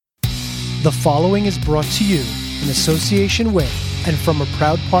The following is brought to you in association with and from a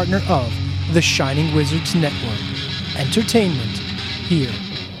proud partner of the Shining Wizards Network. Entertainment here.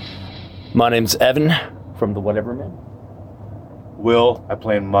 My name's Evan from the Whatever Men. Will, I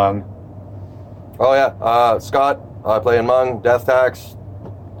play in Mung. Oh yeah, Scott, I play in Mung, Death Tax.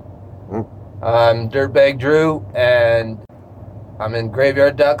 I'm Dirtbag Drew, and I'm in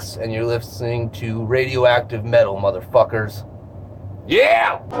Graveyard Ducks, and you're listening to Radioactive Metal, motherfuckers.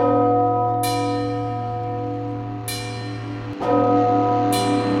 Yeah!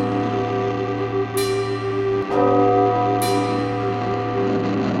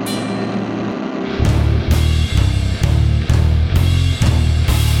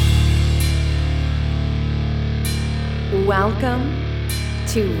 Welcome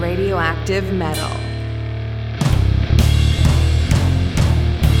to Radioactive Metal.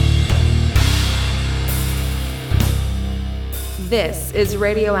 This is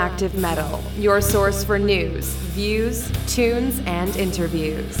Radioactive Metal, your source for news, views, tunes, and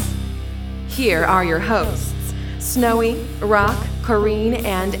interviews. Here are your hosts, Snowy, Rock, Corrine,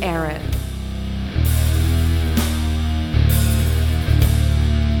 and Aaron.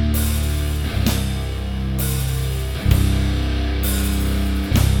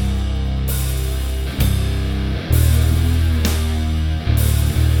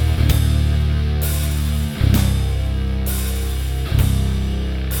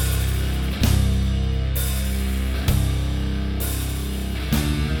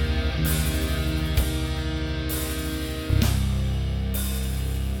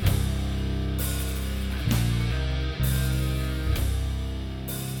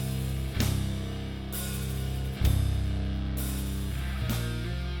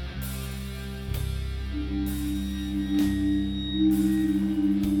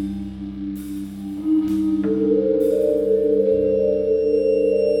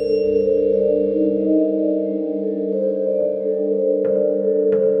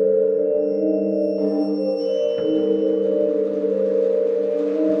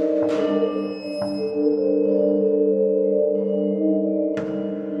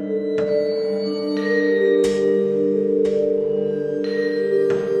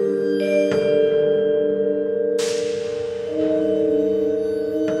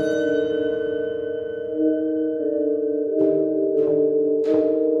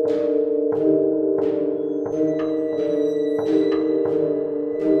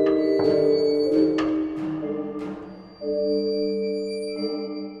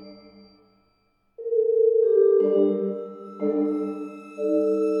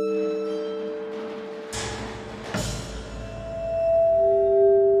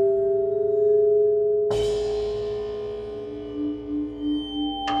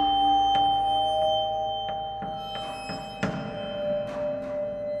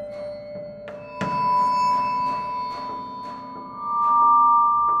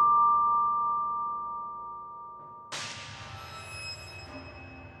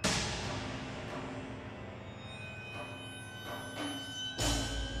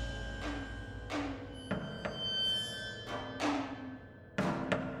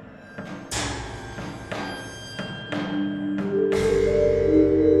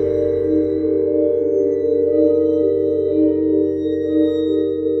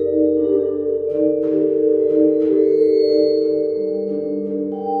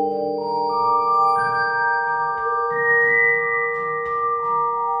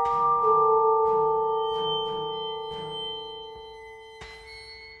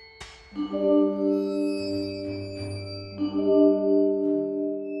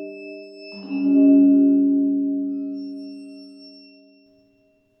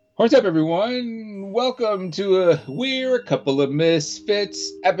 What's up, everyone? Welcome to We're a Couple of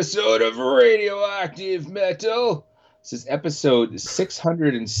Misfits episode of Radioactive Metal. This is episode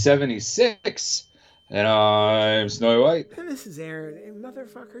 676, and I'm Snowy White. And this is Aaron. And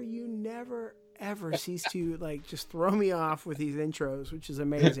motherfucker, you never, ever cease to, just throw me off with these intros, which is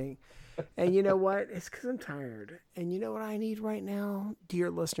amazing. And you know what? It's because I'm tired. And you know what I need right now, dear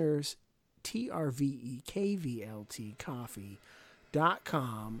listeners? TRVEKVLT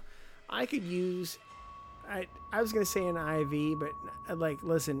coffee.com. I could use, I was going to say an IV, but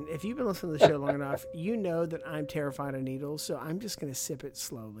listen, if you've been listening to the show long enough, you know that I'm terrified of needles, so I'm just going to sip it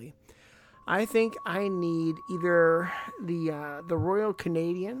slowly. I think I need either the Royal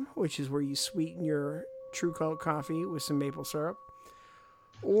Canadian, which is where you sweeten your True Cult coffee with some maple syrup,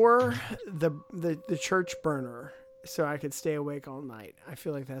 or the church burner, so I could stay awake all night. I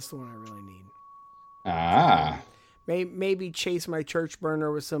feel like that's the one I really need. Ah. Maybe chase my church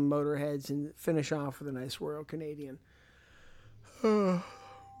burner with some Motorheads and finish off with a nice Royal Canadian.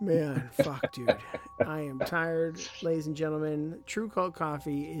 Man, fuck, dude. I am tired, ladies and gentlemen. True Cult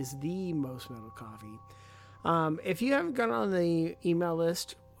Coffee is the most metal coffee. If you haven't gone on the email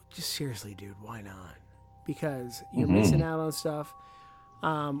list, just seriously, dude, why not? Because you're missing out on stuff.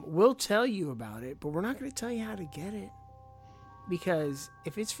 We'll tell you about it, but we're not going to tell you how to get it. Because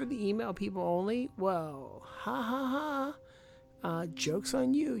if it's for the email people only, well, ha ha ha. Joke's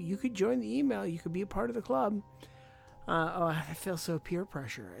on you. You could join the email. You could be a part of the club. I feel so peer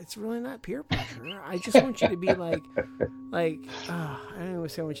pressure. It's really not peer pressure. I just want you to be like, I don't even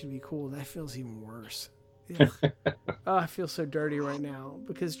say I want you to be cool. That feels even worse. I feel so dirty right now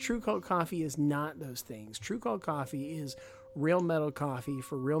because True Cult Coffee is not those things. True Cult Coffee is real metal coffee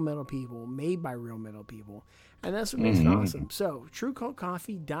for real metal people, made by real metal people. And that's what makes it awesome. So,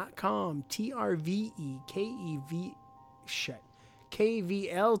 TrueCultCoffee.com,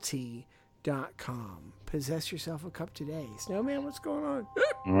 KVLT.com. Possess yourself a cup today. Snowman, what's going on?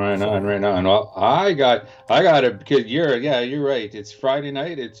 Right on. Well, I got a kid. You're right. It's Friday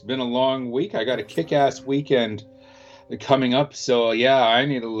night. It's been a long week. I got a kick-ass weekend coming up. So yeah, I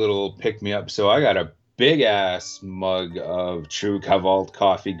need a little pick-me-up. So I got a big-ass mug of True Cult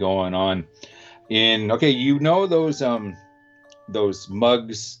coffee going on. Those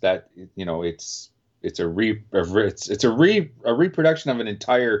mugs that it's a reproduction of an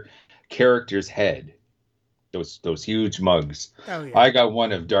entire character's head. Those huge mugs. Oh, yeah. I got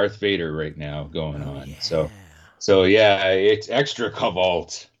one of Darth Vader right now going on. Yeah. So yeah, it's extra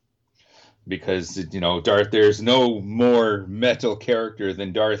Cult because there's no more metal character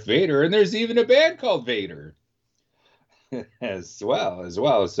than Darth Vader, and there's even a band called Vader as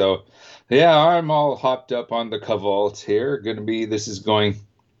well. So yeah, I'm all hopped up on the Cult here. This is going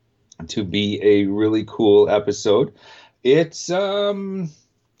to be a really cool episode. It's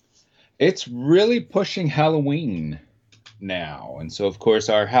really pushing Halloween now. And so, of course,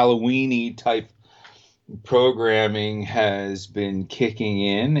 our Halloween-y type programming has been kicking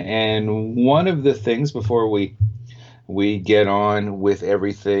in. And one of the things before we get on with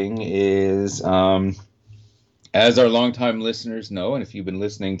everything is, as our longtime listeners know, and if you've been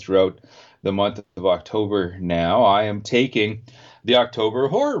listening throughout the month of October now, I am taking the October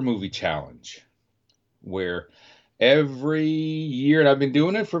Horror Movie Challenge, where every year, and I've been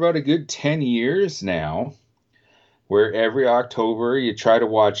doing it for about a good 10 years now, where every October you try to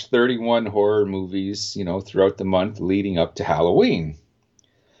watch 31 horror movies, throughout the month leading up to Halloween.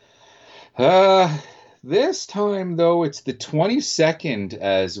 This time, though, it's the 22nd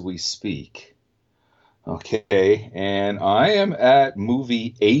as we speak. Okay, and I am at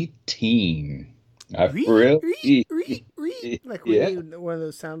movie 18. Like we need one of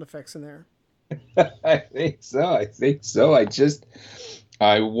those sound effects in there. I think so.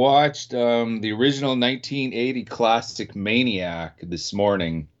 I watched the original 1980 classic Maniac this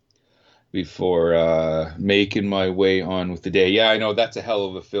morning before making my way on with the day. Yeah, I know that's a hell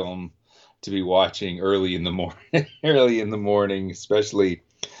of a film to be watching early in the morning, especially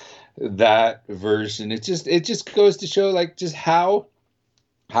that version. It just goes to show just how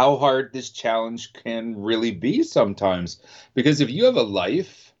hard this challenge can really be sometimes, because if you have a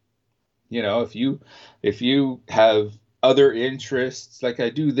life, if you have other interests, like I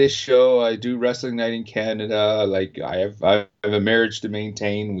do this show, I do Wrestling Night in Canada, like I have a marriage to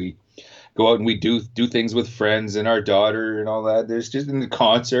maintain. We go out and we do things with friends and our daughter and all that. There's just in the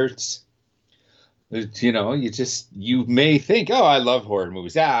concerts, you may think, oh, I love horror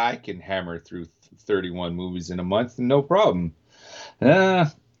movies. I can hammer through 31 movies in a month, no problem.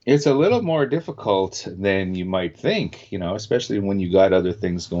 It's a little more difficult than you might think, especially when you got other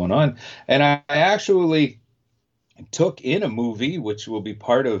things going on. And I actually took in a movie, which will be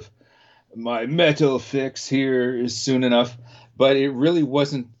part of my metal fix here soon enough, but it really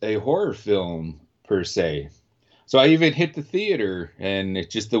wasn't a horror film per se. So I even hit the theater, and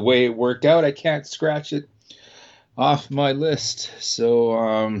it's just the way it worked out, I can't scratch it off my list.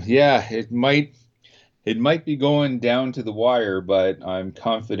 So, it might be going down to the wire, but I'm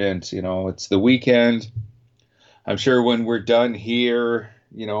confident, it's the weekend. I'm sure when we're done here,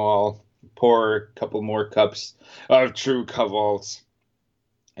 I'll pour a couple more cups of True Cult,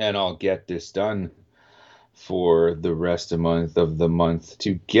 and I'll get this done for the rest of the month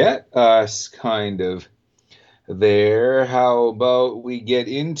to get us kind of there. How about we get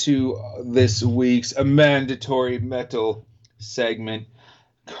into this week's mandatory metal segment,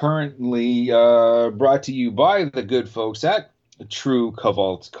 currently brought to you by the good folks at True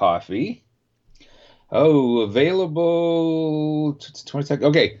Cult Coffee. Oh, available 20 seconds.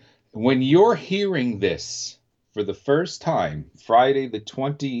 Okay, when you're hearing this for the first time, Friday the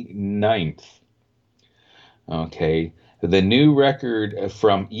 29th, okay, The new record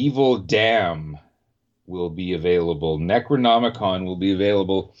from Evil Dam will be available. Necronomicon will be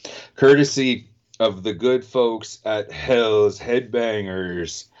available courtesy of the good folks at Hell's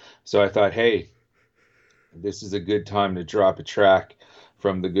Headbangers. So I thought, hey, this is a good time to drop a track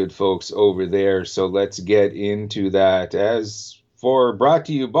from the good folks over there. So let's get into that. As for brought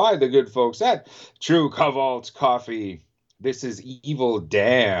to you by the good folks at True Cobalt Coffee, this is Evil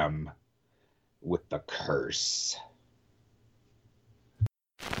Dam with The Curse.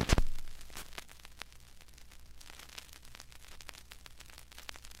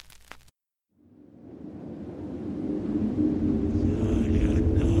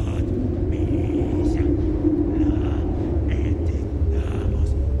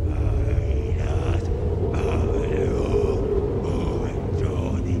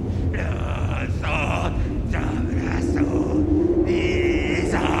 Abrazo,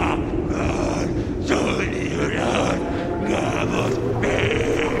 Isa, Junior.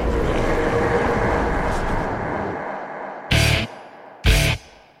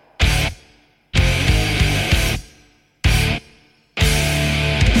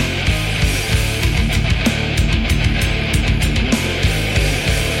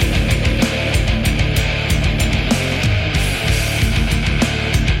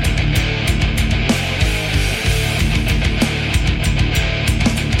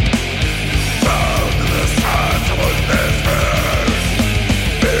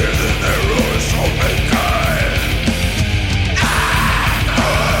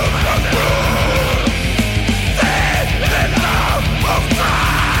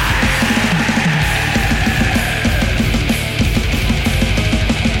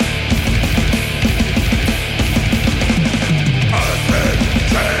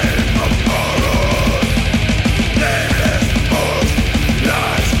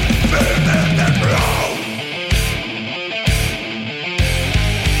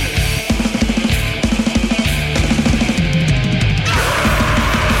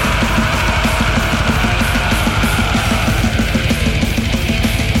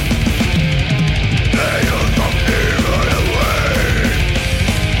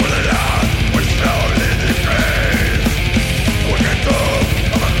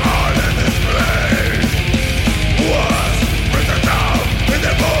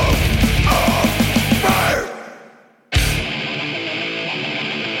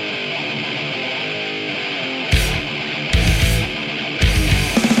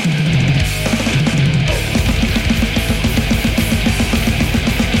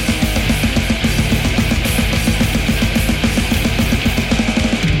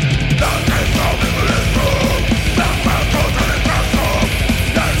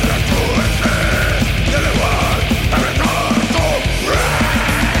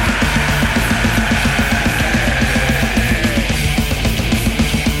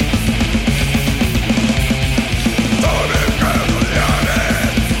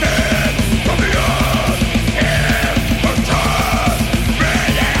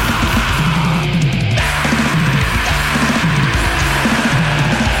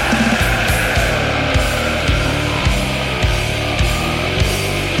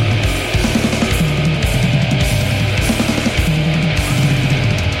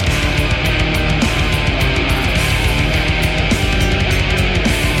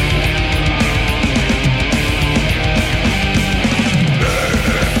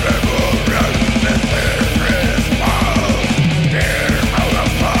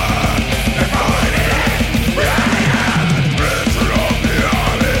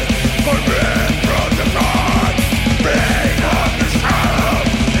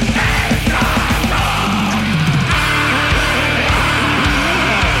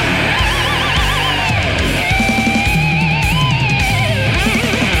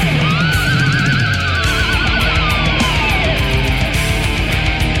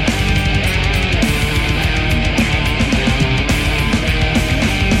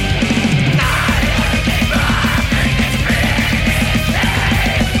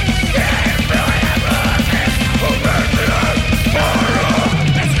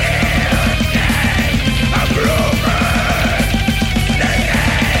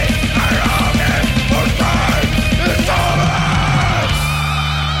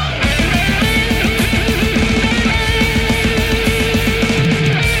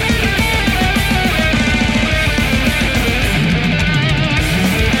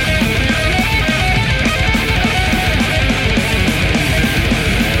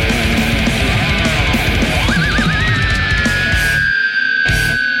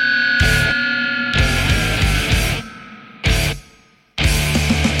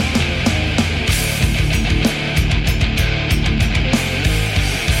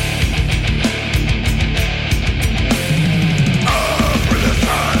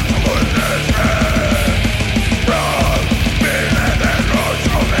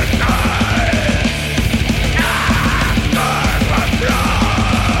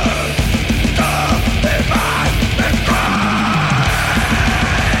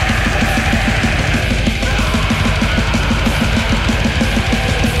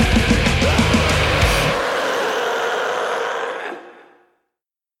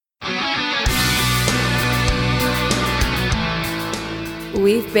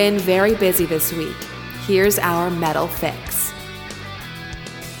 We've been very busy this week. Here's our metal fix.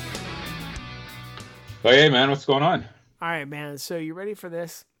 Hey, man, what's going on? All right, man. So you ready for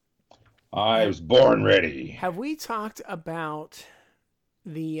this? I was born ready. Have we talked about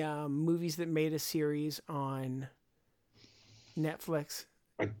the movies that made a series on Netflix?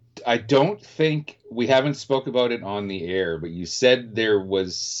 I don't think we haven't spoke about it on the air, but you said there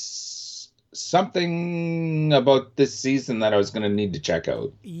was something about this season that I was going to need to check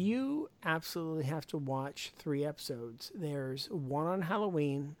out. You absolutely have to watch 3 episodes. There's one on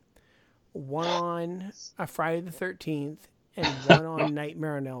Halloween, one on Friday the 13th, and one on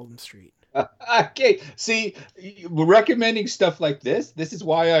Nightmare on Elm Street. Okay, see, we're recommending stuff like this. This is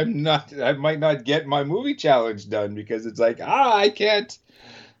why I might not get my movie challenge done, because it's like, I can't,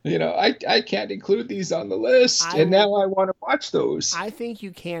 I can't include these on the list, and now I want to watch those. I think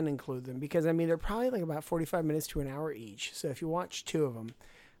you can include them because, they're probably like about 45 minutes to an hour each. So if you watch 2 of them.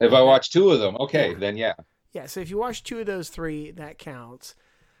 If I watch 2 of them, okay, then yeah. Yeah, so if you watch 2 of those 3, that counts.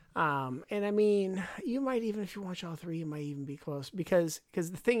 You might even, if you watch all 3, it might even be close because the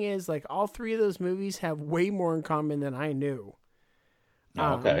thing is, like, all 3 of those movies have way more in common than I knew.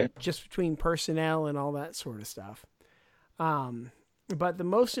 Okay. Just between personnel and all that sort of stuff. But the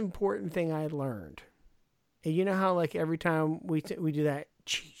most important thing I learned, and you know how, like, every time we do that,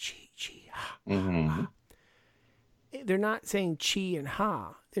 chi, chi, chi, ha, mm-hmm. ha, they're not saying chi and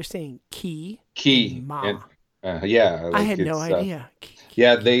ha. They're saying ki and ma. Yeah. I had no idea.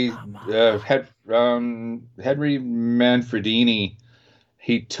 Yeah, they had Henry Manfredini.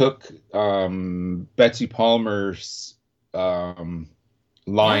 He took Betsy Palmer's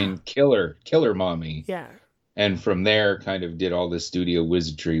line "Killer Mommy," and from there kind of did all the studio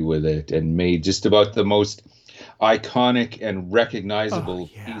wizardry with it and made just about the most iconic and recognizable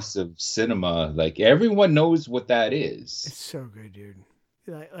piece of cinema. Like, everyone knows what that is. It's so good, dude.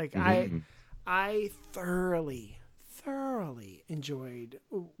 Like Mm-hmm. I thoroughly enjoyed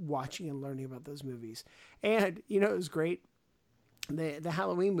watching and learning about those movies. And, it was great. The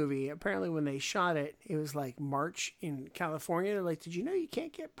Halloween movie, apparently when they shot it, it was like March in California. They're like, did you know you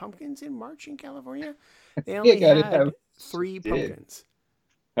can't get pumpkins in March in California? They only had 3 pumpkins.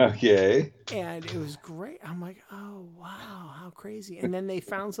 Okay. And it was great. I'm like, oh, wow, how crazy. And then they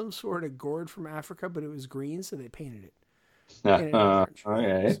found some sort of gourd from Africa, but it was green, so they painted it. Okay.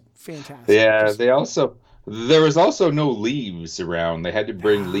 Fantastic. Yeah, there was also no leaves around. They had to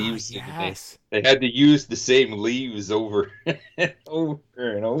bring leaves. Yes. They had to use the same leaves over and over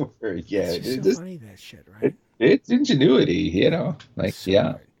and over. Yeah, it's so funny, that shit, right? It's ingenuity, like, so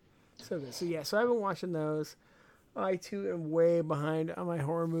yeah. Good. So good. So I've been watching those. I too am way behind on my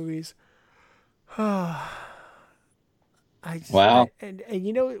horror movies. Wow. And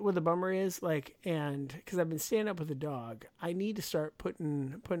you know what the bummer is, like, and because I've been staying up with the dog, I need to start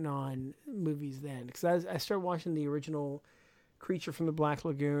putting on movies then, because I started watching the original Creature from the Black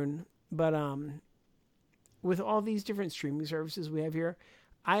Lagoon, but with all these different streaming services we have here,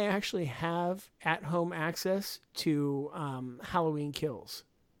 I actually have at-home access to Halloween Kills.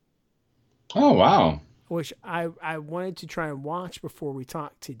 Oh, wow. Which I wanted to try and watch before we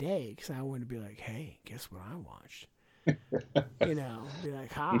talked today, because I wanted to be like, hey, guess what I watched? Be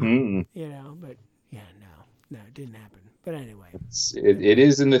like, ha, but yeah, no, it didn't happen. But anyway, it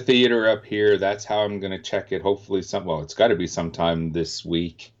is in the theater up here. That's how I'm going to check it. Hopefully it's got to be sometime this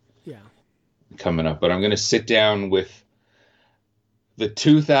week. Yeah. Coming up, but I'm going to sit down with the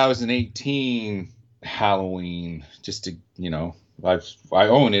 2018 Halloween just to, I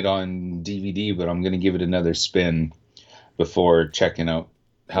own it on DVD, but I'm going to give it another spin before checking out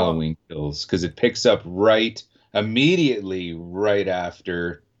Halloween Kills, because it picks up immediately right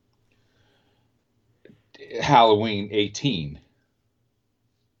after Halloween 18.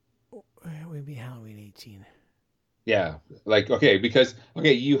 It would be Halloween 18. Yeah, because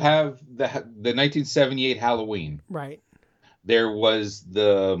you have the 1978 Halloween. Right. There was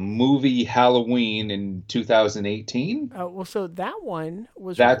the movie Halloween in 2018. So that one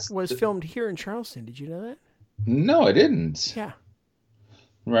was filmed here in Charleston. Did you know that? No, I didn't. Yeah.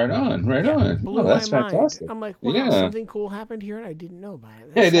 Right on. Blew that's my mind. Fantastic. I'm like, wow, something cool happened here, and I didn't know about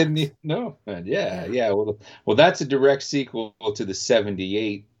it. I didn't even know. Yeah. Well, that's a direct sequel to the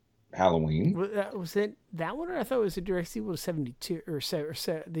 78 Halloween. Was it that one, or I thought it was a direct sequel to 72 or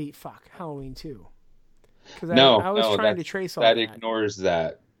Halloween 2? Because I was trying to trace all that. That ignores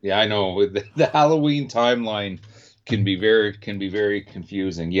that. Yeah, I know. The Halloween timeline can be very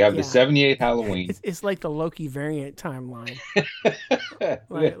confusing. You have the 78 Halloween. It's like the Loki variant timeline.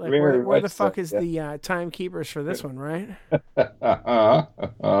 Where the fuck is the timekeepers for this one, right?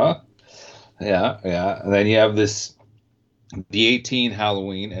 Yeah. And then you have this the 18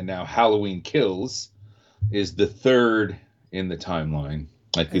 Halloween and now Halloween Kills is the third in the timeline.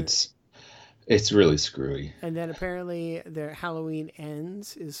 Like it's really screwy. And then apparently their Halloween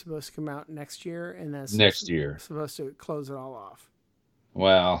Ends is supposed to come out next year, and that's next year supposed to close it all off.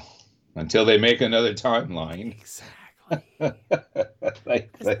 Well, until they make another timeline. Exactly.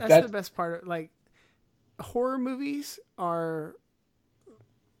 That's the best part. Like, horror movies are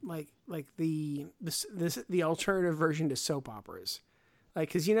like the alternative version to soap operas.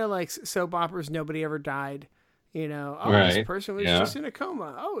 Like, because like soap operas, nobody ever died. This person was just in a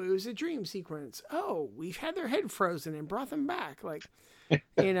coma. Oh, it was a dream sequence. Oh, we've had their head frozen and brought them back. Like,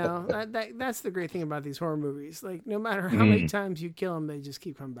 that's the great thing about these horror movies. Like, no matter how many times you kill them, they just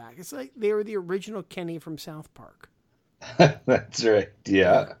keep coming back. It's like they were the original Kenny from South Park. That's right.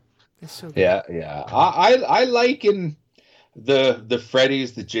 Yeah. It's so good. Yeah. I like in the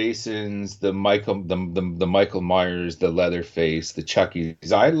Freddys, the Jasons, the Michael Myers, the Leatherface, the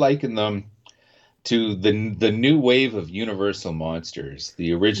Chuckies. I liken them to the new wave of Universal monsters,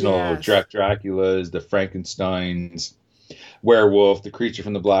 the original Draculas, the Frankensteins, Werewolf, the Creature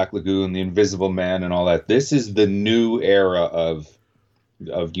from the Black Lagoon, the Invisible Man, and all that. This is the new era of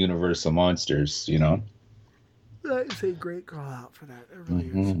Universal monsters. That's a great call out for that. It really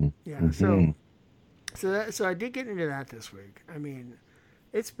is. Yeah. So I did get into that this week. I mean,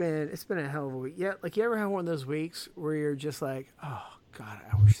 it's been a hell of a week. Yeah, like, you ever have one of those weeks where you're just like, oh God,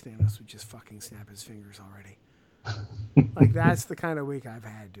 I wish Thanos would just fucking snap his fingers already. Like, that's the kind of week I've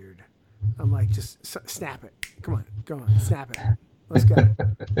had, dude. I'm like, just snap it. Come on, go on, snap it. Let's go.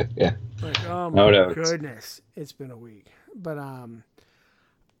 Yeah. Like, oh my goodness, it's been a week. But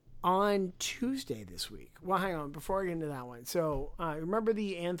on Tuesday this week. Well, hang on, before I get into that one. So, remember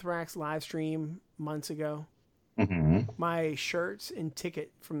the Anthrax live stream months ago? Mm-hmm. My shirts and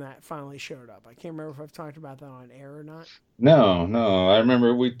ticket from that finally showed up. I can't remember if I've talked about that on air or not. No. I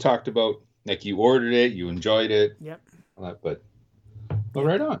remember we talked about, like, you ordered it, you enjoyed it. Yep. But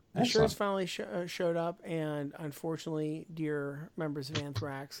right on. The shirts finally showed up, and unfortunately, dear members of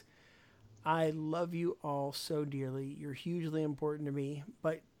Anthrax, I love you all so dearly. You're hugely important to me,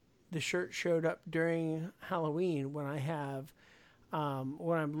 but the shirt showed up during Halloween when I have...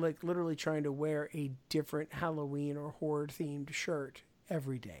 when I'm like literally trying to wear a different Halloween or horror themed shirt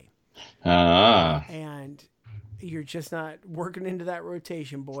every day. And you're just not working into that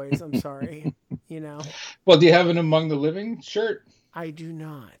rotation, boys. I'm sorry. Well, do you have an Among the Living shirt? I do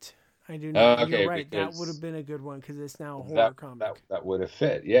not. Okay, you're right. That would have been a good one because it's now a horror comic. That would have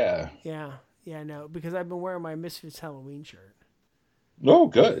fit. Yeah. Yeah. No, because I've been wearing my Misfits Halloween shirt. Oh,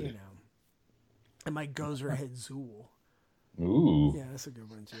 good. And my Gozer Head Zool. Ooh. Yeah, that's a good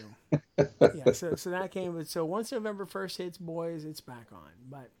one too. Yeah, so that came with. So once November 1st hits, boys, it's back on.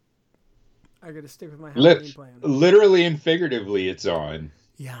 But I got to stick with my Halloween plan. Literally and figuratively, it's on.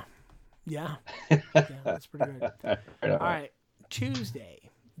 Yeah, that's pretty good. All right, Tuesday,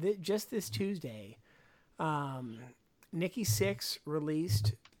 just this Tuesday, Nikki Sixx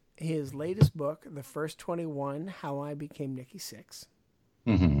released his latest book, The First 21: How I Became Nikki Sixx.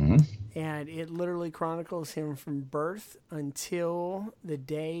 Mm-hmm. And it literally chronicles him from birth until the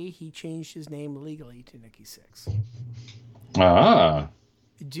day he changed his name legally to Nikki Sixx.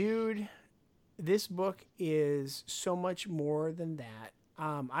 Dude, this book is so much more than that.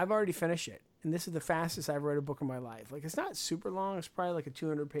 I've already finished it, and this is the fastest I've read a book in my life. Like, it's not super long. It's probably like a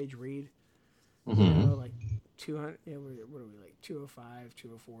 200-page read. Mm-hmm. Like 200. What are we, like 205,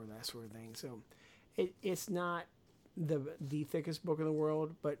 204, that sort of thing. So it's not the thickest book in the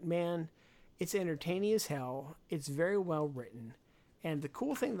world, but man, it's entertaining as hell. It's very well written, and the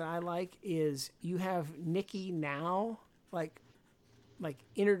cool thing that I like is you have Nikki now like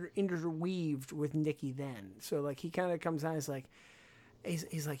interweaved with Nikki then. So like he kind of comes out as like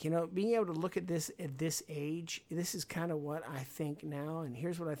he's like, being able to look at this at this age, this is kind of what I think now, and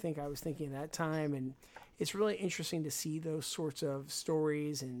here's what I think I was thinking at that time. And it's really interesting to see those sorts of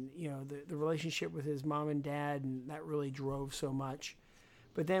stories, and the relationship with his mom and dad, and that really drove so much.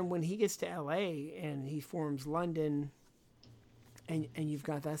 But then when he gets to LA and he forms London, and you've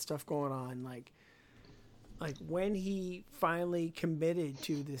got that stuff going on, like when he finally committed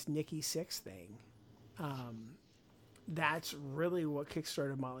to this Nikki Sixx thing, that's really what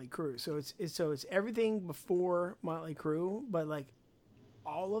kickstarted Motley Crue. So it's everything before Motley Crue, but like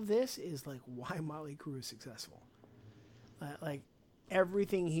all of this is like why Motley Crue is successful. Like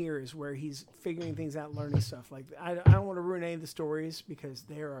everything here is where he's figuring things out, learning stuff. Like I don't want to ruin any of the stories because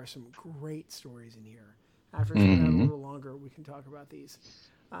there are some great stories in here. After it's been out a little longer, we can talk about these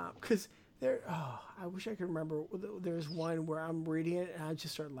because I wish I could remember. There's one where I'm reading it and I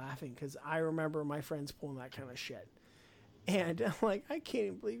just start laughing because I remember my friends pulling that kind of shit. And I'm like, I can't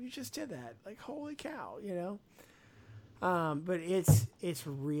even believe you just did that. Like, holy cow, you know? But it's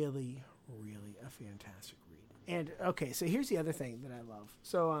really, really a fantastic read. And, okay, so here's the other thing that I love.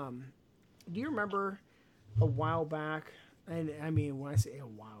 So, do you remember a while back, and I mean, when I say a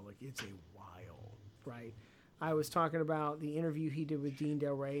while, like, it's a while, right? I was talking about the interview he did with Dean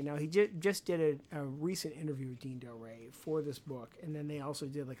Del Rey. Now, he just did a recent interview with Dean Del Rey for this book, and then they also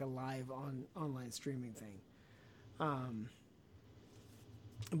did, like, a live online streaming thing.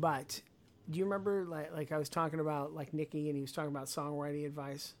 But do you remember, like I was talking about, like, Nicky, and he was talking about songwriting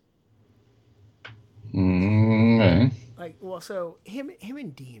advice? Mm-hmm. Like, well, so him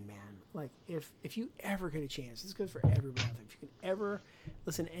and Dean, man, like, if you ever get a chance, this goes for everybody out there. If you can ever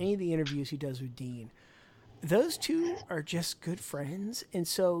listen to any of the interviews he does with Dean, those two are just good friends. And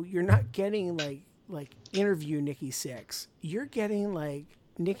so you're not getting, like interview Nikki Sixx. You're getting, like,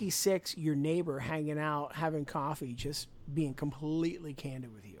 Nikki Sixx, your neighbor, hanging out, having coffee, just being completely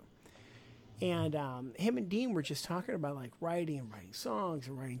candid with you. And him and Dean were just talking about, like, writing songs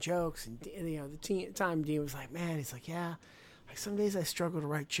and writing jokes. And, you know, the time Dean was like, man, he's like, yeah, like, some days I struggle to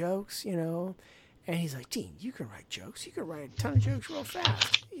write jokes, you know. And he's like, Dean, you can write jokes. You can write a ton of jokes real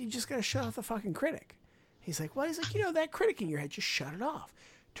fast. You just got to shut off the fucking critic. He's like, what? He's like, you know, that critic in your head, just shut it off.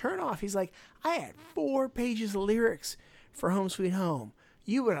 Turn it off. He's like, I had 4 pages of lyrics for Home Sweet Home.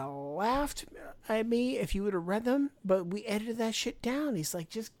 You would have laughed at me if you would have read them, but we edited that shit down. He's like,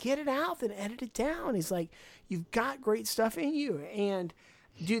 just get it out, then edit it down. He's like, you've got great stuff in you. And,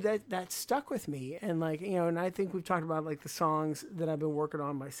 dude, that stuck with me. And, like, you know, and I think we've talked about, like, the songs that I've been working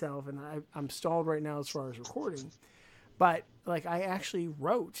on myself, and I'm stalled right now as far as recording. But, like, I actually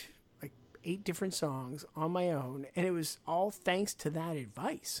wrote, like, 8 different songs on my own, and it was all thanks to that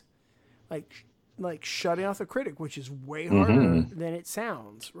advice. Like shutting off the critic, which is way harder than it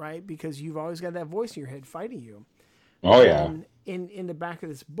sounds, right? Because you've always got that voice in your head fighting you. Oh, yeah. And in the back of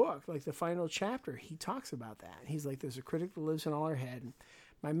this book, like the final chapter, he talks about that. He's like, there's a critic that lives in all our head.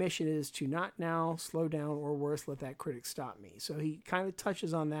 My mission is to not now slow down, or worse, let that critic stop me. So he kind of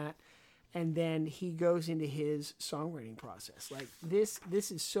touches on that. And then he goes into his songwriting process. Like, this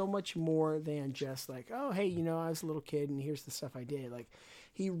is so much more than just like, oh, hey, you know, I was a little kid and here's the stuff I did. Like,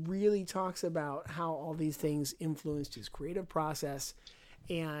 he really talks about how all these things influenced his creative process.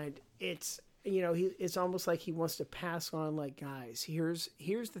 And it's, you know, it's almost like he wants to pass on, like, guys, here's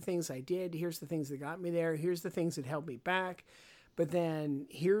the things I did. Here's the things that got me there. Here's the things that held me back. But then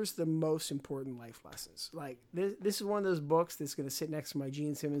here's the most important life lessons. Like, this is one of those books that's going to sit next to my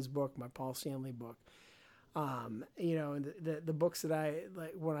Gene Simmons book, my Paul Stanley book. You know, and the books that I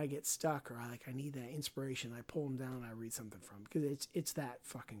like when I get stuck, or I need that inspiration, I pull them down and I read something from, because it's that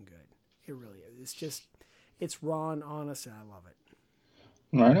fucking good. It really is. It's raw and honest, and I love it.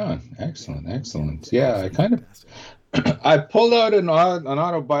 Right on. Excellent. Yeah, I kind of, I pulled out an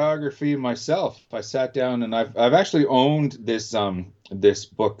autobiography myself. I sat down, and I've actually owned this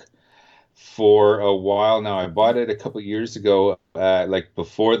book for a while now. I bought it a couple of years ago, like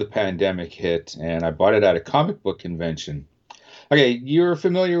before the pandemic hit, and I bought it at a comic book convention. Okay, you're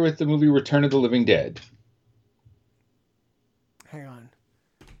familiar with the movie Return of the Living Dead? Hang on.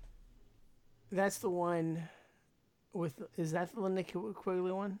 That's the one with, is that the Nick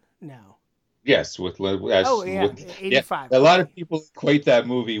Quigley one? No. Yes, with 85. Yeah, a lot of people equate that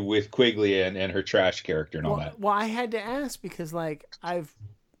movie with Quigley and her trash character and all that. Well, I had to ask because, like, I've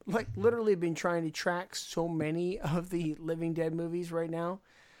literally been trying to track so many of the Living Dead movies right now.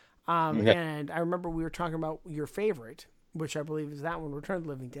 And I remember we were talking about your favorite, which I believe is that one, Return of the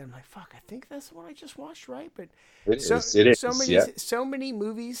Living Dead. I'm like, fuck, I think that's the one I just watched, right? But it is. So many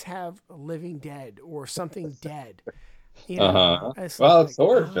movies have Living Dead or something dead. You know, it's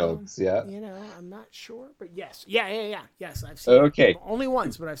horror films, yeah. You know, I'm not sure, but yes, yeah. Yes, I've seen it. Only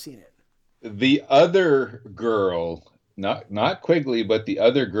once, but I've seen it. The other girl, not Quigley, but the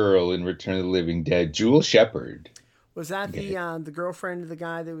other girl in Return of the Living Dead, Jewel Shepard. Was that the girlfriend of the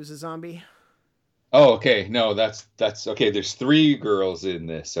guy that was a zombie? Oh, okay. No, that's okay. There's 3 girls in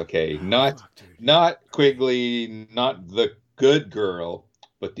this. Okay, not Quigley, not the good girl,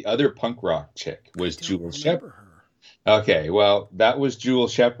 but the other punk rock chick was Jewel Shepard. Okay, well, that was Jewel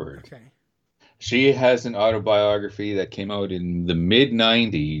Shepard. Okay. She has an autobiography that came out in the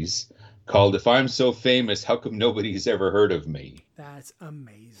mid-90s called If I'm So Famous, How Come Nobody's Ever Heard of Me? That's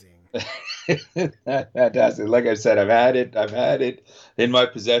amazing. Fantastic. Like I said, I've had it in my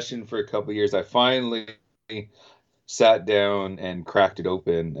possession for a couple of years. I finally sat down and cracked it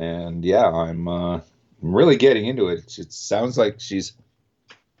open, and yeah, I'm really getting into it. It sounds like she's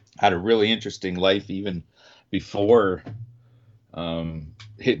had a really interesting life even before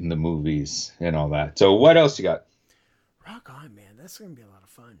hitting the movies and all that. So what else you got? rock on, man. That's gonna be a lot of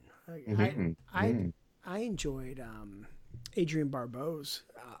fun. Like, I enjoyed Adrienne Barbeau's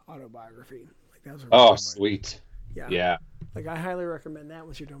autobiography. Like that was a really good one. Sweet. Yeah. Yeah. Like I highly recommend that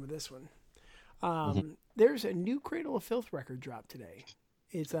once you're done with this one. There's a new Cradle of Filth record drop today.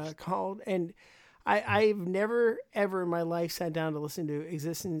 It's called, and I've never ever in my life sat down to listen to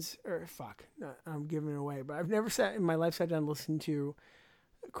Existence, or fuck, no, I'm giving it away, but I've never sat in my life sat down to listen to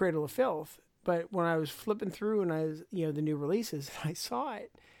Cradle of Filth. But when I was flipping through and I was, the new releases, I saw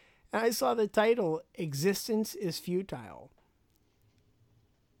it. And I saw the title, Existence is Futile.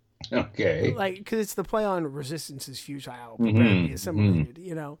 Okay. Like, because it's the play on Resistance is Futile, prepare to be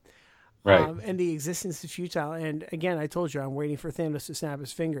assimilated, Right. And the Existence is Futile. And again, I told you, I'm waiting for Thanos to snap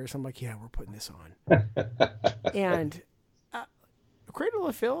his fingers. I'm like, yeah, we're putting this on. And Cradle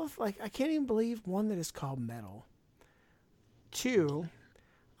of Filth, like, I can't even believe, one, that it's called metal. Two,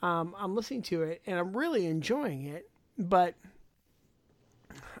 I'm listening to it and I'm really enjoying it, but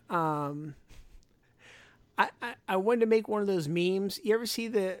I wanted to make one of those memes. You ever see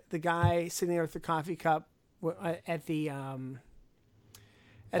the guy sitting there with the coffee cup at the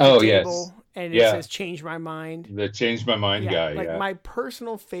table, yes. and it says "Change my mind"? The Change My Mind guy. Like yeah. my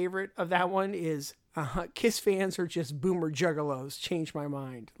personal favorite of that one is Kiss fans are just boomer juggalos. Change my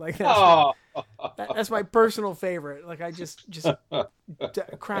mind. Like that's my personal favorite. Like I just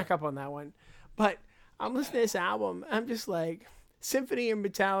crack up on that one. But I'm listening to this album. I'm just like, Symphony in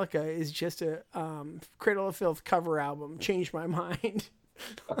Metallica is just a Cradle of Filth cover album. Change my mind.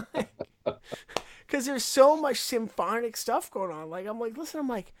 Because there's so much symphonic stuff going on. Like I'm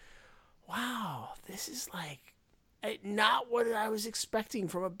like, wow, this is like not what I was expecting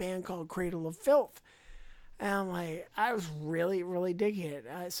from a band called Cradle of Filth. And I'm like, I was really, really digging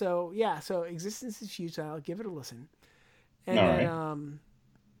it. So Existence is Futile. Give it a listen. And all then, right.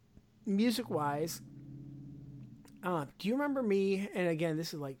 Music-wise, do you remember me? And again,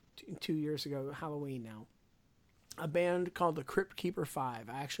 this is like 2 years ago, Halloween now. A band called the Crypt Keeper 5.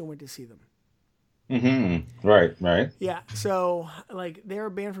 I actually went to see them. Mm-hmm. Right. Yeah. So like they're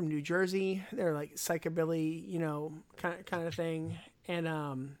a band from New Jersey. They're like psychobilly, kind of thing. And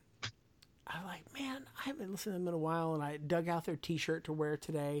I'm like, man, I haven't listened to them in a while. And I dug out their T-shirt to wear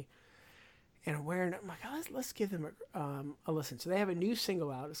today. And I'm wearing it. I'm like, let's give them a listen. So they have a new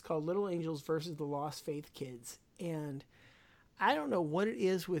single out. It's called Little Angels versus the Lost Faith Kids. And I don't know what it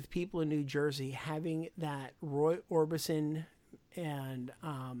is with people in New Jersey having that Roy Orbison and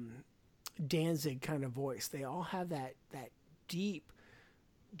Danzig kind of voice. They all have that deep,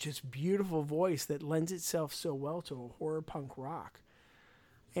 just beautiful voice that lends itself so well to a horror punk rock.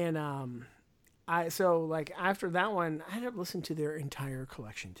 And after that one, I ended up listening to their entire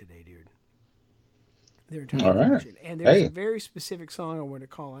collection today, dude. Their entire collection. And there's a very specific song I want to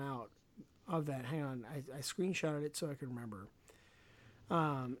call out of that. Hang on, I screenshotted it so I can remember.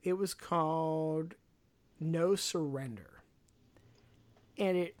 It was called No Surrender.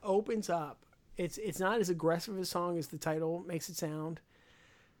 And it opens up. It's not as aggressive a song as the title makes it sound.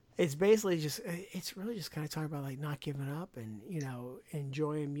 It's basically it's really just kind of talking about like not giving up and,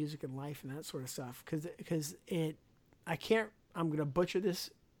 enjoying music and life and that sort of stuff. Because I'm going to butcher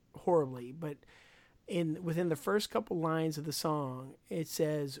this horribly, but within the first couple lines of the song, it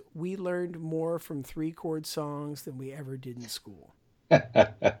says, "We learned more from 3-chord songs than we ever did in school."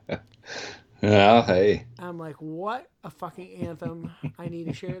 Well, hey. I'm like, what a fucking anthem. I need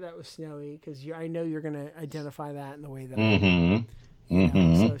to share that with Snowy because I know you're going to identify that in the way that I do.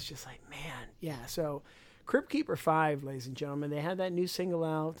 So it's just like, man. Yeah. So Crypt Keeper 5, ladies and gentlemen, they had that new single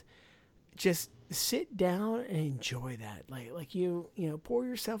out. Just sit down and enjoy that. Like you pour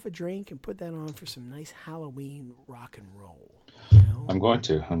yourself a drink and put that on for some nice Halloween rock and roll. I'm going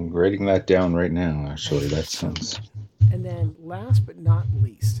to. I'm writing that down right now, actually. That sounds... And then last but not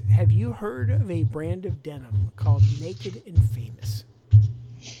least, have you heard of a brand of denim called Naked and Famous?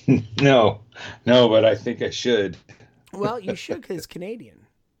 No, but I think I should. Well, you should because it's Canadian,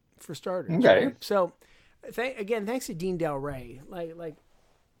 for starters. Okay. Right? So, thanks to Dean Del Rey. Like,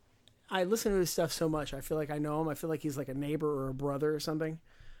 I listen to his stuff so much. I feel like I know him. I feel like he's like a neighbor or a brother or something.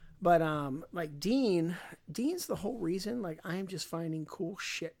 But like Dean's the whole reason. Like I am just finding cool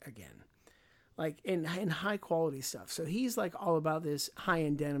shit again. Like in high quality stuff. So he's like all about this high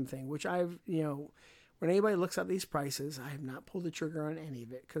end denim thing, which I've, when anybody looks up these prices, I have not pulled the trigger on any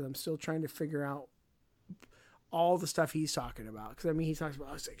of it because I'm still trying to figure out all the stuff he's talking about. Because he talks about,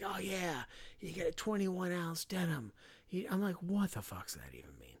 I was like, oh yeah, you get a 21 ounce denim. I'm like, what the fuck's that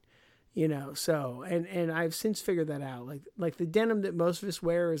even mean? You know, so and I've since figured that out. Like the denim that most of us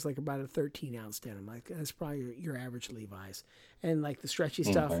wear is like about a 13-ounce denim. Like that's probably your average Levi's, and like the stretchy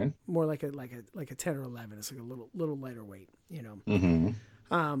stuff more like a 10 or 11. It's like a little lighter weight. You know,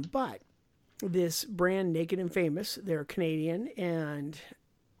 but this brand Naked and Famous, they're Canadian, and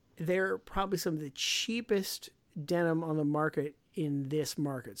they're probably some of the cheapest denim on the market in this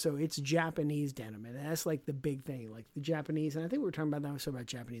market. So it's Japanese denim, and that's like the big thing. Like the Japanese, and I think we were talking about that also about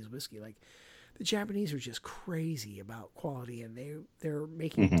Japanese whiskey. Like the Japanese are just crazy about quality, and they're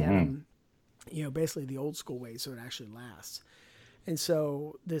making denim, you know, basically the old school way, so it actually lasts. And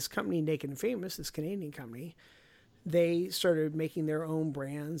so this company, Naked and Famous, this Canadian company, they started making their own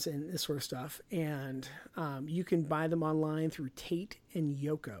brands and this sort of stuff. And you can buy them online through Tate and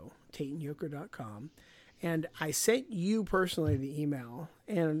Yoko, tateandyoko.com. And I sent you personally the email.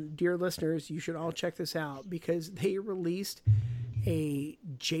 And dear listeners, you should all check this out because they released a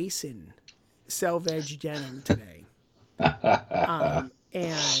Jason Selvedge denim today.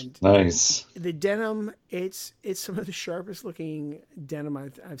 And nice. The denim, it's some of the sharpest looking denim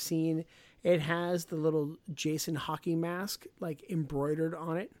I've seen. It has the little Jason hockey mask like embroidered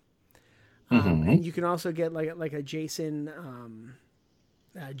on it. And you can also get like a Jason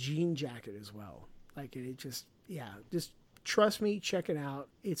jean jacket as well. Like it just trust me, check it out.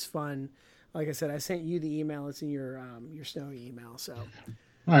 It's fun. Like I said, I sent you the email. It's in your Snowy email. So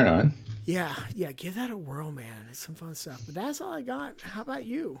right on. Yeah, give that a whirl, man. It's some fun stuff. But that's all I got. How about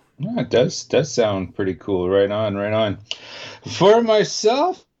you? Yeah, it does sound pretty cool. Right on. For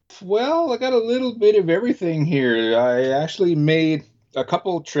myself, well, I got a little bit of everything here. I actually made a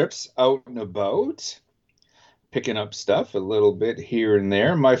couple trips out and about, picking up stuff a little bit here and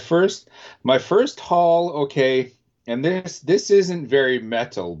there. My first haul, okay, and this isn't very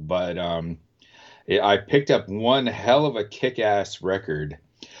metal, but I picked up one hell of a kick-ass record.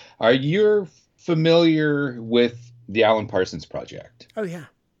 Are you familiar with the Alan Parsons Project? Oh yeah.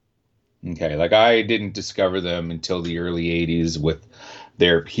 Okay, like I didn't discover them until the early 80s with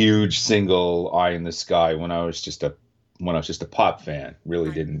their huge single "Eye in the Sky" when I was just a pop fan.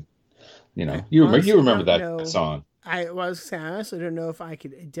 Really didn't. You know, you remember that song. I honestly don't know if I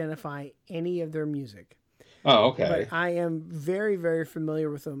could identify any of their music. Oh, okay. But I am very, very familiar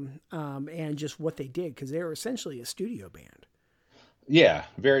with them and just what they did because they were essentially a studio band. Yeah,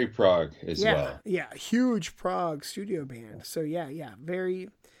 very prog as well. Yeah, huge prog studio band. So yeah, very,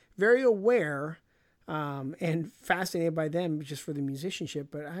 very aware and fascinated by them just for the musicianship.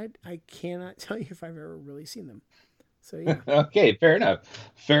 But I cannot tell you if I've ever really seen them. So yeah. Okay, fair enough.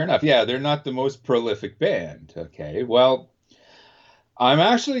 Yeah, they're not the most prolific band. Okay, well, I'm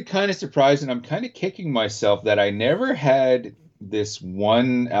actually kind of surprised, and I'm kind of kicking myself that I never had this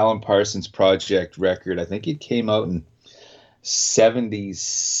one Alan Parsons Project record. I think it came out in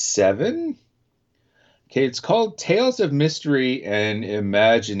 1977. Okay, it's called Tales of Mystery and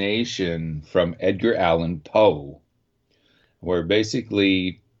Imagination from Edgar Allan Poe, where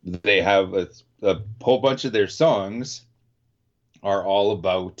basically they have a whole bunch of their songs are all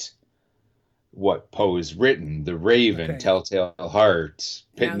about what Poe has written. The Raven, Telltale Heart,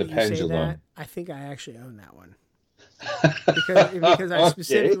 Pit and the Pendulum. I think I actually own that one. because I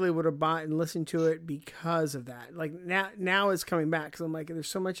specifically would have bought and listened to it because of that. Like now it's coming back because I'm like, there's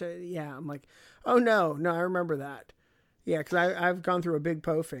so much. I'm like, oh no, I remember that. Yeah, because I've gone through a big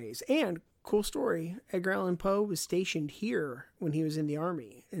Poe phase. And cool story, Edgar Allan Poe was stationed here when he was in the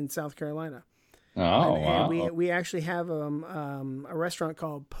Army in South Carolina. Oh, wow. And we actually have a restaurant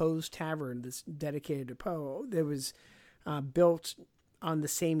called Poe's Tavern that's dedicated to Poe that was built on the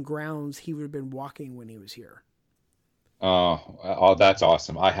same grounds he would have been walking when he was here. Oh, that's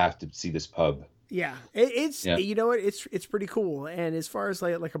awesome. I have to see this pub. Yeah, it's you know what, it's pretty cool. And as far as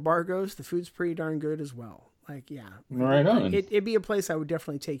like a bar goes, the food's pretty darn good as well. Like, yeah. Right on. It'd be a place I would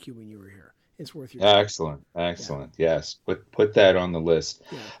definitely take you when you were here. It's worth your time. Excellent. Yeah. Yes, put that on on the list.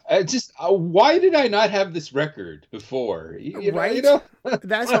 Why did I not have this record before? Right?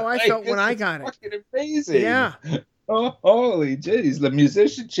 That's how I felt when I got it. Fucking amazing. Yeah. Oh, holy jeez. The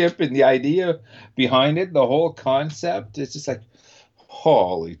musicianship and the idea behind it, the whole concept, it's just like,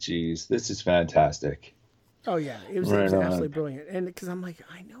 holy jeez, this is fantastic. Oh, yeah. It was absolutely brilliant. And because I'm like,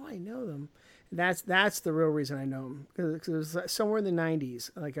 I know them. That's the real reason I know them. Because it was somewhere in the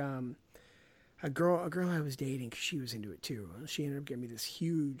 90s. Like, a girl I was dating, because she was into it too. She ended up getting me this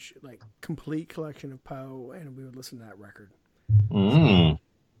huge, like, complete collection of Poe, and we would listen to that record.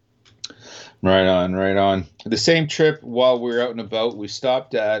 Right on. The same trip, while we were out and about, we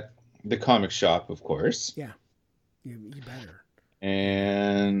stopped at the comic shop, of course. Yeah, you better.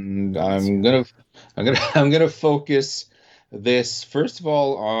 And I'm gonna focus this first of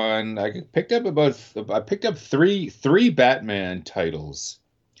all I picked up three Batman titles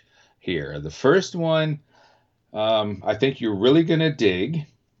here. The first one, I think you're really gonna dig,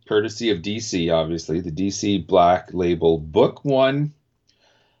 courtesy of DC, obviously, the DC Black Label, book 1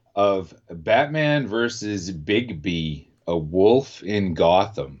 of Batman versus Bigby, a wolf in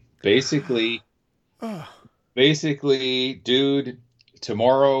Gotham. Basically, dude,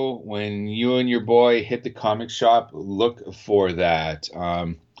 tomorrow when you and your boy hit the comic shop, look for that.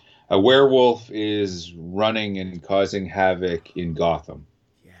 A werewolf is running and causing havoc in Gotham.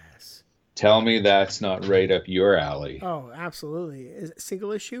 Yes. Tell me that's not right up your alley. Oh, absolutely. Is it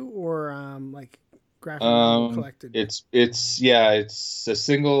single issue or like graphic novel collected? It's a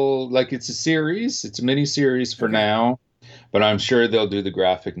single, like it's a series. It's a mini series for now, but I'm sure they'll do the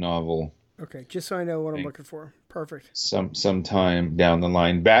graphic novel. Okay, just so I know what I'm looking for. Perfect. Sometime down the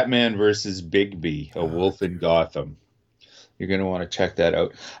line. Batman versus Bigby, a wolf in Gotham. You're going to want to check that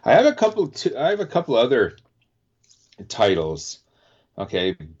out. I have a couple other titles.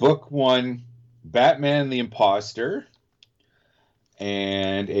 Okay, book 1, Batman the Imposter,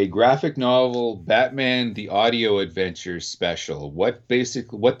 and a graphic novel, Batman the Audio Adventure Special. What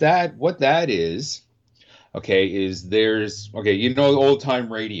that is, you know, old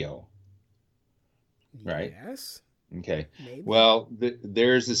time radio. Right. Yes. Okay. Maybe. Well,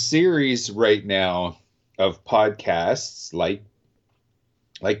 there's a series right now of podcasts like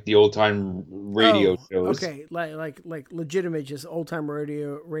the old time radio shows. Okay, like legitimate, just old time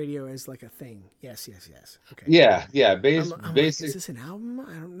radio is like a thing. Yes. Okay. Yeah. Basic. Basic. Is this an album?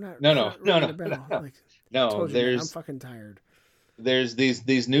 I'm not. No. Like, No. I'm fucking tired. There's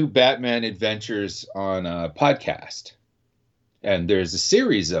these new Batman adventures on a podcast, and there's a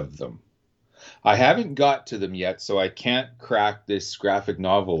series of them. I haven't got to them yet, so I can't crack this graphic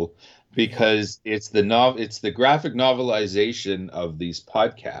novel because it's the graphic novelization of these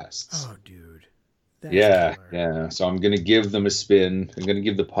podcasts. Oh, dude. That's Yeah. killer. So I'm going to give them a spin. I'm going to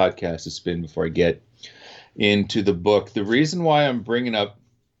give the podcast a spin before I get into the book. The reason why I'm bringing up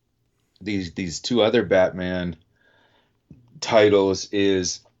these two other Batman titles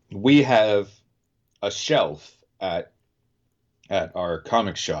is we have a shelf at our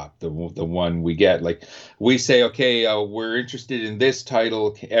comic shop, the one we get. Like, we say, okay, we're interested in this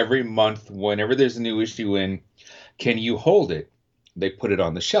title every month. Whenever there's a new issue in, can you hold it? They put it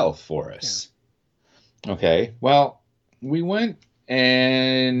on the shelf for us. Yeah. Okay, well, we went,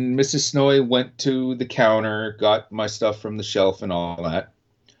 and Mrs. Snowy went to the counter, got my stuff from the shelf and all that.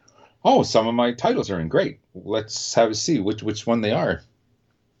 Oh, some of my titles are in. Great. Let's have a see which one they are.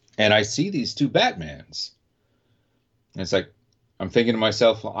 And I see these two Batmans. And it's like, I'm thinking to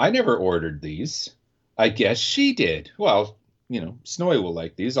myself, well, I never ordered these. I guess she did. Well, you know, Snowy will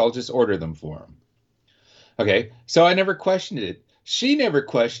like these. I'll just order them for him. Okay, so I never questioned it. She never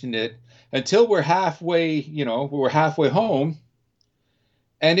questioned it until we're halfway home,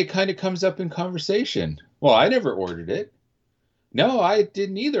 and it kind of comes up in conversation. Well, I never ordered it. No, I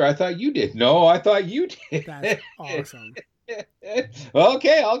didn't either. I thought you did. No, I thought you did. That's awesome.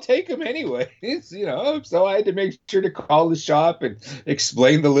 Okay, I'll take them anyways, you know. So I had to make sure to call the shop and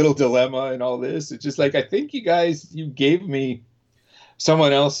explain the little dilemma and all this. It's just like, I think you gave me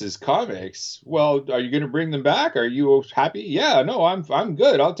someone else's comics. Well, are you going to bring them back? Are you happy? Yeah, no, I'm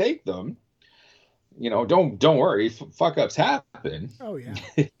good. I'll take them. You know, don't worry. Fuck ups happen. Oh yeah.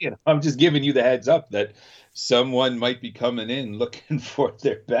 You know, I'm just giving you the heads up that someone might be coming in looking for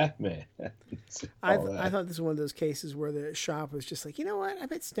their Batman. I thought this was one of those cases where the shop was just like, you know what? I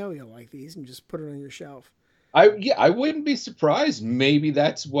bet Snowy will like these, and just put it on your shelf. I wouldn't be surprised. Maybe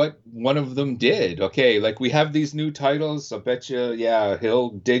that's what one of them did. Okay, like, we have these new titles. I bet you, yeah, he'll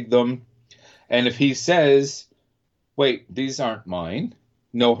dig them. And if he says, wait, these aren't mine,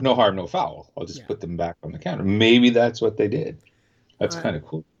 no harm, no foul. I'll just put them back on the counter. Maybe that's what they did. That's kind of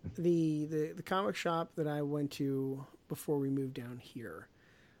cool. The comic shop that I went to before we moved down here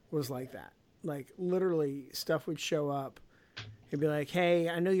was like that. Like, literally, stuff would show up. It'd be like, hey,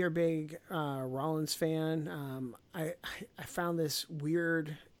 I know you're a big Rollins fan. I found this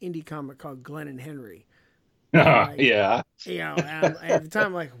weird indie comic called Glenn and Henry. Like, yeah. You know, at the time,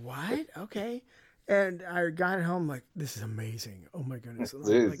 I'm like, what? Okay. And I got it home like, this is amazing. Oh my goodness.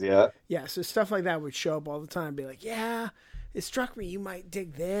 Yeah. So stuff like that would show up all the time. Be like, yeah, it struck me you might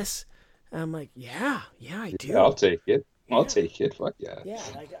dig this. And I'm like, yeah, I do. Yeah, I'll take it. I'll take it. Fuck yeah. Yeah,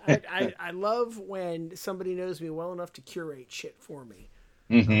 like I love when somebody knows me well enough to curate shit for me.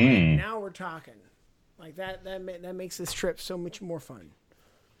 Mm-hmm. Now we're talking. Like that makes this trip so much more fun.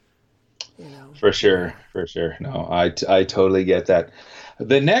 You know. For sure. No, I totally get that.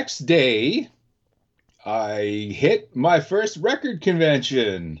 The next day, I hit my first record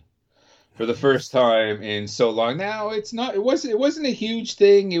convention for the first time in so long. Now it wasn't a huge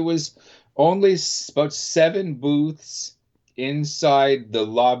thing. It was only about 7 booths inside the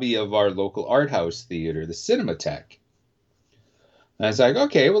lobby of our local art house theater, the Cinematheque. And I was like,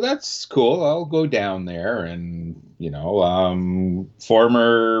 okay, well, that's cool. I'll go down there. And,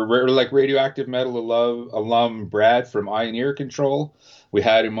 former Radioactive Metal alum Brad from Eye and Ear Control, we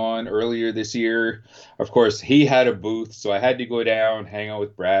had him on earlier this year. Of course, he had a booth, so I had to go down, hang out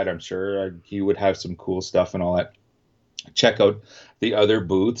with Brad. I'm sure he would have some cool stuff and all that. Check out the other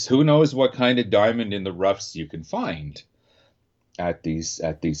booths. Who knows what kind of diamond in the roughs you can find at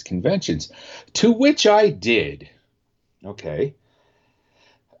these conventions, to which I did. Okay.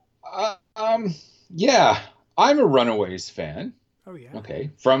 Yeah, I'm a Runaways fan. Oh yeah.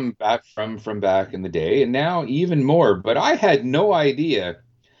 Okay, from back in the day, and now even more. But I had no idea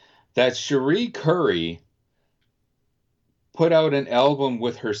that Cherie Currie put out an album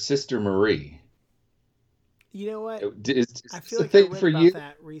with her sister Marie. You know what? I feel like I read about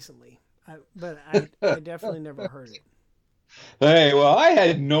that recently, but I definitely never heard it. Hey, well, I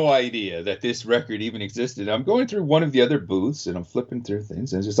had no idea that this record even existed. I'm going through one of the other booths, and I'm flipping through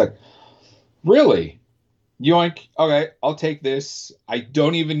things, and it's just like, really? Yoink. Okay, I'll take this. I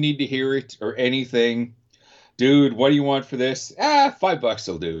don't even need to hear it or anything. Dude, what do you want for this? $5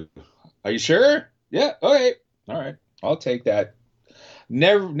 will do. Are you sure? Yeah, okay. All right, I'll take that.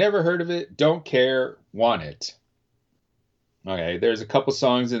 Never heard of it. Don't care. Want it. Okay, there's a couple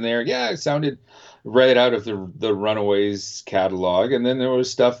songs in there. Yeah, it sounded right out of the Runaways catalog. And then there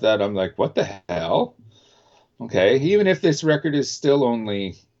was stuff that I'm like, what the hell? Okay, even if this record is still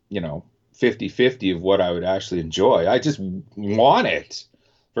only, 50-50 of what I would actually enjoy, I just want it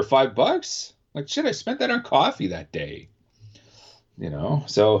for $5. Like, shit, I spent that on coffee that day.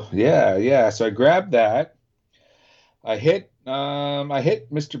 So yeah. So I grabbed that. I hit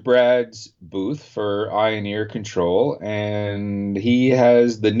Mr. Brad's booth for Eye and Ear Control, and he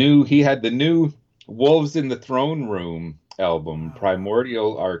had the new Wolves in the Throne Room album,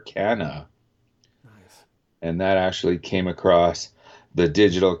 Primordial Arcana. Nice. And that actually came across, the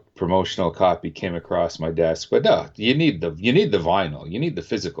digital promotional copy came across my desk. But no, you need the vinyl, you need the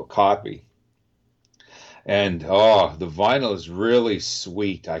physical copy. And the vinyl is really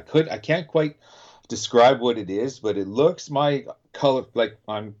sweet. I can't quite describe what it is, but it looks my color, like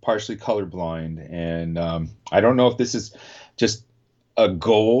I'm partially colorblind, and I don't know if this is just a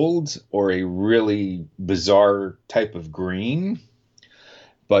gold or a really bizarre type of green,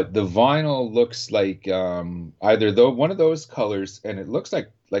 but the vinyl looks like either one of those colors, and it looks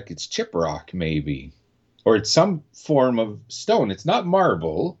like it's chip rock maybe, or it's some form of stone. It's not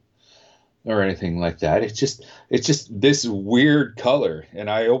marble or anything like that. It's just this weird color. And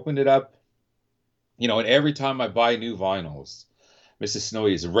I opened it up, and every time I buy new vinyls, Mrs.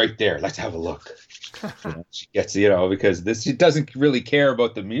 Snowy is right there. Let's have a look. She gets, because she doesn't really care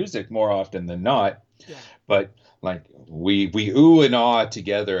about the music more often than not. Yeah. But like we ooh and ah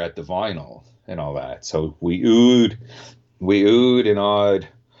together at the vinyl and all that. So we oohed and awed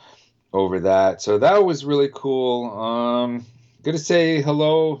over that. So that was really cool. Gonna say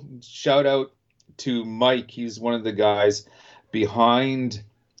hello, shout out to Mike. He's one of the guys behind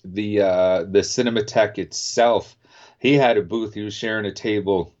the Cinematheque itself. He had a booth. He was sharing a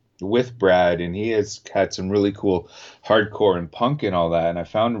table with Brad, and he has had some really cool hardcore and punk and all that. And I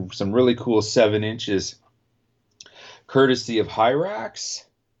found some really cool 7 inches, courtesy of Hyrax.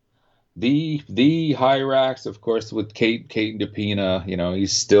 The Hyrax, of course, with Kate and DePina.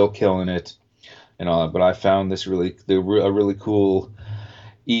 He's still killing it and all that. But I found this a really cool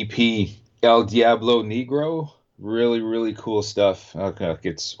EP, El Diablo Negro. Really, really cool stuff. Okay,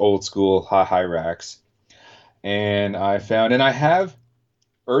 it's old school Hyrax. And I have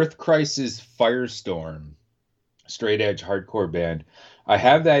Earth Crisis Firestorm, straight edge hardcore band. I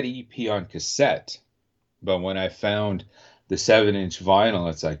have that EP on cassette, but when I found the 7-inch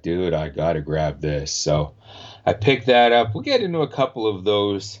vinyl, it's like, dude, I gotta grab this. So I picked that up. We'll get into a couple of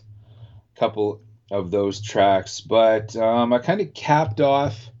those tracks, but I kind of capped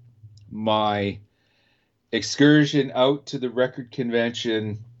off my excursion out to the record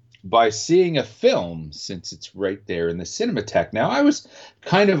convention by seeing a film, since it's right there in the Cinematheque. Now, I was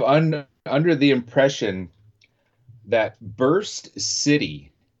kind of under the impression that Burst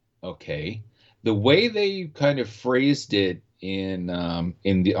City, okay, the way they kind of phrased it on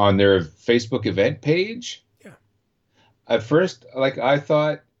their Facebook event page, yeah. At first, I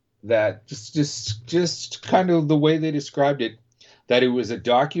thought that just kind of the way they described it, that it was a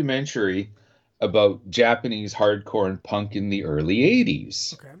documentary about Japanese hardcore and punk in the early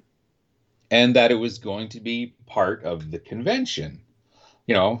 80s. Okay. and that it was going to be part of the convention,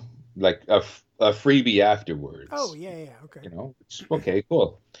 like a freebie afterwards. Oh, yeah, okay. Okay,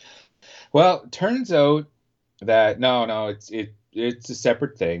 cool. Well, turns out that no, it's a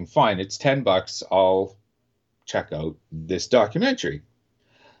separate thing. Fine, it's $10. I'll check out this documentary.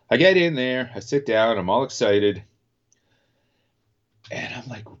 I get in there, I sit down, I'm all excited, and I'm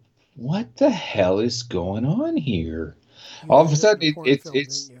like, what the hell is going on here? All of a sudden,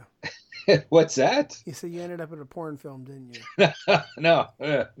 it's what's that? You said you ended up in a porn film, didn't you? No.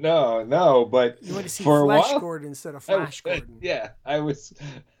 But you went to see for Flash a while, Gordon instead of Flash Gordon. Yeah, I was.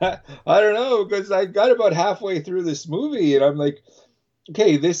 I don't know, because I got about halfway through this movie, and I'm like,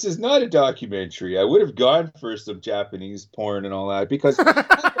 okay, this is not a documentary. I would have gone for some Japanese porn and all that, because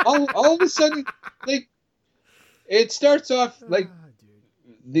all of a sudden, like, it starts off like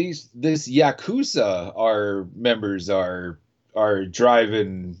this Yakuza members are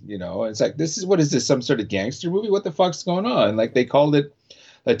driving, and it's like, what is this, some sort of gangster movie? What the fuck's going on? Like, they called it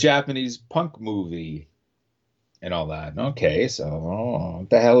a Japanese punk movie and all that. Okay, so what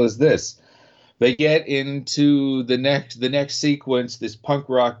the hell is this? They get into the next sequence. This punk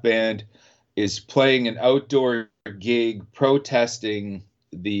rock band is playing an outdoor gig protesting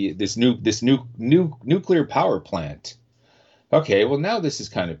this nuclear power plant. Okay, well, now this is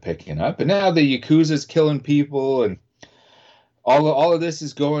kind of picking up, and now the Yakuza's killing people, and all of this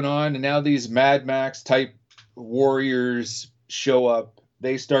is going on, and now these Mad Max type warriors show up.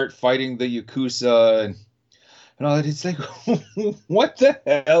 They start fighting the Yakuza and all that. It's like, what the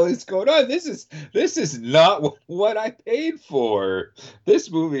hell is going on? This is not what I paid for. This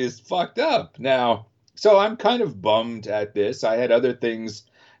movie is fucked up now. So I'm kind of bummed at this. I had other things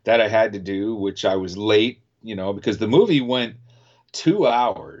that I had to do, which I was late, because the movie went 2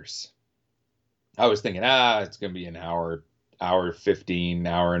 hours. I was thinking, it's going to be an hour 15,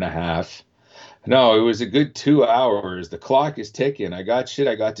 hour and a half. No, it was a good 2 hours. The clock is ticking. I got shit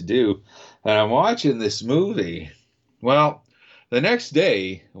I got to do. And I'm watching this movie. Well, the next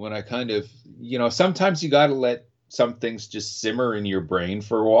day, when I kind of, sometimes you got to let some things just simmer in your brain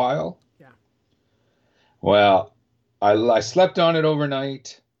for a while. Yeah. Well, I slept on it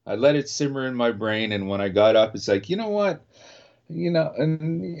overnight. I let it simmer in my brain. And when I got up, it's like, you know what?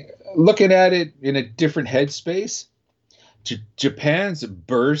 And looking at it in a different headspace, Japan's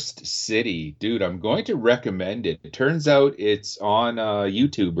Burst City. Dude, I'm going to recommend it. It turns out it's on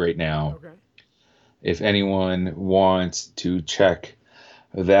YouTube right now. Okay. If anyone wants to check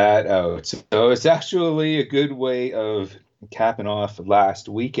that out. So it's actually a good way of capping off last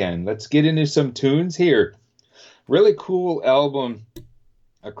weekend. Let's get into some tunes here. Really cool album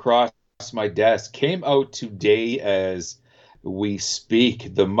across my desk. Came out today as we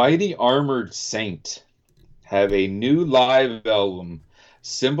speak. The Mighty Armored Saint have a new live album,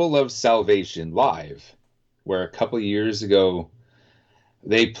 Symbol of Salvation Live, where a couple years ago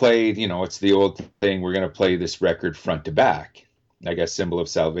they played, it's the old thing, we're going to play this record front to back. I guess Symbol of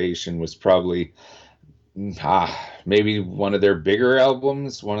Salvation was probably maybe one of their bigger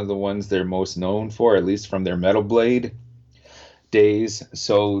albums, one of the ones they're most known for, at least from their Metal Blade days.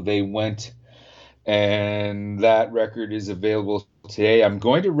 So they went, and that record is available today. I'm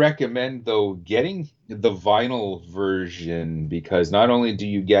going to recommend, though, getting the vinyl version, because not only do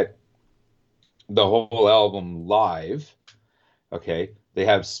you get the whole album live, okay, they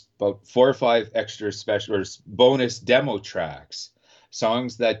have about 4 or 5 extra special or bonus demo tracks,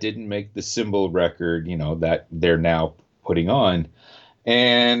 songs that didn't make the Symbol record, that they're now putting on.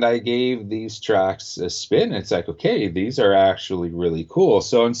 And I gave these tracks a spin. It's like, okay, these are actually really cool.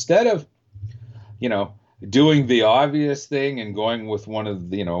 So instead of, doing the obvious thing and going with one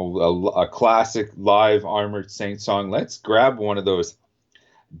of the, a classic live Armored Saint song, let's grab one of those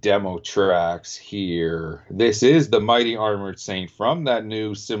demo tracks here. This is the Mighty Armored Saint from that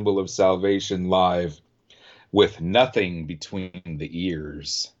new Symbol of Salvation live, with Nothing Between the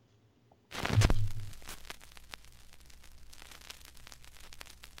Ears.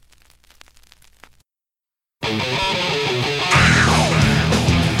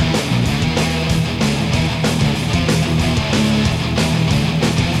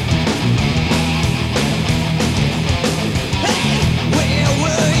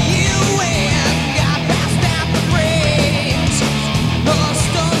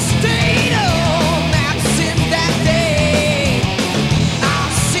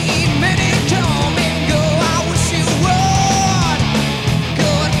 Many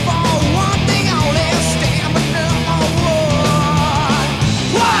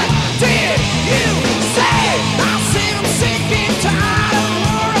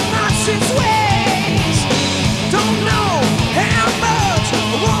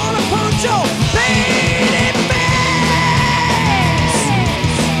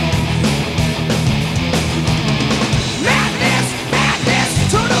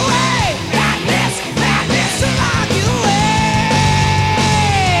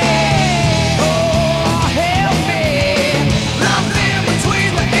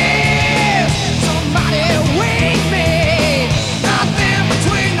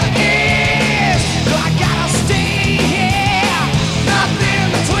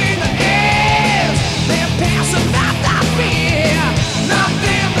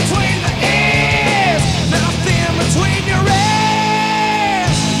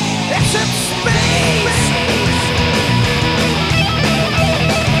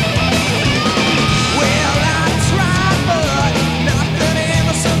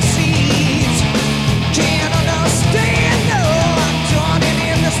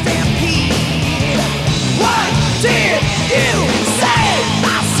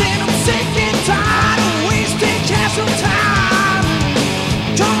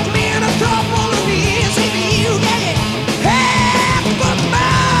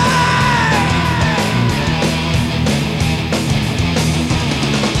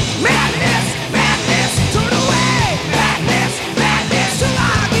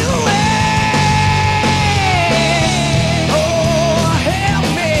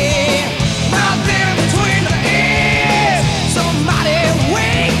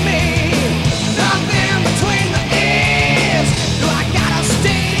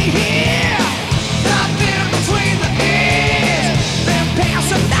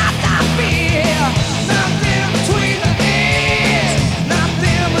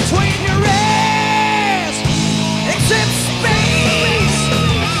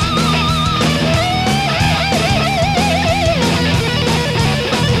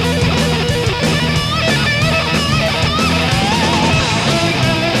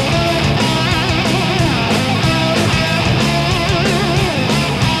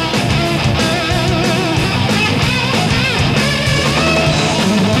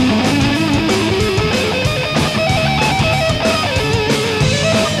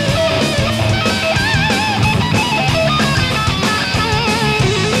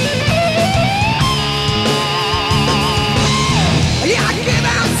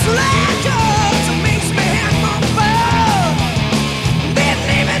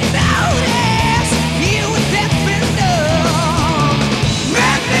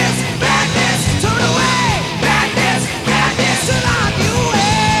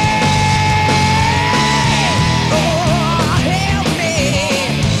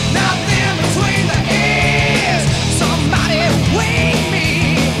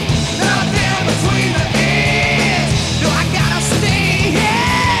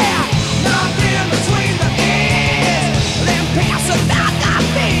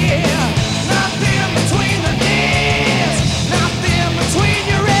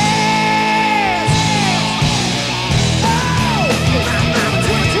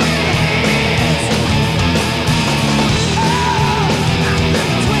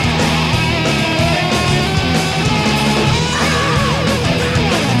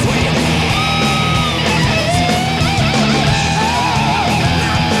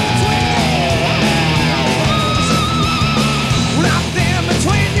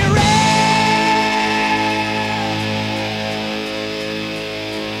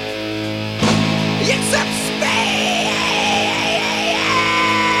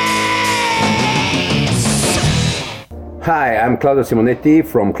Claudio Simonetti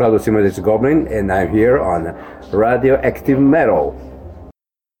from Claudio Simonetti's Goblin, and I'm here on Radioactive Metal.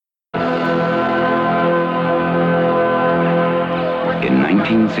 In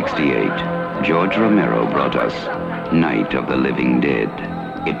 1968, George Romero brought us Night of the Living Dead.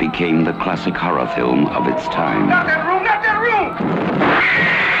 It became the classic horror film of its time. Not that room! Not that room!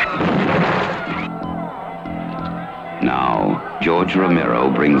 Now, George Romero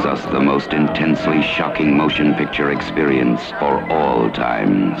brings us the most intensely shocking motion picture experience for all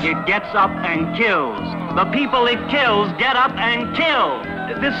times. It gets up and kills. The people it kills get up and kill.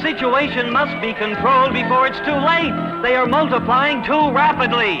 This situation must be controlled before it's too late. They are multiplying too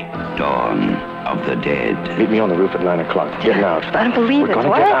rapidly. Dawn of the Dead. Meet me on the roof at 9 o'clock. Getting out. I don't believe We're it. gonna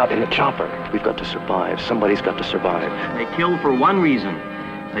What? get out in the chopper. We've got to survive. Somebody's got to survive. They kill for one reason.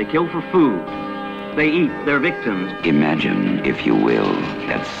 They kill for food. They eat their victims. Imagine, if you will,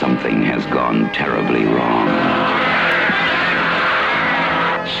 that something has gone terribly wrong.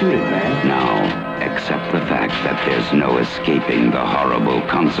 Shoot it, man. Now, accept the fact that there's no escaping the horrible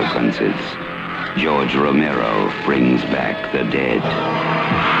consequences. George Romero brings back the dead.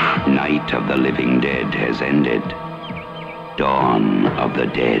 Night of the Living Dead has ended. Dawn of the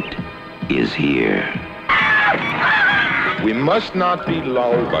Dead is here. We must not be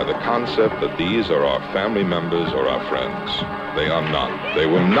lulled by the concept that these are our family members or our friends. They are not. They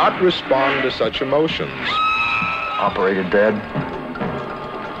will not respond to such emotions. Operator dead.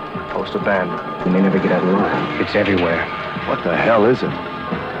 Post abandoned. We may never get out alive. It's everywhere. What the hell is it?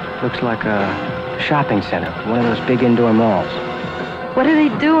 Looks like a shopping center, one of those big indoor malls. What are they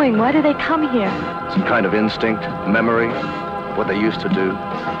doing? Why do they come here? Some kind of instinct, memory, what they used to do.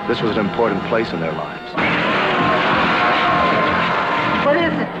 This was an important place in their lives. What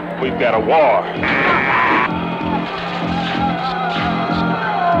is it? We've got a war.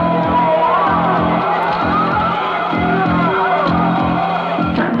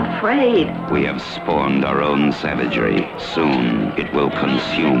 I'm afraid. We have spawned our own savagery. Soon, it will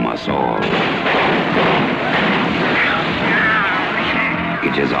consume us all.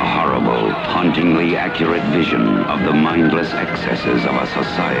 It is a horrible, hauntingly accurate vision of the mindless excesses of a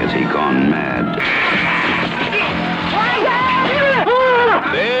society gone mad.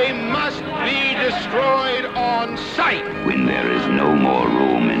 They must be destroyed on sight. When there is no more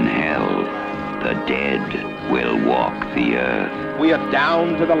room in hell, the dead will walk the earth. We are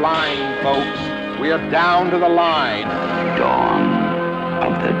down to the line, folks. We are down to the line. Dawn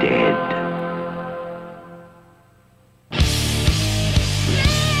of the Dead.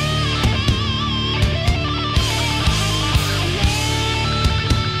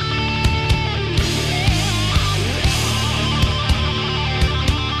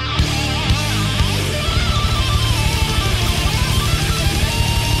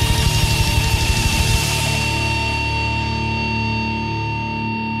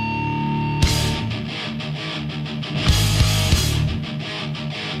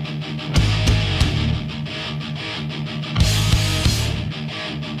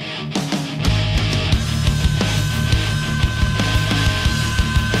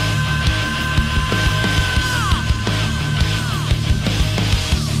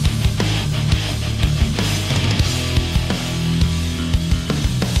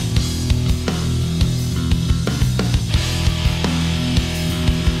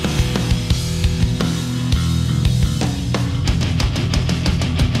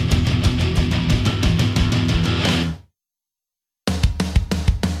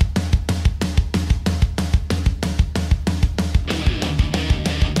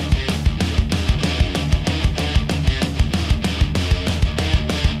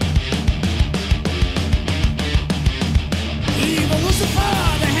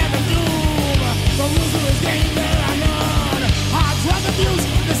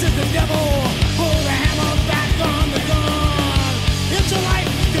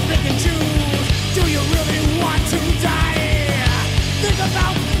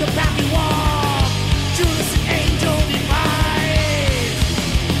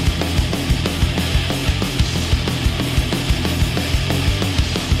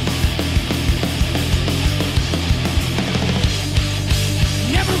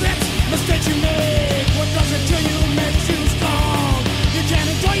 Mistakes you make, what does it till you makes you strong? You can't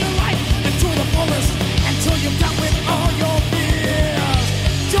enjoy your life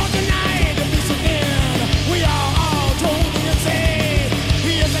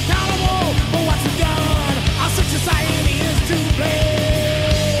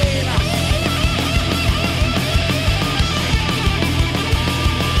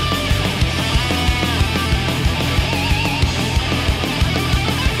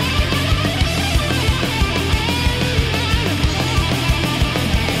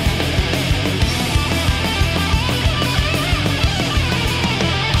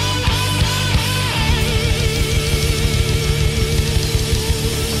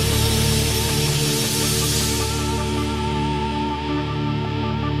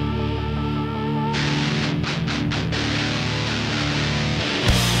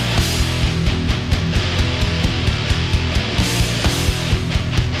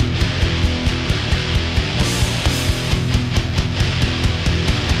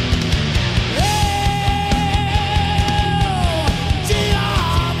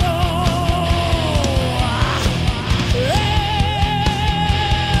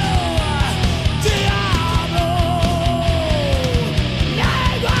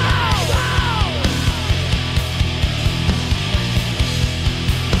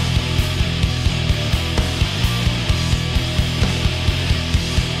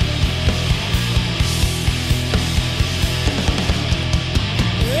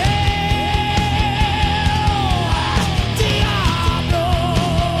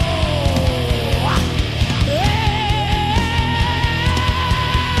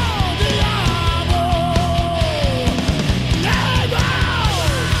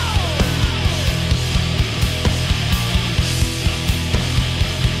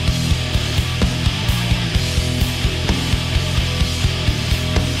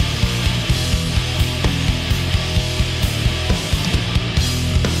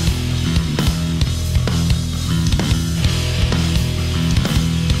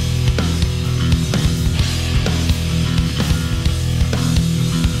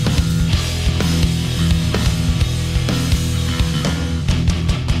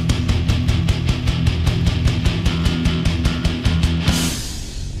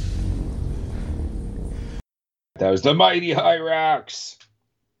was the Mighty Hyrax.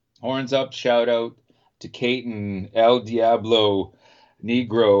 Horns up, shout out to Kate and El Diablo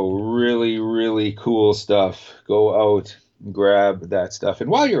Negro. Really, really cool stuff. Go out and grab that stuff. And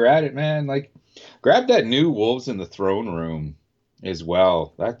while you're at it, man, like, grab that new Wolves in the Throne Room as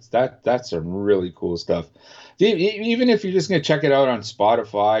well. That's some really cool stuff. Even if you're just going to check it out on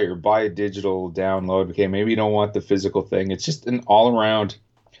Spotify or buy a digital download, okay, maybe you don't want the physical thing. It's just an all-around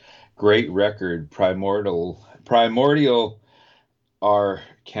great record. Primordial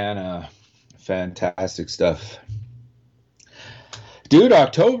Arcana. Fantastic stuff. Dude,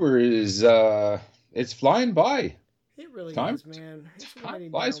 October is it's flying by. It really Time is, man. It's time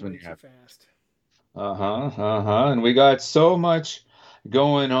running flies down when way you too have- fast. And we got so much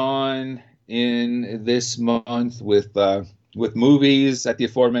going on in this month with movies at the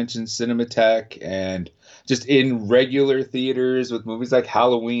aforementioned Cinematheque and just in regular theaters with movies like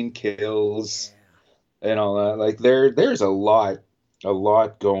Halloween Kills and all that. Like there's a lot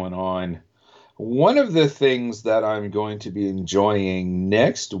going on. One of the things that I'm going to be enjoying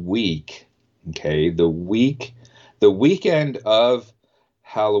next week, okay, the weekend of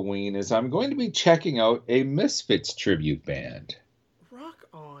Halloween, is I'm going to be checking out a Misfits tribute band. Rock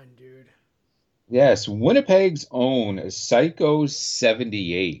on, dude. Yes, Winnipeg's own Psycho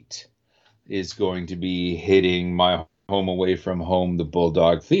 78 is going to be hitting my home away from home, the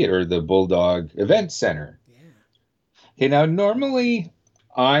Bulldog Theater, the Bulldog Event Center. Yeah. Okay, now normally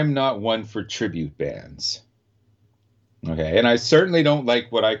I'm not one for tribute bands. Okay, and I certainly don't like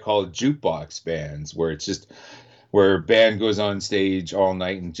what I call jukebox bands, where it's just where a band goes on stage all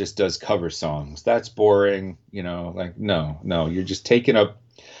night and just does cover songs. That's boring, like, no, you're just taking up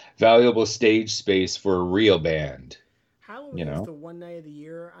valuable stage space for a real band. Halloween is the one night of the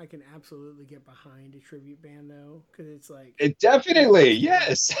year I can absolutely get behind a tribute band, though, because it's like... It definitely,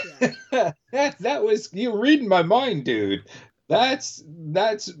 yes. Yeah. that was, you're reading my mind, dude. That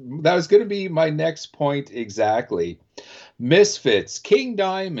was going to be my next point exactly. Misfits, King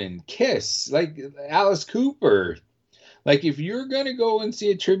Diamond, Kiss, like Alice Cooper. Like, if you're going to go and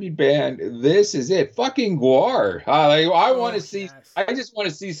see a tribute band, this is it. Fucking Gwar. I want to see, yes. I just want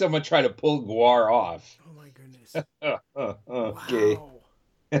to see someone try to pull Gwar off. Oh, my goodness. Okay. Wow.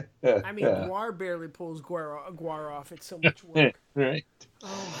 I mean, Gwar barely pulls Gwar off. It's so much work. Right.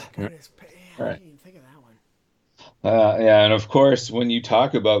 Oh, my goodness. Man, I didn't even think of that one. Yeah, and of course, when you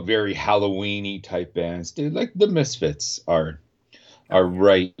talk about very Halloween-y type bands, dude, like the Misfits are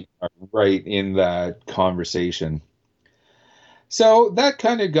right in that conversation. So that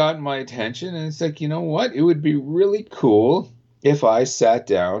kind of got my attention, and it's like, you know what? It would be really cool if I sat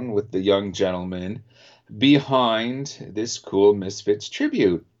down with the young gentleman behind this cool Misfits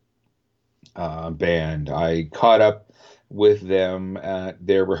tribute band. I caught up with them at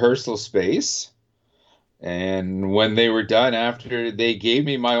their rehearsal space. And when they were done, after they gave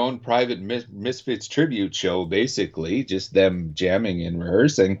me my own private Misfits tribute show, basically, just them jamming and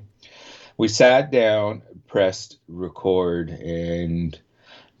rehearsing, we sat down, pressed record, and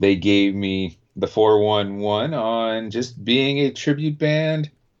they gave me the 411 on just being a tribute band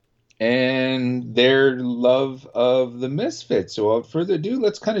and their love of the Misfits. So without further ado,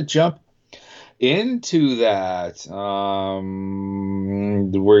 let's kind of jump into that. We're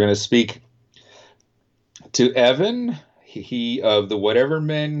going to speak to Evan, he of the Whatever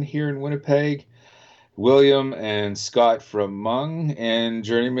Men here in Winnipeg, William and Scott from Mung, and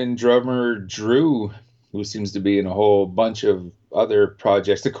journeyman drummer Drew, who seems to be in a whole bunch of other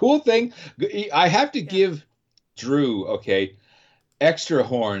projects. The cool thing, I have to give Drew, okay, extra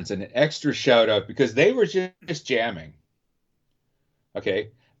horns and an extra shout out because they were just jamming.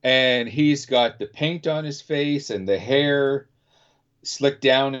 Okay, and he's got the paint on his face and the hair slicked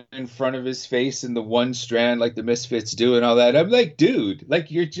down in front of his face in the one strand like the Misfits do and all that. I'm like, dude,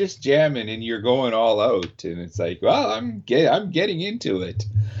 like, you're just jamming and you're going all out. And it's like, well, I'm getting into it.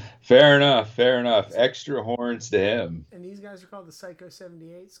 Fair enough. Extra horns to him. And these guys are called the Psycho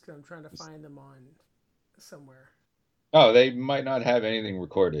 78s because I'm trying to find them on somewhere. Oh, they might not have anything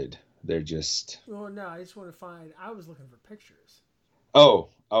recorded. They're just... Well, no, I just want to find... I was looking for pictures. Oh,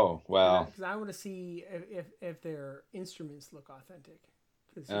 wow. Because I want to see if their instruments look authentic.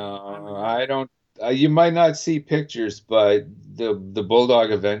 I don't... you might not see pictures, but the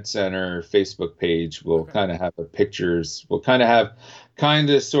Bulldog Event Center Facebook page will kind of have pictures. We'll kind of have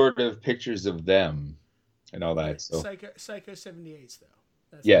sort of pictures of them and all that. So Psycho 78s, though.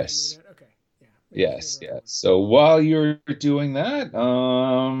 That's yes. Okay. Yeah. Yes. So while you're doing that,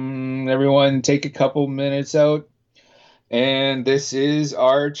 everyone take a couple minutes out. And this is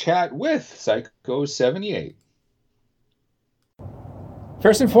our chat with Psycho 78.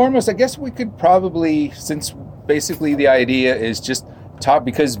 First and foremost, I guess we could probably, since basically the idea is just talk,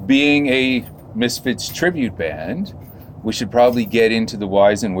 because being a Misfits tribute band, we should probably get into the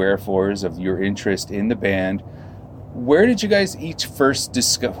whys and wherefores of your interest in the band. Where did you guys each first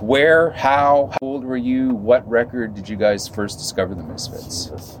discover, where, how old were you, what record did you guys first discover the Misfits?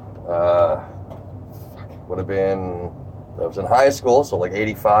 Would have been, I was in high school, so like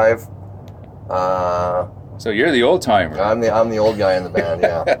 85. So you're the old timer. I'm the old guy in the band,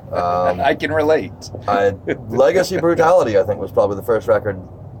 yeah. I can relate. Legacy Brutality, I think, was probably the first record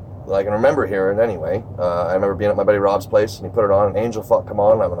that I can remember hearing anyway. I remember being at my buddy Rob's place, and he put it on, and Angel Fuck Come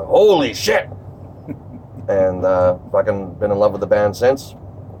On, and I'm like, holy shit! And fucking been in love with the band since.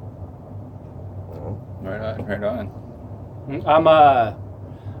 Right on. I'm a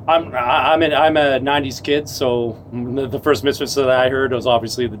 90s kid, so the first Misfits that I heard was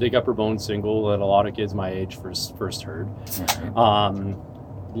obviously the Dig Up Her Bones single that a lot of kids my age first heard.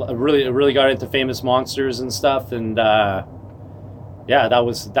 Really got into Famous Monsters and stuff, and yeah, that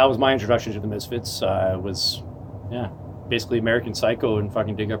was my introduction to the Misfits. Was basically American Psycho and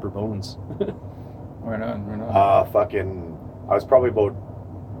fucking Dig Up Her Bones. Right on. I was probably about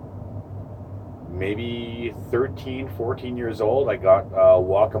maybe 13, 14 years old. I got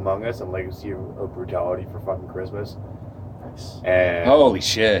Walk Among Us and Legacy of Brutality for fucking Christmas. And holy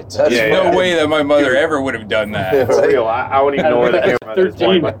shit. There's no way that my mother ever would have done that. For real, I don't even know where they came from at this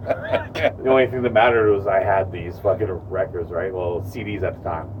point. The only thing that mattered was I had these fucking records, right? Well, CDs at the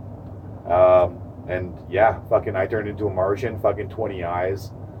time. And yeah, fucking I turned into a Martian, fucking 20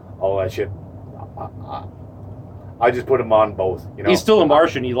 Eyes, all that shit. I just put him on both. You know, he's still a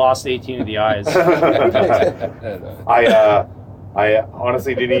Martian. He lost 18 of the eyes. I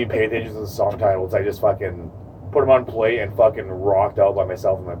honestly didn't even pay attention to the song titles. I just fucking put them on play and fucking rocked out by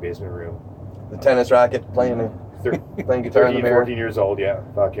myself in my basement room. The tennis racket, playing guitar in the mirror. 14 years old, yeah.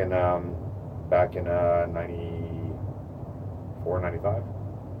 Fucking back in 94, 95.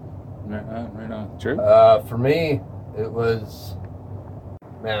 Right on. True. For me, it was,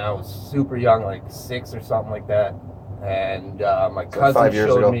 man, I was super young, like 6 or something like that. And my cousin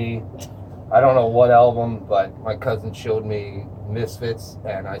showed me, I don't know what album, but my cousin showed me Misfits,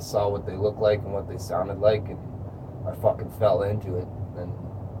 and I saw what they looked like and what they sounded like, and I fucking fell into it and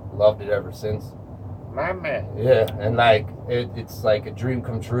loved it ever since. My man. Yeah, and like it's like a dream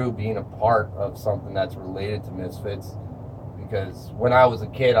come true being a part of something that's related to Misfits. Because when I was a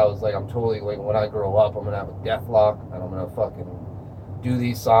kid, I was like, I'm totally like, when I grow up, I'm gonna have a Deathlock and I'm gonna fucking do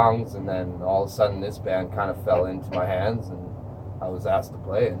these songs. And then all of a sudden, this band kind of fell into my hands, and I was asked to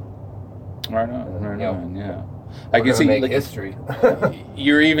play it. Right on, yeah. I can see make history.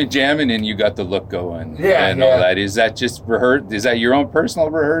 You're even jamming, and you got the look going, all that. Is that just Is that your own personal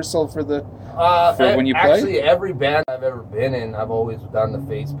rehearsal for the for when you play? Actually, every band I've ever been in, I've always done the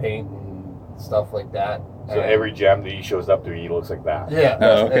face paint and stuff like that. So every jam that he shows up to, he looks like that. Yeah.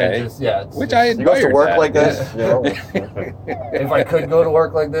 Oh, okay. Which I admire. He goes to work like this. You know? If I could go to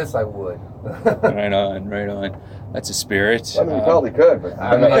work like this, I would. Right on. That's a spirit. I mean, you probably could, but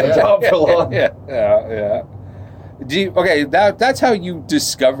I'm not a job for long. Yeah. That's how you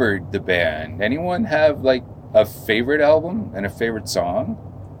discovered the band. Anyone have like a favorite album and a favorite song?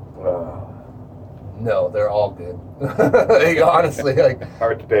 No, they're all good. Like, honestly, like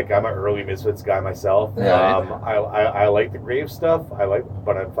hard to pick. I'm an early Misfits guy myself. Yeah. I like the Grave stuff.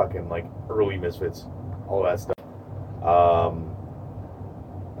 But I'm fucking like early Misfits, all that stuff.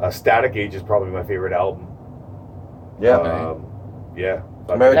 Static Age is probably my favorite album. Yeah. Yeah.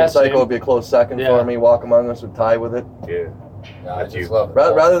 American Psycho would be a close second for me. Walk Among Us would tie with it. Yeah. I just love it.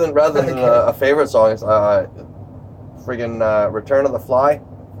 Rather than a favorite song, it's friggin' Return of the Fly.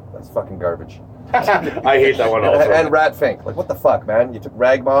 That's fucking garbage. I hate that one also. And Rat Fink. Like, what the fuck, man? You took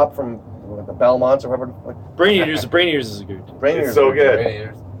Rag Mob from the Belmonts or whatever. Like, Brain Eaters is a good. Brain Eaters is so good. Brain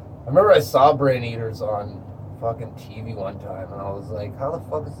Eaters. I remember I saw Brain Eaters on fucking TV one time, and I was like, how the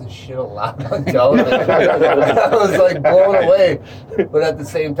fuck is this shit allowed on television? I was like blown away. But at the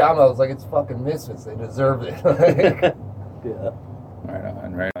same time, I was like, it's fucking Misfits. They deserve it. Yeah.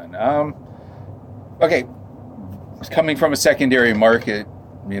 Right on. Okay. Coming from a secondary market,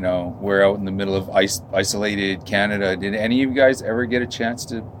 you know, we're out in the middle of isolated Canada. Did any of you guys ever get a chance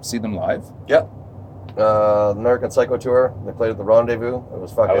to see them live? Yep. American Psycho Tour. They played at the Rendezvous. It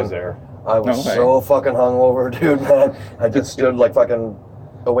was fucking. I was there. I was so fucking hungover, dude, man. I just stood like fucking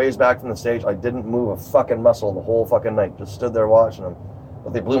a ways back from the stage. I didn't move a fucking muscle the whole fucking night. Just stood there watching them.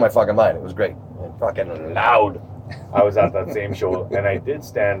 But they blew my fucking mind. It was great. And fucking loud. I was at that same show, and I did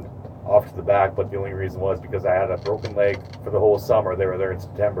stand off to the back, but the only reason was because I had a broken leg for the whole summer. They were there in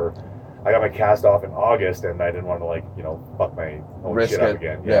September. I got my cast off in August, and I didn't want to, like, you know, fuck my own Risk shit up it.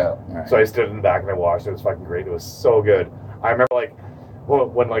 again. Yeah. Right. So I stood in the back and I watched it. It was fucking great. It was so good. I remember, like,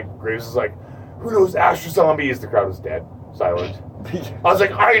 when like Graves was like, "Who knows Astro Zombies?" The crowd was dead, silent. I was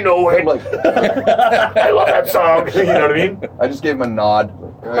like, "I know it." Like, I love that song. You know what I mean? I just gave him a nod.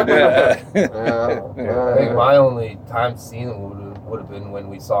 I think my only time seeing it would have been when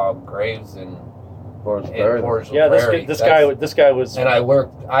we saw Graves in Forest Yeah, this guy was. And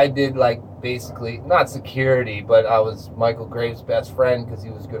I did like basically not security, but I was Michael Graves' best friend because he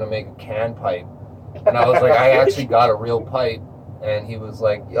was gonna make a can pipe, and I was like, I actually got a real pipe, and he was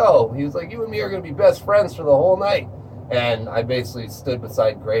like, "Yo," he was like, "You and me are gonna be best friends for the whole night," and I basically stood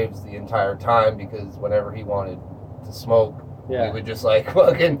beside Graves the entire time because whenever he wanted to smoke, we would just like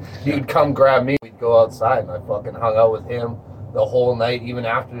fucking, he would come grab me, we'd go outside, and I fucking hung out with him the whole night. Even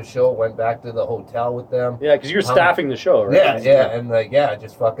after the show, went back to the hotel with them. Yeah, because you were staffing the show, right? Yeah, and like,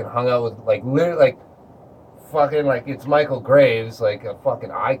 just fucking hung out with, like, literally, like, fucking, like, it's Michael Graves, like, a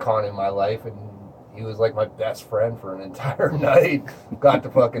fucking icon in my life, and he was, like, my best friend for an entire night. Got to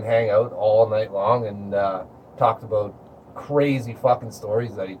fucking hang out all night long, and talked about crazy fucking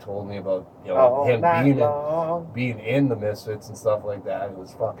stories that he told me about, you know, him being in the Misfits and stuff like that. It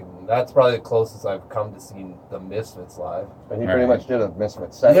was fucking, that's probably the closest I've come to seeing the Misfits live. And he pretty much did a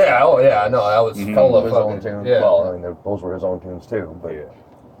Misfits set. Yeah, I know, that was full of his fucking, own tunes. yeah. Well, I mean, those were his own tunes too. But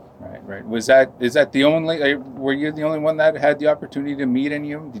Right. Is that the only? Were you the only one that had the opportunity to meet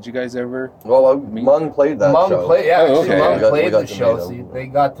any of them? Did you guys ever? Well, Mung played that show. Mung played the to show. meet See, him. they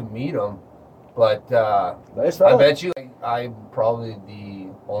got to meet him, but nice I fella. bet you I'm probably the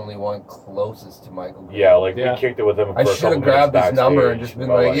only one closest to Michael Graves. Yeah, like we kicked it with him. I should have grabbed his number and just been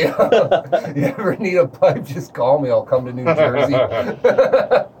like, "Yeah, you ever need a pipe? Just call me. I'll come to New Jersey."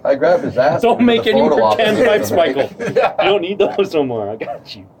 I grabbed his ass. Don't make any photo op. pretend pipes, Michael. You don't need those no more. I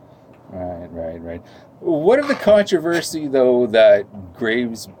got you. Right. What of the controversy, though, that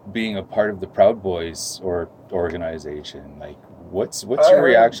Graves being a part of the Proud Boys or organization? Like, what's your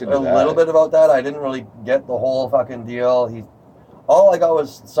reaction to that? A little bit about that. I didn't really get the whole fucking deal. All I got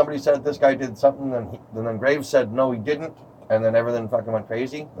was somebody said this guy did something, and then Graves said no, he didn't, and then everything fucking went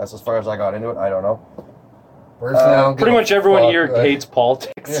crazy. That's as far as I got into it. I don't know. Pretty much everyone here hates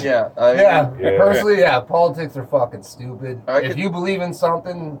politics. Personally, politics are fucking stupid. If you believe in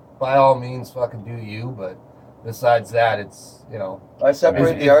something, by all means, fucking do you. But besides that, it's, you know. I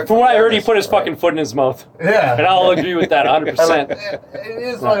separate the art. From what I heard, he put his fucking foot in his mouth. Yeah. And I'll agree with that 100%. It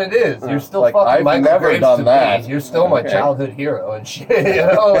is what it is. You're still Like, fucking I've Michael never Graves done to that. me. You're still my childhood hero and shit. You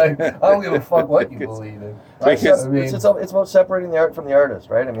know, like, I don't give a fuck what you believe in. It's about separating the art from the artist,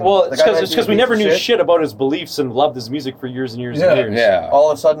 right? I mean, Well, the it's guy might be because a we piece never of knew shit about his beliefs and loved his music for years and years and years. Yeah. All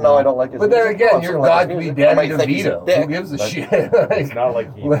of a sudden, now I don't like his But then music. again, I'm you're still like God his to be music. I might Danny think he's a DeVito. dick, Who gives a but- shit? It's not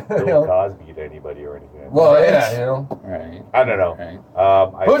like he Bill Cosby to anybody or anything. Well, yeah, you know. Right. I don't know.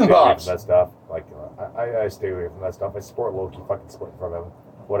 I Pudding stay away Pops. from that stuff. Like, I stay away from that stuff. I support Loki. Fucking split from him.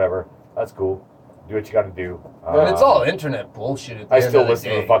 Whatever. That's cool. Do what you got to do. But it's all internet bullshit at the I end still of the listen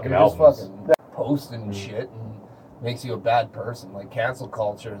to day. the fucking You're just albums. fucking posting shit and makes you a bad person. Like, cancel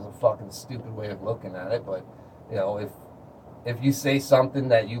culture is a fucking stupid way of looking at it. But, you know, if you say something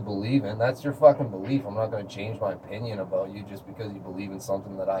that you believe in, that's your fucking belief. I'm not going to change my opinion about you just because you believe in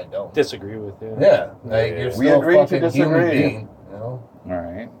something that I don't. Disagree with you. Yeah. Like, you're We still agree a to fucking human disagree. being, you know?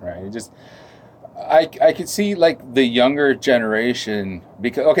 Right. Just, I could see, like, the younger generation,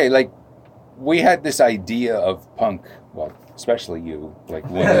 because, okay, like, we had this idea of punk, well, especially you, like,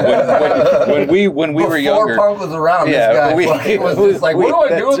 when we were younger. Before punk was around, this guy fucking was just like, what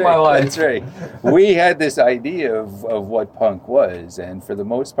do I do with my life? That's right. We had this idea of what punk was, and for the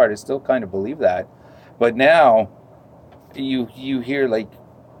most part, I still kind of believe that. But now, you hear, like,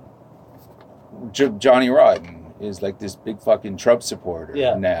 Johnny Rotten is like this big fucking Trump supporter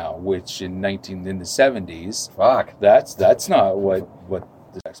now, which in the 70s, that's not what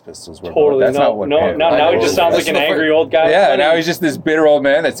the Sex Pistols were. Totally, That's not what punk now he was. just sounds like an angry old guy. Yeah, now he's just this bitter old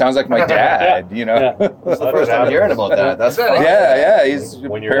man that sounds like my dad. You know, That's the first time hearing about that. That's yeah. He's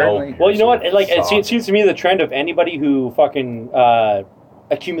When you're apparently. Well, you know what? Like, it seems to me the trend of anybody who fucking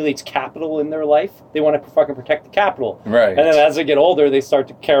accumulates capital in their life, they want to fucking protect the capital. Right. And then as they get older, they start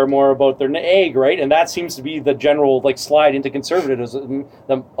to care more about their egg, right? And that seems to be the general, like, slide into conservatism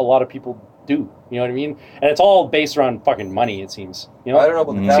that a lot of people do. You know what I mean? And it's all based around fucking money, it seems. You know? I don't know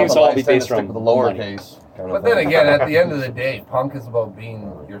about the It seems to all be capital. I based stick around with the money. lowercase. But then again, at the end of the day, punk is about being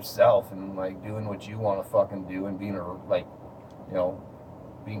yourself and, like, doing what you want to fucking do and being, like, you know,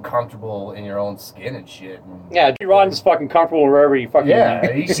 being comfortable in your own skin and shit. And, Yeah, G. Rodden's fucking comfortable wherever he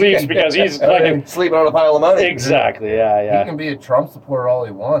fucking sleeps because he's fucking sleeping on a pile of money. Exactly. Yeah. He can be a Trump supporter all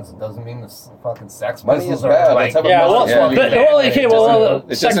he wants. It doesn't mean the fucking Sex Money Pistols is are bad. like. Let's have a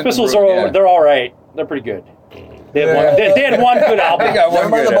the Sex Pistols are they're all right. They're pretty good. They had one good album. They got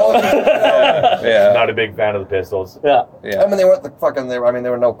one good album. Yeah. Not a big fan of the Pistols. Yeah. I mean, they weren't the fucking. They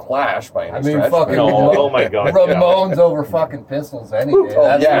were no Clash by any stretch. Fucking oh my god. Ramones over fucking Pistols any day. Oh,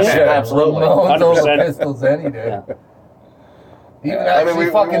 That's yeah, for sure. absolutely. Ramones over 100%. Pistols any day. Even I mean, we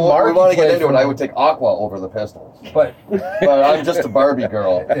fucking want Marky to get played into it. for I them. would take Aqua over the Pistols, But I'm just a Barbie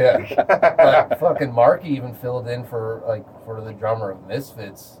girl. Yeah, but fucking Marky even filled in for the drummer of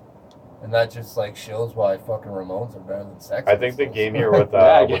Misfits, and that just like shows why fucking Ramones are better than Sex I think they Pistols. came here with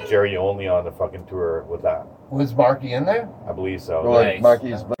Jerry Only on the fucking tour with that. Was Marky in there? I believe so. Or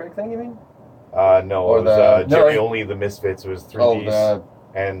Marky's Blitzkrieg thing, you mean? No, Or it was the- Jerry no, Only, the Misfits. It was 3Ds. Oh, the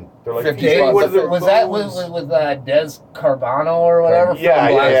and they're like, 50s hey, what are the Was that bones? with Des Carbano or whatever? Yeah,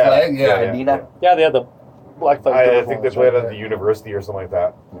 from Black Flag? Yeah, they had the Black Flag. I think they played at the university or something like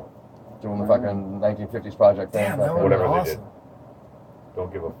that. Doing the fucking 1950s project thing. Damn, that would've Whatever been they awesome. did.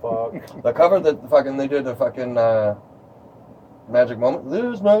 Don't give a fuck. The cover that they did the fucking Magic Moment.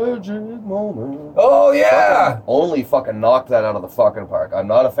 This magic moment. Oh yeah! Fucking only fucking knocked that out of the fucking park. I'm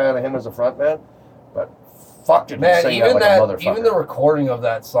not a fan of him as a frontman, but fuck did he Man, sing even that like a motherfucker. even the recording of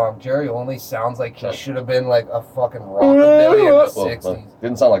that song, Jerry Only sounds like he should have been like a fucking rockabilly in the Well, '60s.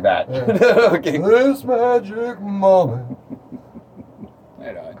 didn't sound like that. Okay. This magic moment.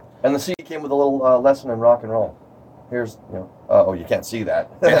 Right on. And the CD came with a little lesson in rock and roll. Here's, oh, you can't see that.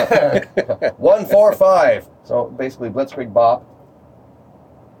 145. So basically, Blitzkrieg Bop.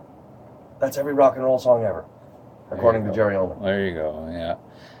 That's every rock and roll song ever, according to Jerry Only. There you go. Yeah.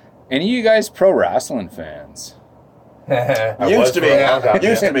 Any of you guys pro wrestling fans? Used to be.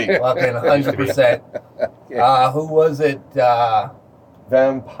 Used to be. Fucking 100%. Who was it? Vampiro.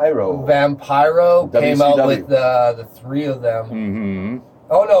 Vampiro came out WCW. with the three of them. Mm-hmm.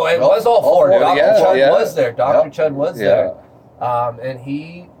 Oh no, it was all four. Dr. Chud was there. Dr. Yep. Chud was there. And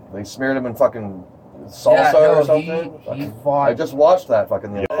he. They smeared him in fucking salsa or something. He fought. I just watched that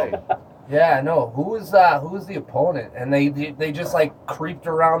fucking the other day. Yeah, no. Who was the opponent? And they just like creeped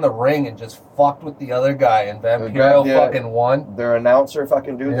around the ring and just fucked with the other guy, and Vampiro fucking won. Their announcer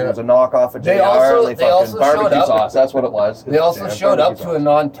fucking dude. Yeah. It was a knockoff of JR. They also fucking barbecue showed up. sauce. That's what it was. They also Yeah, showed up barbecue to a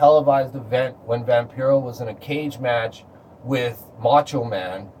non-televised event when Vampiro was in a cage match with Macho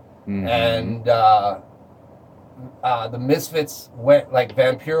Man, and the Misfits went like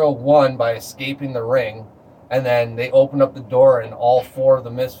Vampiro won by escaping the ring. And then they opened up the door, and all four of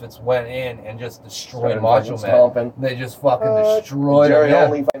the Misfits went in and just destroyed Started Macho fucking Man. stomping. They just fucking destroyed Jerry him.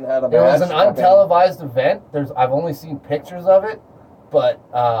 Only fucking had a It was an match, fucking- untelevised event. I've only seen pictures of it, but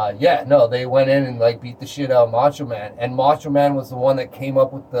they went in and like beat the shit out of Macho Man. And Macho Man was the one that came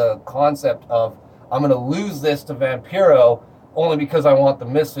up with the concept of, I'm gonna lose this to Vampiro only because I want the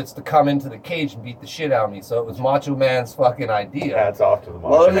Misfits to come into the cage and beat the shit out of me. So it was Macho Man's fucking idea. Hats off to the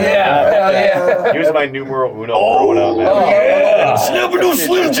Well, Macho Man. yeah. He was my numero uno growing up, man. yeah. Snap into a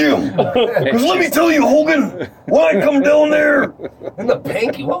Slim Jim. Because let me tell you, Hogan, when I come down there. And the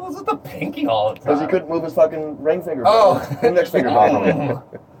pinky, what was it, the pinky all the time? Because he couldn't move his fucking ring finger. Oh. Index finger properly.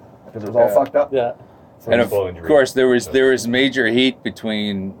 Because it was all fucked up. Yeah. And of course, there was major heat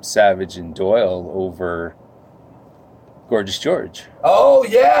between Savage and Doyle over Gorgeous George. Oh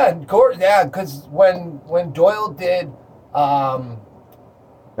yeah, because when Doyle did, what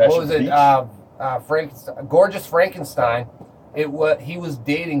was it? Frankenstein, Gorgeous Frankenstein. He was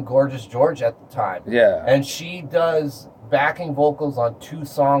dating Gorgeous George at the time. Yeah. And she does backing vocals on 2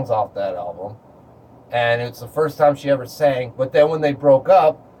 songs off that album, and it's the first time she ever sang. But then when they broke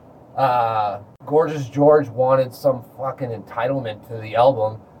up, Gorgeous George wanted some fucking entitlement to the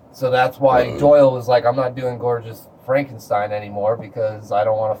album, so that's why Doyle was like, I'm not doing Gorgeous Frankenstein anymore because I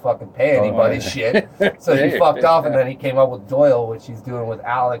don't want to fucking pay anybody shit. So he fucked off, and then he came up with Doyle, which he's doing with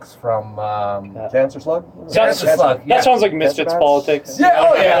Alex from Cancer Slug? Cancer Slug. That sounds like Misfits politics. Yeah,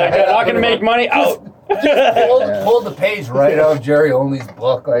 oh yeah. Like, they're not gonna make money out. Just pulled the page right out of Jerry Only's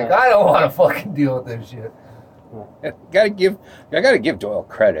book. Like, I don't want to fucking deal with this shit. I gotta give Doyle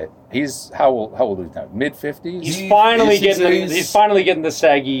credit. He's how old is he now? Mid-50s. He's finally getting the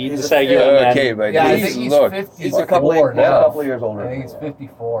saggy old man. Okay, but Yeah, I think he's 54 He's a couple of years older. I think he's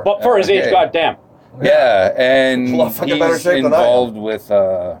 54. But for his age, goddamn. Yeah, and He's a lot fucking better he's shape than I am. involved with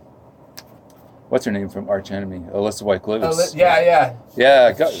what's her name from Arch Enemy, Alyssa White Glitz. Yeah.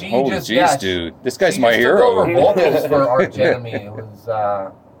 Yeah, She holy just- jeez, yeah, dude, this guy's She my just hero. took over vocals for Arch Enemy. It was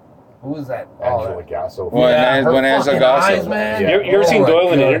Who was that? Angela Gasso. When Angela Gasso. Man. You ever seen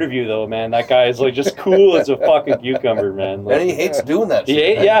Doyle in an interview though, man? That guy is like just cool as a fucking cucumber, man. Like, And he hates doing that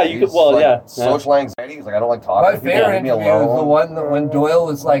shit. Yeah, you could. Well, yeah. Social anxiety. He's like, I don't like talking. My to people, favorite leave me interview was the alone. one that when Doyle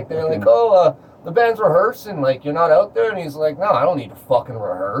was like, they're like, oh, the band's rehearsing, like, you're not out there? And he's like, no, I don't need to fucking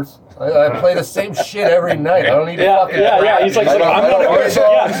rehearse. I play the same shit every night. I don't need to fucking Yeah, he's like, I'm not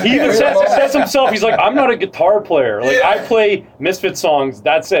a he even says himself, he's like, I'm not a guitar player. Like, I play Misfits songs,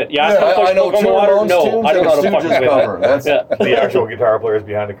 that's it. Yeah, I know two Ramones No, I don't know how to fucking play cover. that. That's The actual guitar player is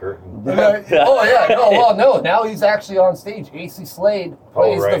behind the curtain. Oh, yeah. No, well, no. Now he's actually on stage. AC Slade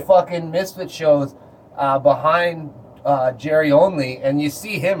plays the fucking Misfit shows behind Jerry Only, and you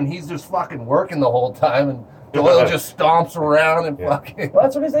see him, and he's just fucking working the whole time, and Doyle just stomps around and fucking... Well,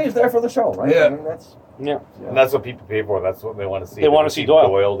 that's what he's there for the show, right? Yeah. I mean, that's... Yeah. And that's what people pay for. That's what they want to see. They want to see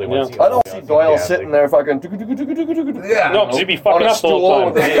Doyle. They want to see I don't see Doyle sitting there fucking... Yeah. No, because he'd be fucking up the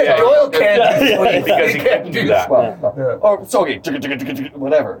whole time. Doyle can't because he can't do that. Or Sogi,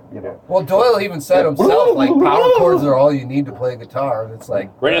 whatever, you know. Well, Doyle even said himself, like, power chords are all you need to play guitar, and it's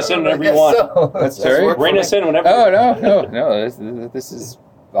like... Rein us in whenever you want. So. That's Rein us in whenever. Oh, no. This is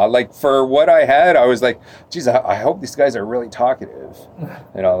like for what I had. I was like, geez, I hope these guys are really talkative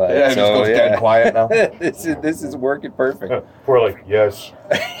and all that. Yeah, it just goes dead quiet now. this is working perfect. We're like, yes.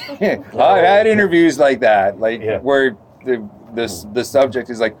 I've had interviews like that, where the subject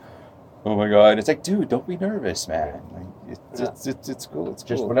is like, oh my god, it's like, dude, don't be nervous, man. Like, it's cool. It's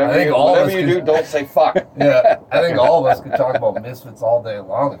just cool. whatever you do, don't say fuck. Yeah, I think all of us could talk about Misfits all day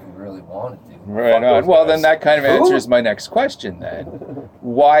long if we really wanted to. Right on. Well, then that kind of answers my next question. Then,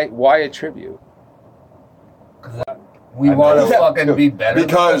 why a tribute? We want to fucking be better.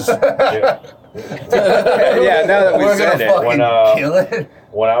 Because. Yeah, now that we said it. Kill it.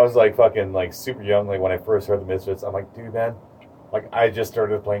 When I was like fucking like super young, like when I first heard the Misfits, I'm like, dude, man, like I just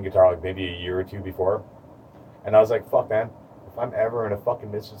started playing guitar like maybe a year or two before, and I was like, fuck, man, if I'm ever in a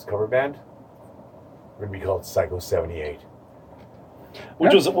fucking Misfits cover band, we're gonna be called Psycho 78.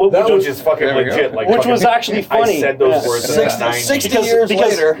 Which was fucking legit. Like, which was actually funny. I said those words in the 90s. 60 years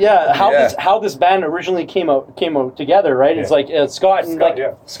later. Yeah, how this band originally came out together, right? It's like Scott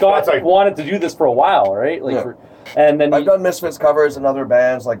like, wanted to do this for a while, right? Like, and then I've done Misfits covers in other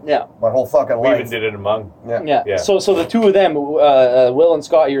bands, like my whole fucking life. We even did it among. Yeah. So the two of them, Will and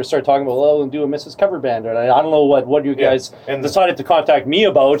Scott, here started talking about, well, we'll do a Misfits cover band, and I don't know what you guys decided to contact me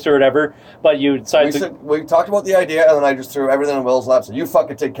about or whatever, but you decided we talked about the idea, and then I just threw everything in Will's lap. So you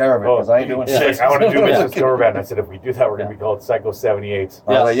fucking take care of it, because I ain't doing shit. I want to do Misfits cover band. I said, if we do that, we're gonna be called Psycho 78.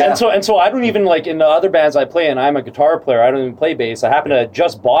 And so I don't even, like, in the other bands I play in, I'm a guitar player. I don't even play bass. I happen to have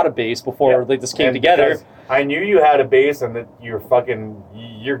just bought a bass before this came together. I knew you had a bass and that you're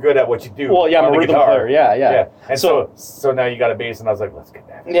good at what you do. Well, yeah, I'm a rhythm player. Yeah. And so now you got a bass, and I was like, let's get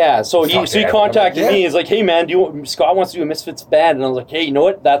that. Yeah. So he contacted me. He's like, hey man, Scott wants to do a Misfits band, and I was like, hey, you know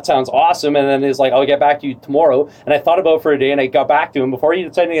what? That sounds awesome. And then he's like, I'll get back to you tomorrow. And I thought about it for a day, and I got back to him before he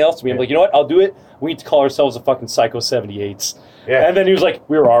said anything else to me. I'm like, you know what? I'll do it. We need to call ourselves the fucking Psycho 78s. Yeah. And then he was like,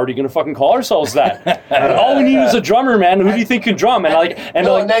 we were already going to fucking call ourselves that. And all we need is a drummer, man. Who do you think can drum?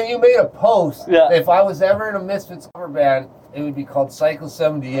 And then you made a post. Yeah. If I was ever in a Misfits cover band, it would be called Psycho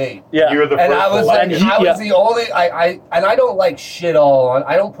 78. Yeah. You're the first and I was like, I was the only, I don't like shit all on,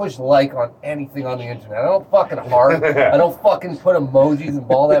 I don't push like on anything on the internet. I don't fucking heart. I don't fucking put emojis and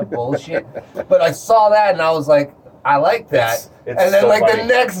all that bullshit. But I saw that and I was like, I like that. It's and then so like funny. the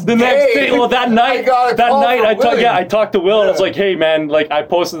next day, well, that night, I talked to Will, and it's Yeah. like, hey man, like I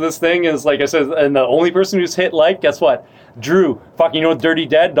posted this thing, and it's like I said, and the only person who's hit like, guess what? Drew, fucking, you know, Dirty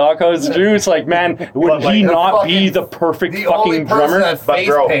Dead, Doghouse Drew. It's like, man, would he not be the perfect fucking drummer? But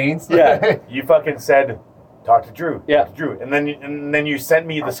bro, paints. Yeah, you fucking said, talk to Drew. Yeah, talk to Drew, and then you sent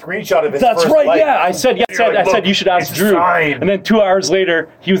me the screenshot of his. That's first right. like. Yeah, I said you should ask Drew. And then 2 hours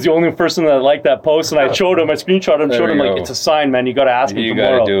later, he was the only person that liked that post, and I showed him, I screenshot him, showed him like, it's a sign, man. You got to ask him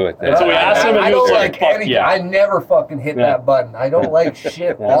tomorrow. You got to do it. And so we asked him, and he was like, fuck yeah. I never fucking hit that button. I don't like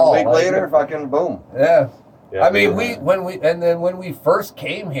shit all. A week later, fucking boom. Yeah. Yeah, I mean, when we first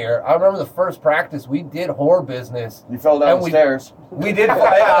came here, I remember the first practice we did horror business. You fell down the stairs. We did.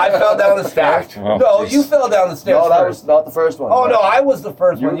 I fell down the stairs. Oh, no, you fell down the stairs. No, that first. was not the first one. Oh no, I was the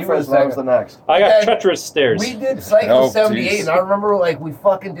first one. You were the first. I was the next. I got treacherous stairs. We did Psycho 78, and I remember like we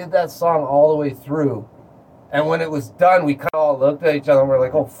fucking did that song all the way through. And when it was done, we kind of all looked at each other and we're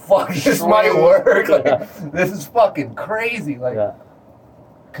like, "Oh fuck, this might work. Like, this is fucking crazy." Like. Yeah.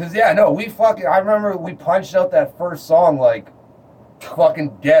 Cause I remember we punched out that first song like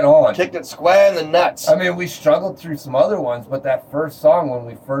fucking dead on. Kicked it square in the nuts. I mean, we struggled through some other ones, but that first song when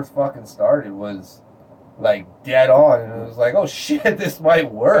we first fucking started was like dead on, and it was like, oh shit, this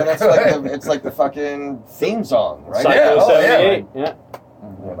might work. Yeah, that's like it's like the fucking theme song, right? Psycho 78. Yeah.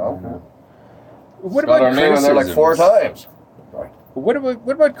 You know. What Got about our name in there like 4 times. What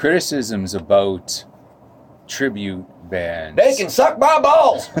about criticisms about tribute bands? They can suck my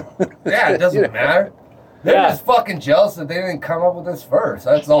balls. Yeah, it doesn't matter. They're just fucking jealous that they didn't come up with this first.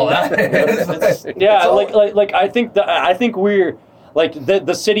 That's all that is. Yeah, like I think we're like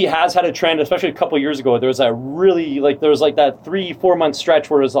the city has had a trend, especially a couple years ago. There was a really there was like that 3-4 month stretch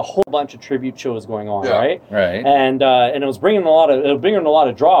where there was a whole bunch of tribute shows going on, right? Right. And it was bringing a lot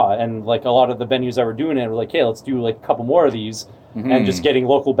of draw, and like a lot of the venues that were doing it were like, hey, let's do like a couple more of these. And just getting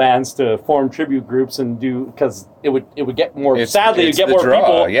local bands to form tribute groups and do, because it would get more. Sadly, it would get more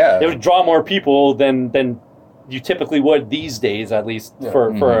people. Yeah, it would draw more people than you typically would these days, at least for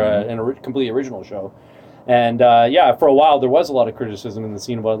a completely original show. And for a while there was a lot of criticism in the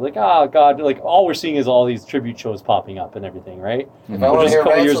scene about like, oh god, like all we're seeing is all these tribute shows popping up and everything, right? If I want to hear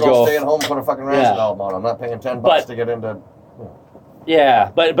Rancid, I'll stay at home and put a fucking Rancid album on. I'm not paying $10 to get into. Yeah,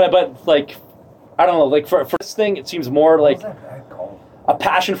 but like, I don't know, like for this thing, it seems more like a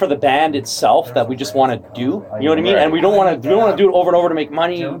passion for the band itself that we just want to do. You know what I mean? And we don't want to do it over and over to make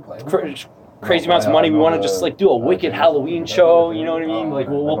money, crazy amounts of money. We want to just like do a wicked Halloween show. You know what I mean? Like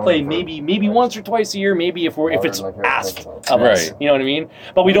we'll play maybe once or twice a year, maybe if it's asked of us. You know what I mean?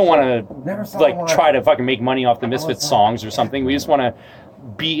 But we don't want to like try to fucking make money off the Misfits songs or something. We just want to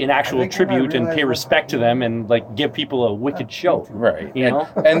be an actual tribute and pay respect to them and like give people a wicked show. Right. You know?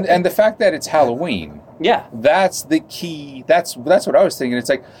 And the fact that it's Halloween. Yeah. That's the key. That's what I was thinking. It's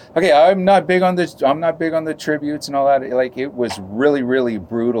like, okay, I'm not big on the tributes and all that. Like it was really, really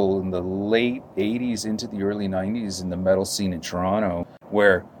brutal in the late 80s into the early 90s in the metal scene in Toronto,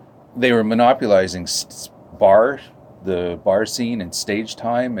 where they were monopolizing the bar scene and stage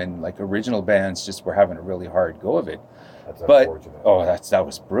time, and like original bands just were having a really hard go of it. That's unfortunate. That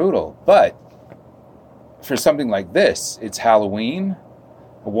was brutal. But for something like this, it's Halloween,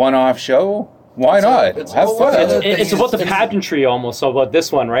 a one-off show. Why not? Have fun. It's about the pageantry almost about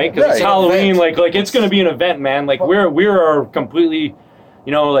this one, right? Because it's Halloween, like it's going to be an event, man. Like we're completely,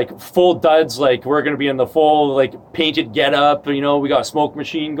 you know, like full duds. Like we're going to be in the full like painted get up. You know, we got a smoke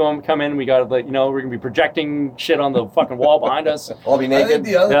machine come in. We got like, you know, we're going to be projecting shit on the fucking wall behind us. I'll be naked. I think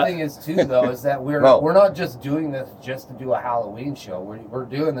the other thing is too, though, is that we're not just doing this just to do a Halloween show. We're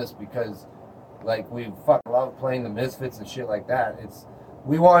doing this because like we fucking love playing the Misfits and shit like that.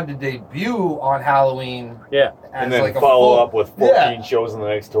 We wanted to debut on Halloween. Yeah. And then like follow up with 14 shows in the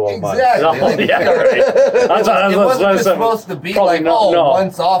next 12 months. Exactly. It wasn't just supposed to be like,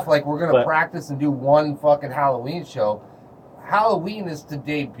 once off, like we're going to practice and do one fucking Halloween show. Halloween is to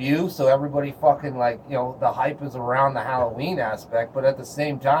debut, so everybody fucking like, you know, the hype is around the Halloween aspect, but at the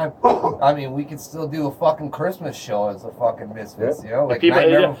same time, I mean, we could still do a fucking Christmas show as a fucking Misfits, you know? Like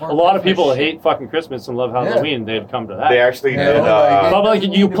a lot of people hate fucking Christmas and love Halloween. They'd come to that. They actually did. Like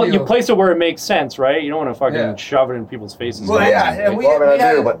you place it where it makes sense, right? You don't want to fucking shove it in people's faces. Well, yeah, and we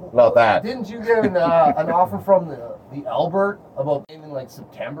had, but not that. Didn't you get an offer from the Albert about maybe like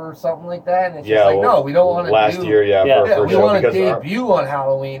September or something like that? And it's just like, no, we don't want to last year, we want to debut on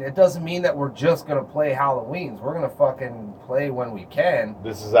Halloween. It doesn't mean that we're just going to play Halloweens. We're going to fucking play when we can.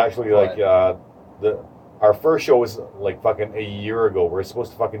 This is actually like our first show was like fucking a year ago. We're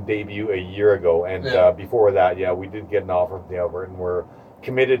supposed to fucking debut a year ago, and before that, we did get an offer from the Albert, and we're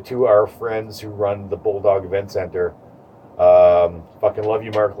committed to our friends who run the Bulldog Event Center. Fucking love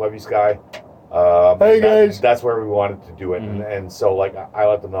you, Mark. Love you, Sky. Hey guys. That's where we wanted to do it, and so like I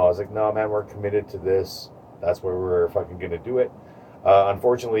let them know. I was like, no, man, we're committed to this. That's where we're fucking gonna do it.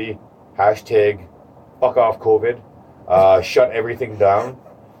 Unfortunately, hashtag fuck off COVID shut everything down,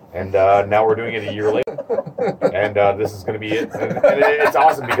 and now we're doing it a year later, and this is gonna be it. And it's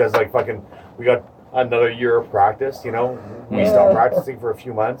awesome because like fucking we got another year of practice. You know, we stopped practicing for a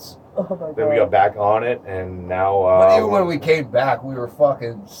few months. Then we got back on it, and now. But even when we came back, we were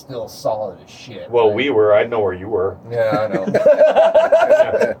fucking still solid as shit. Well, we were. I know where you were. Yeah, I know.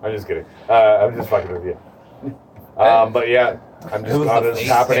 I'm just kidding. I'm just fucking with you. But yeah, I'm just glad it's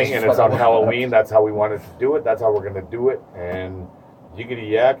happening, and it's on Halloween. That's how we wanted to do it. That's how we're gonna do it. And yiggity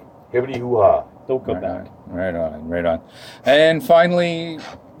yak, hibbity hoo ha. Don't come back. Right on. And finally,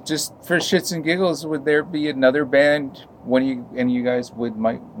 just for shits and giggles, would there be another band you guys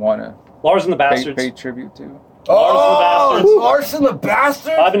might want to Lars and the Bastards pay tribute to? Lars and the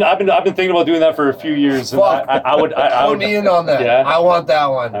Bastards. I've been thinking about doing that for a few years. Fuck. And I would put me in on that. Yeah? I want that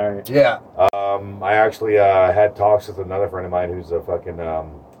one. All right. Yeah. I actually had talks with another friend of mine who's a fucking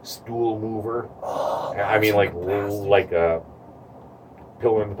stool mover. I mean, like a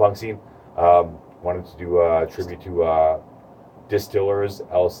pillar in the punk scene. Wanted to do a tribute to Distillers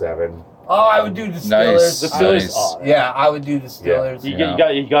L7. Oh, I would do Distillers. Nice. Distillers. Nice. Yeah, I would do Distillers. You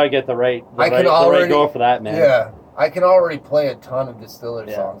gotta get the right go for that, man. Yeah, I can already play a ton of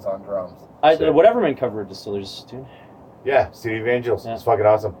Distillers songs on drums. Whateverman covered Distillers too. Yeah, City of Angels. It's fucking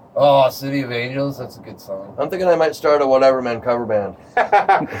awesome. Oh, City of Angels, that's a good song. I'm thinking I might start a Whateverman cover band.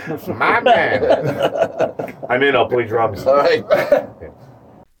 My man. I'm in, I'll play drums. All right.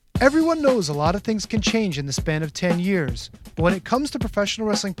 Everyone knows a lot of things can change in the span of 10 years. But when it comes to professional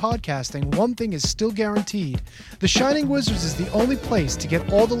wrestling podcasting, one thing is still guaranteed. The Shining Wizards is the only place to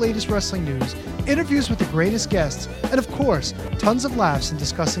get all the latest wrestling news, interviews with the greatest guests, and of course, tons of laughs in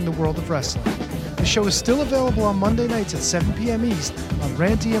discussing the world of wrestling. The show is still available on Monday nights at 7 p.m. East on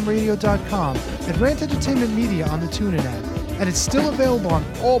rantdmradio.com and Rant Entertainment Media on the TuneIn app. And it's still available on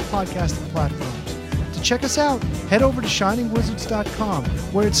all podcasting platforms. To check us out, head over to shiningwizards.com,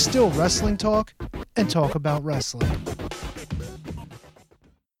 where it's still wrestling talk and talk about wrestling.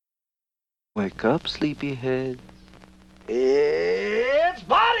 Wake up, sleepyhead. It's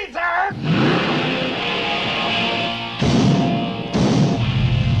party time!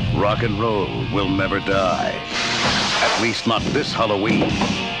 Rock and roll will never die. At least not this Halloween.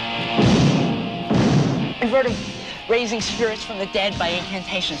 You've heard of raising spirits from the dead by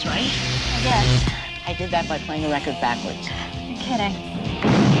incantations, right? Yes. I did that by playing the record backwards. You're kidding.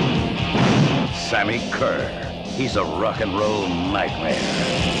 Sammy Kerr. He's a rock and roll nightmare.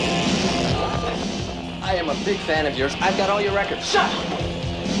 I am a big fan of yours. I've got all your records. Shut up!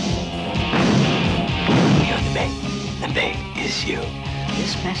 You're the big. The big is you.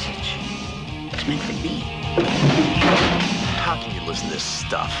 This message is meant for me. How can you listen to this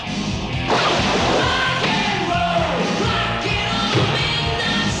stuff?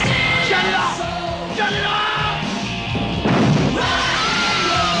 Shut it off! Shut it off!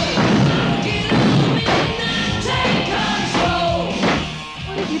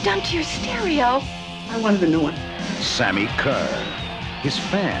 What have you done to your stereo? I wanted a new one. Sammy Kerr. His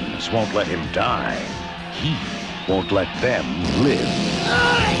fans won't let him die. He won't let them live.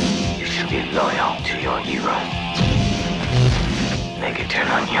 You should be loyal to your hero. Make it turn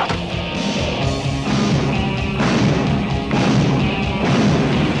on you.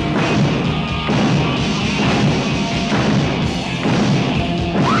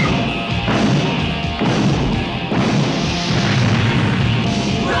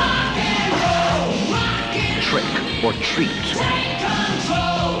 Trick or treat.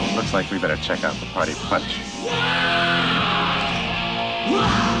 Looks like we better check out the party punch.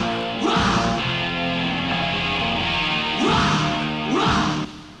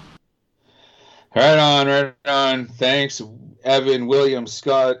 Right on. Thanks, Evan, William,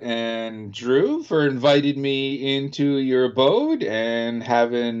 Scott, and Drew, for inviting me into your abode and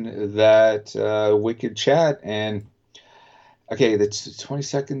having that wicked chat. And okay, the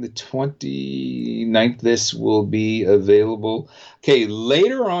 22nd, the 29th, this will be available. Okay,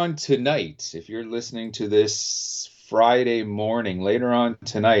 later on tonight, if you're listening to this Friday morning, later on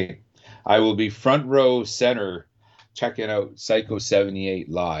tonight, I will be front row center checking out Psycho 78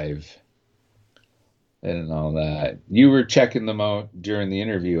 live and all that. You were checking them out during the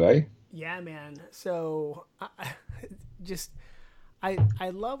interview, eh? Yeah, man. So I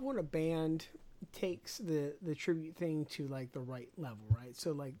love when a band takes the tribute thing to like the right level, right?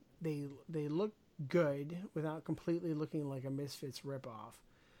 So like they look good without completely looking like a Misfits ripoff.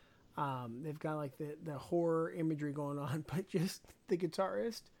 They've got like the horror imagery going on, but just the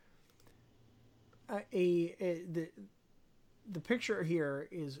guitarist. The picture here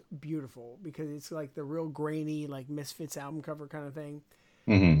is beautiful because it's like the real grainy like Misfits album cover kind of thing,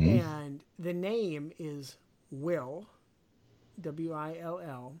 and the name is Will,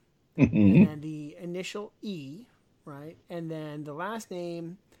 Will. And then the initial E, right? And then the last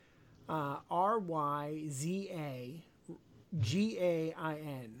name, RYZAGAIN,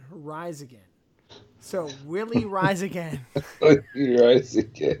 Rise Again. So, Willie Rise Again. Rise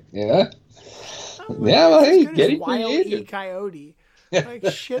Again, yeah. Yeah, well, hey, getting creative. Wild E Coyote. Like,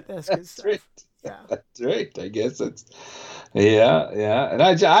 shit, that's good stuff. Right. Yeah. That's right. I guess it's, yeah. And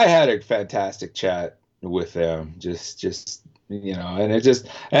I had a fantastic chat with them. Just, you know, and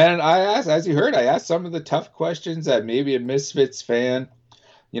I asked, as you heard, I asked some of the tough questions that maybe a Misfits fan,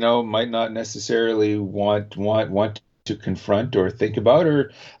 you know, might not necessarily want to confront or think about,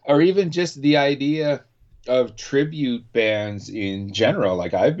 or even just the idea of tribute bands in general.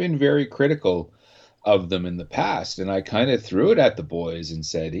 Like, I've been very critical of them in the past, and I kind of threw it at the boys and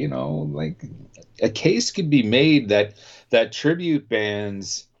said, you know, like, a case could be made that tribute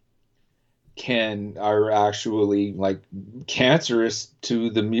bands are actually like cancerous to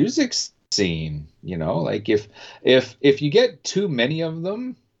the music scene, you know, like if you get too many of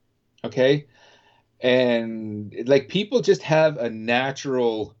them, okay, and like people just have a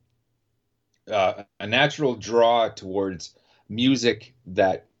natural draw towards music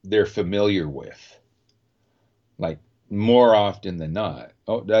that they're familiar with, like more often than not.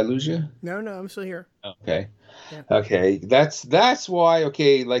 Oh, did I lose you? No, I'm still here. Okay. Yeah. Okay. That's why,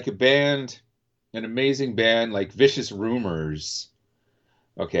 okay, like a band, an amazing band like Vicious Rumors,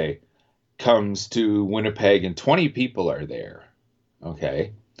 okay, comes to Winnipeg and 20 people are there.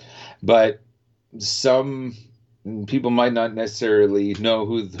 Okay. But some people might not necessarily know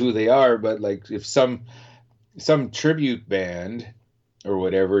who they are, but like if some tribute band or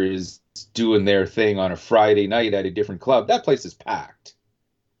whatever is doing their thing on a Friday night at a different club, that place is packed.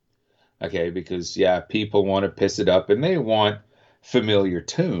 Okay, because people want to piss it up and they want familiar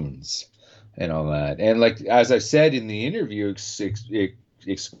tunes and all that. And like as I said in the interview,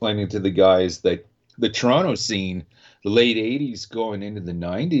 explaining to the guys that the Toronto scene, the late 80s going into the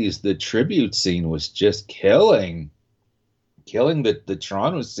 90s, the tribute scene was just killing the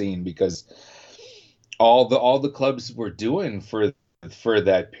Toronto scene, because all the clubs were doing for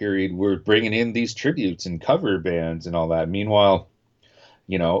that period were bringing in these tributes and cover bands and all that. Meanwhile,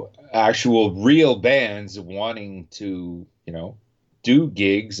 you know, actual real bands wanting to, you know, do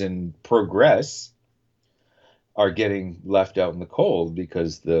gigs and progress are getting left out in the cold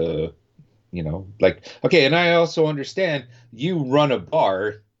because you know, like, okay, and I also understand you run a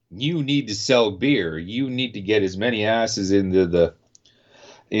bar, you need to sell beer, you need to get as many asses into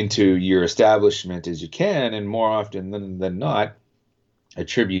your establishment as you can, and more often than not, a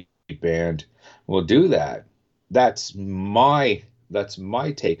tribute band will do that. That's my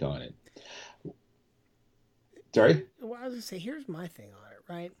take on it. Sorry? Well, I was gonna say, here's my thing on it,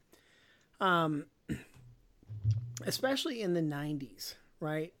 right? Especially in the 90s,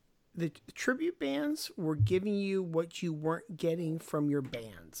 right? The tribute bands were giving you what you weren't getting from your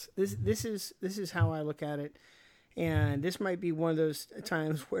bands. This is how I look at it, and this might be one of those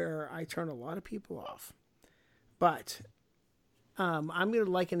times where I turn a lot of people off. But I'm going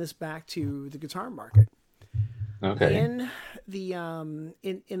to liken this back to the guitar market. Okay. In the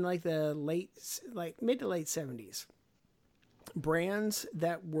in like the mid to late 70s, brands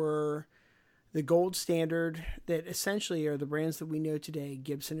that were the gold standard, that essentially are the brands that we know today,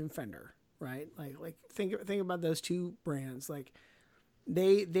 Gibson and Fender, right? Like think about those two brands. Like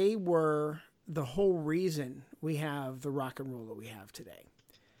they were the whole reason we have the rock and roll that we have today.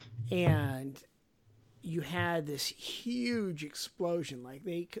 And you had this huge explosion. Like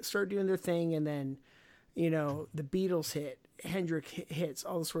they started doing their thing, and then, you know, the Beatles hit, Hendrix hits,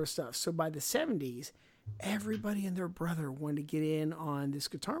 all this sort of stuff. So by the 70s, everybody and their brother wanted to get in on this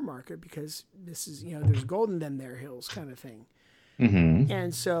guitar market, because this is, you know, there's gold in them there hills kind of thing. Mm-hmm.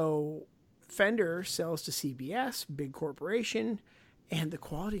 And so Fender sells to CBS, big corporation, and the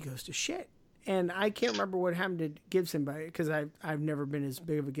quality goes to shit. And I can't remember what happened to Gibson, because I've never been as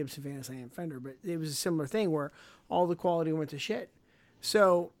big of a Gibson fan as I am Fender, but it was a similar thing where all the quality went to shit.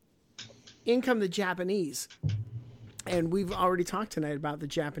 So in come the Japanese. And we've already talked tonight about the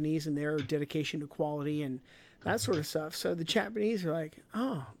Japanese and their dedication to quality and that sort of stuff. So the Japanese are like,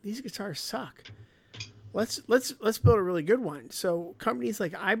 oh, these guitars suck. Let's build a really good one. So companies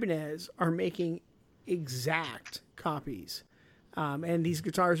like Ibanez are making exact copies. And these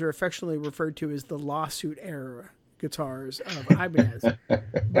guitars are affectionately referred to as the lawsuit era guitars of Ibanez.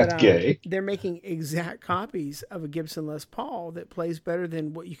 But okay. They're making exact copies of a Gibson Les Paul that plays better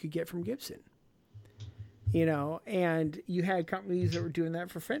than what you could get from Gibson. You know, and you had companies that were doing that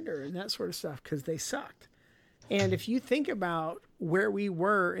for Fender and that sort of stuff because they sucked. And if you think about where we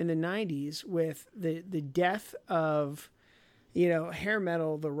were in the 90s with the death of, you know, hair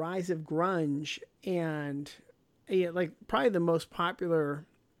metal, the rise of grunge, and like probably the most popular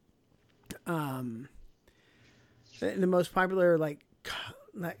like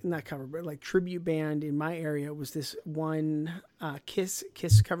not cover, but like tribute band in my area was this one Kiss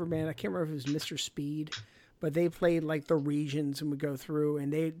cover band. I can't remember if it was Mr. Speed, but they played like the regions and would go through,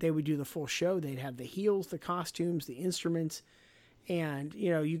 and they would do the full show. They'd have the heels, the costumes, the instruments, and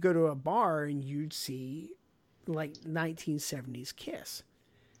you know, you go to a bar and you'd see like 1970s Kiss.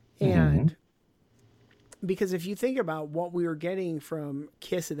 And because if you think about what we were getting from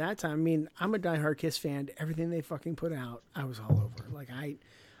Kiss at that time, I mean, I'm a diehard Kiss fan. Everything they fucking put out, I was all over. Like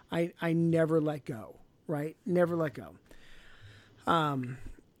I never let go, right? Never let go.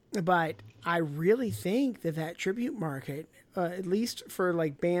 But I really think that tribute market, at least for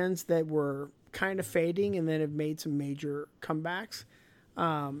like bands that were kind of fading and then have made some major comebacks,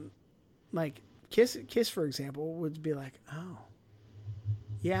 like Kiss, for example, would be like, oh,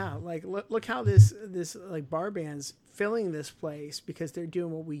 Yeah, like look how this like bar band's filling this place because they're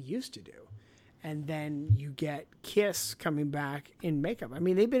doing what we used to do. And then you get Kiss coming back in makeup. I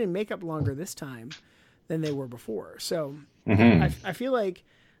mean, they've been in makeup longer this time than they were before. So I feel like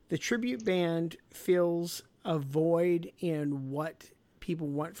the tribute band fills a void in what people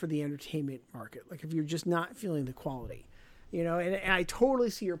want for the entertainment market. Like if you're just not feeling the quality, you know, and I totally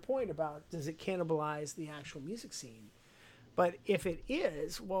see your point about does it cannibalize the actual music scene? But if it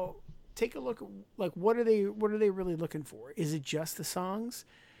is, well, take a look at like what are they really looking for? Is it just the songs?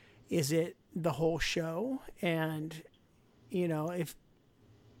 Is it the whole show? And you know, if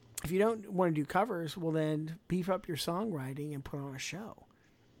you don't want to do covers, well then beef up your songwriting and put on a show.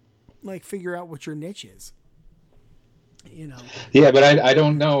 Like figure out what your niche is. You know. Yeah, but I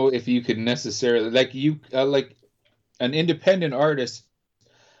don't know if you could necessarily like an independent artist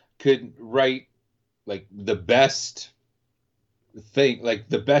could write like the best thing, like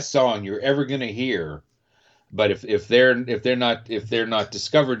the best song you're ever gonna hear, but if they're not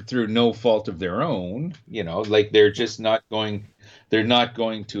discovered through no fault of their own, you know, like they're not going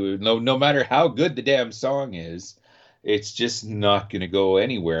to no matter how good the damn song is, it's just not going to go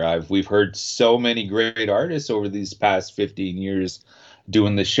anywhere. We've heard so many great artists over these past 15 years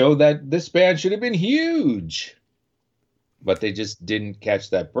doing the show that this band should have been huge, but they just didn't catch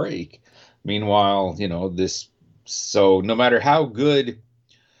that break. Meanwhile, you know, so no matter how good,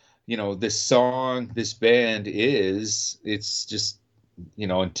 you know, this song, this band is, it's just, you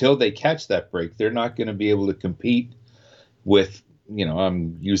know, until they catch that break, they're not going to be able to compete with, you know,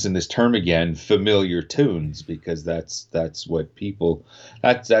 I'm using this term again, familiar tunes, because that's what people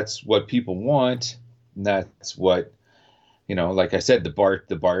want. And that's what, you know, like I said,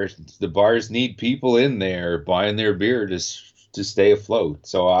 the bars need people in there buying their beer to stay afloat.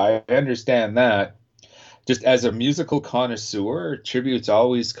 So I understand that. Just as a musical connoisseur, tributes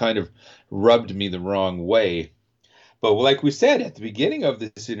always kind of rubbed me the wrong way. But like we said at the beginning of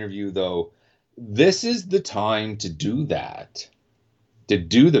this interview, though, this is the time to do that. To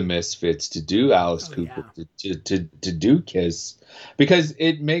do the Misfits, to do Alice Cooper, yeah. to do Kiss, because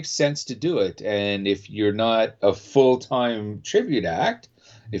it makes sense to do it. And if you're not a full-time tribute act,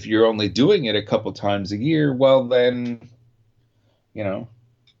 if you're only doing it a couple times a year, well then, you know,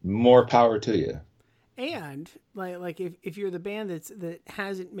 more power to you. And like if you're the band that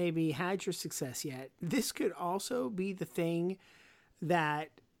hasn't maybe had your success yet, this could also be the thing that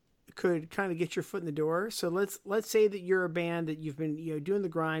could kind of get your foot in the door. So let's say that you're a band that you've been, you know, doing the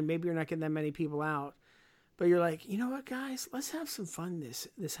grind. Maybe you're not getting that many people out, but you're like, you know what, guys, let's have some fun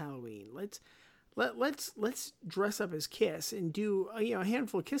this Halloween. Let's dress up as Kiss and do a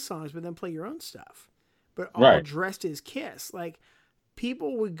handful of Kiss songs, but then play your own stuff, but all dressed as Kiss. Like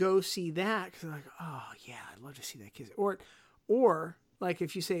people would go see that because they're like, oh yeah, I'd love to see that Kiss. Or like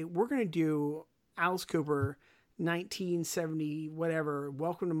if you say we're gonna do Alice Cooper 1970 whatever,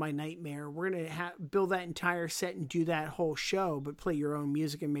 Welcome to My Nightmare, we're gonna build that entire set and do that whole show, but play your own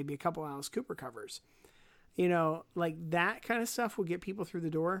music and maybe a couple Alice Cooper covers, you know, like that kind of stuff will get people through the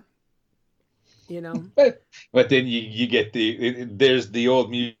door, you know. But then you get there's the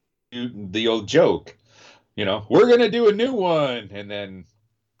old joke, you know, we're gonna do a new one, and then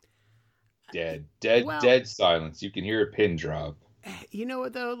dead silence. You can hear a pin drop. You know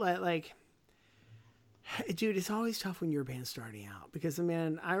what though, like dude, it's always tough when you're a band starting out because,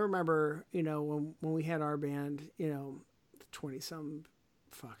 man, I remember, you know, when we had our band, you know, 20-some,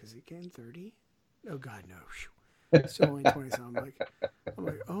 fuck, is it getting 30? Oh, God, no. It's only 20-some. I'm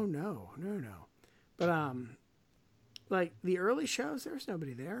like, oh, no. But, like, the early shows, there was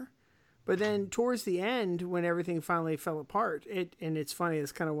nobody there. But then towards the end, when everything finally fell apart, and it's funny,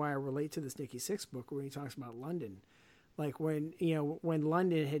 it's kind of why I relate to this Nikki Sixx book when he talks about London. Like when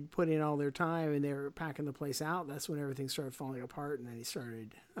London had put in all their time and they were packing the place out, that's when everything started falling apart. And then he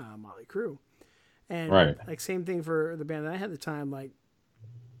started Motley Crue. And like same thing for the band that I had at the time. Like,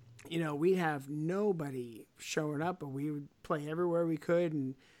 you know, we'd have nobody showing up, but we would play everywhere we could.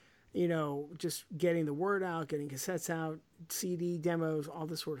 And, you know, just getting the word out, getting cassettes out, CD demos, all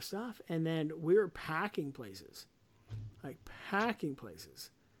this sort of stuff. And then we were packing places,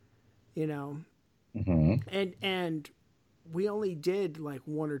 you know, and we only did like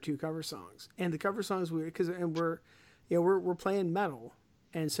one or two cover songs, and the cover songs we're we're playing metal,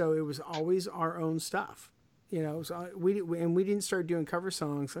 and so it was always our own stuff, you know. So we didn't start doing cover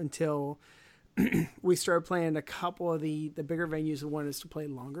songs until we started playing a couple of the bigger venues that wanted us to play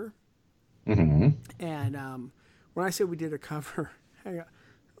longer. Mm-hmm. And when I said we did a cover, hang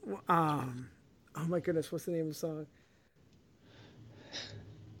on, oh my goodness, what's the name of the song?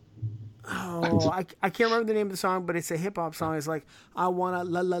 I can't remember the name of the song, but it's a hip hop song. It's like, I wanna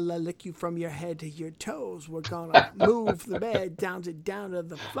la la la lick you from your head to your toes. We're gonna move the bed down to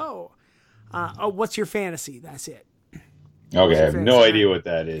the floor. What's your fantasy? That's it. Okay, I have no idea what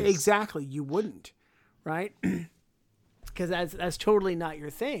that is. Exactly, you wouldn't, right? Because that's totally not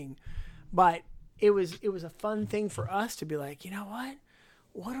your thing. But it was a fun thing for us to be like, you know what?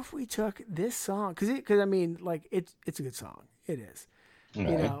 What if we took this song? Because I mean, like it's a good song. It is, right.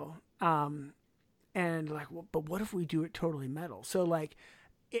 You know. And like, well, but what if we do it totally metal? So like,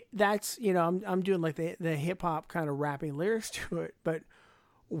 that's, you know, I'm doing like the hip hop kind of rapping lyrics to it, but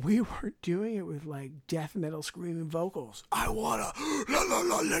we were doing it with like death metal screaming vocals. I wanna la la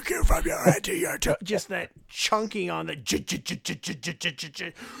la lick you from your head to your toe. Just that chunking on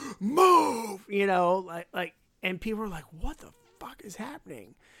the move, you know, like, and people were like, what the fuck is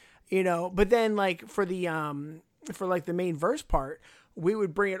happening? You know, but then like for the main verse part, we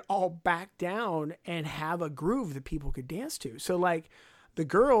would bring it all back down and have a groove that people could dance to. So like the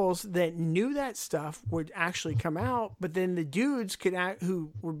girls that knew that stuff would actually come out, but then the dudes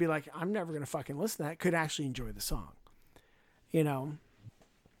who would be like, I'm never going to fucking listen to that, could actually enjoy the song, you know?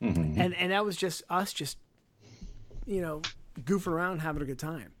 Mm-hmm. And that was just us just, you know, goofing around, having a good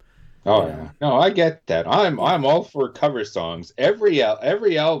time. Oh, yeah. No, I get that. I'm all for cover songs. Every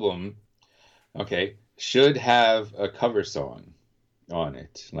album, okay, should have a cover song on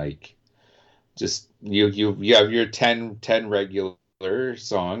it. Like, just you have your 10 regular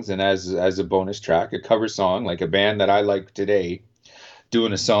songs, and as a bonus track, a cover song, like a band that I like today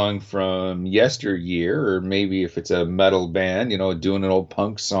doing a song from yesteryear, or maybe if it's a metal band, you know, doing an old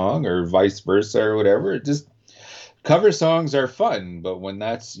punk song, or vice versa, or whatever. It just, cover songs are fun, but when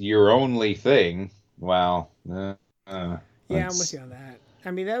that's your only thing, well, yeah, I'm with you on that.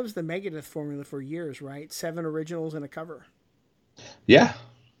 I mean, that was the Megadeth formula for years, right? 7 originals and a cover. Yeah,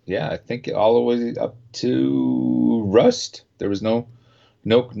 I think all the way up to Rust, there was no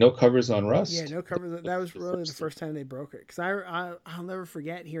covers on Rust. Yeah, no covers. That was really the first time they broke it. Because I'll never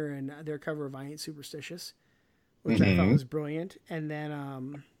forget hearing their cover of I Ain't Superstitious, which I thought was brilliant. And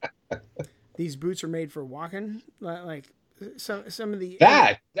then These Boots Are Made for Walking. Like some of the...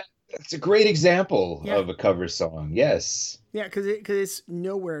 That's a great example of a cover song. Yes. Yeah, because it's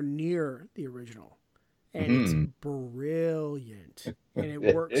nowhere near the original. And it's brilliant. And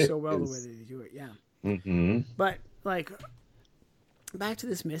it works so well the way they do it. Yeah. Mm-hmm. But, like, back to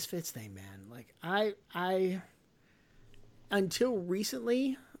this Misfits thing, man. Like, I until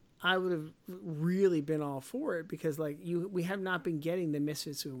recently, I would have really been all for it because, like, we have not been getting the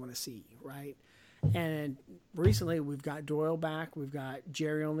Misfits we want to see, right? And recently, we've got Doyle back, we've got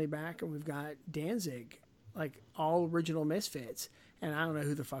Jerry Only back, and we've got Danzig, like, all original Misfits. And I don't know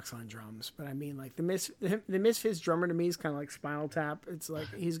who the fuck's on drums, but I mean, like, the Misfits drummer to me is kind of like Spinal Tap. It's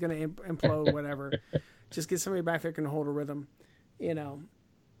like he's going to implode, whatever. Just get somebody back there who can hold a rhythm, you know.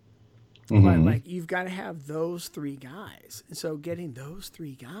 Mm-hmm. But, like, you've got to have those 3 guys. And so getting those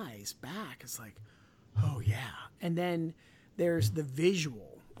 3 guys back is like, oh, yeah. And then there's the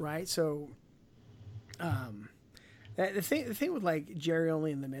visual, right? So the thing with, like, Jerry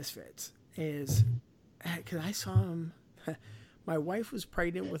Only and the Misfits is, because I saw him... My wife was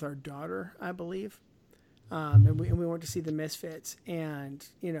pregnant with our daughter, I believe, and we went to see the Misfits. And,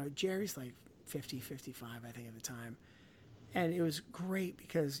 you know, Jerry's like 50, 55, I think, at the time. And it was great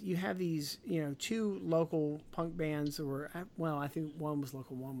because you have these, you know, 2 local punk bands that were, well, I think one was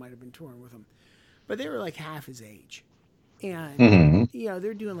local, one might have been touring with them. But they were like half his age. And, you know,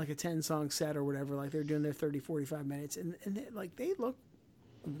 they're doing like a 10-song set or whatever. Like, they're doing their 30, 45 minutes. And they look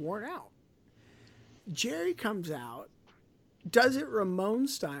worn out. Jerry comes out, does it Ramon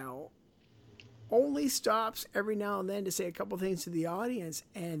style, only stops every now and then to say a couple things to the audience,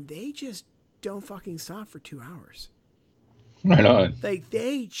 and they just don't fucking stop for 2 hours. Right on. Like,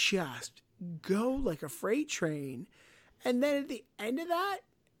 they just go like a freight train, and then at the end of that,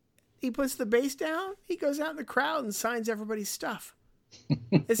 he puts the bass down, he goes out in the crowd and signs everybody's stuff.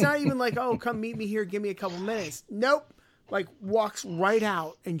 It's not even like, oh, come meet me here, give me a couple minutes. Nope. Like, walks right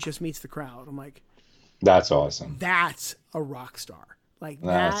out and just meets the crowd. I'm like... That's awesome. That's a rock star. Like,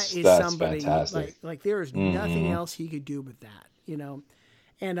 that's somebody fantastic. Like there is nothing else he could do but that, you know?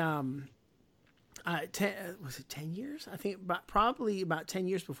 And, was it 10 years? I think probably about 10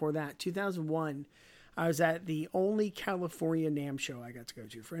 years before that, 2001, I was at the only California NAMM show I got to go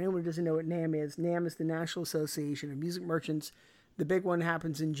to. For anyone who doesn't know what NAMM is the National Association of Music Merchants. The big one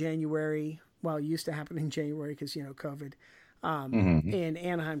happens in January. Well, it used to happen in January because, you know, COVID, in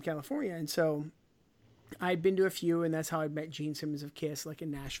Anaheim, California. And so I'd been to a few, and that's how I met Gene Simmons of Kiss, like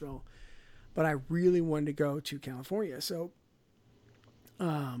in Nashville. But I really wanted to go to California. So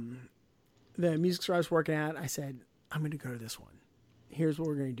the music store I was working at, I said, I'm going to go to this one. Here's what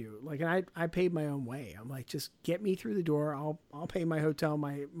we're going to do. Like, and I paid my own way. I'm like, just get me through the door. I'll pay my hotel,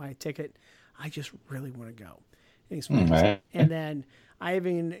 my ticket. I just really want to go. And then I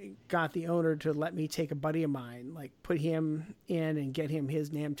even got the owner to let me take a buddy of mine, like put him in and get him his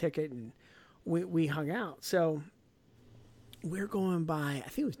NAMM ticket. And we hung out. So we're going by, I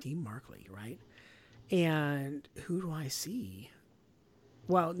think it was Dean Markley, right? And who do I see?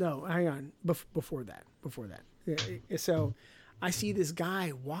 Well, no, hang on. Before that. So I see this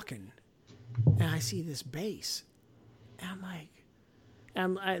guy walking, and I see this bass, and I'm like,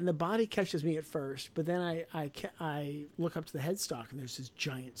 and the body catches me at first, but then I look up to the headstock, and there's this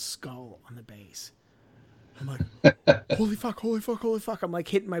giant skull on the bass. I'm like, holy fuck! I'm like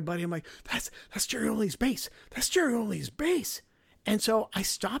hitting my buddy. I'm like, that's Jerry Only's bass. That's Jerry Only's bass. And so I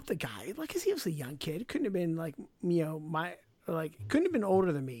stopped the guy, like, cause he was a young kid. Couldn't have been like, couldn't have been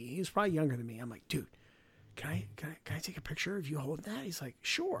older than me. He was probably younger than me. I'm like, dude, can I take a picture of you holding that? He's like,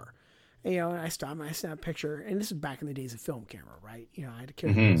 sure. And, and I stopped and I snapped a picture. And this is back in the days of film camera, right? I had to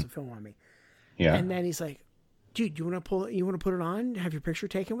carry a film on me. Yeah. And then he's like, dude, you want to put it on? Have your picture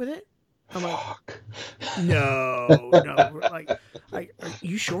taken with it? I'm like, no. Like, are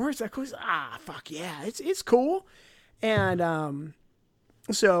you sure? Is that cool? Fuck yeah. It's cool. And,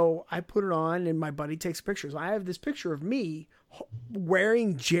 so I put it on and my buddy takes pictures. I have this picture of me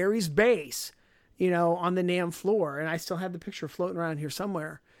wearing Jerry's bass, on the NAMM floor. And I still have the picture floating around here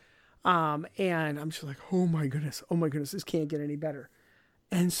somewhere. And I'm just like, oh my goodness, this can't get any better.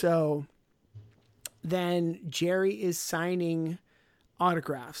 And so then Jerry is signing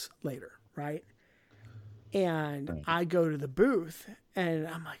autographs later, right? And I go to the booth and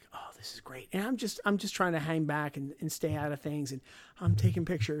I'm like, oh, this is great. And I'm just trying to hang back and stay out of things. And I'm taking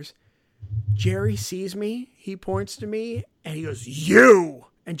pictures. Jerry sees me, he points to me and he goes, you.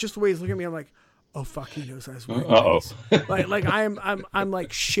 And just the way he's looking at me, I'm like, oh fuck, he knows I was wearing bass. like I'm like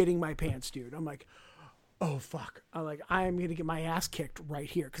shitting my pants, dude. I'm like, oh fuck. I am gonna get my ass kicked right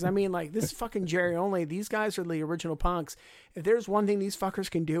here. Cause I mean, like, this is fucking Jerry Only. These guys are the original punks. If there's one thing these fuckers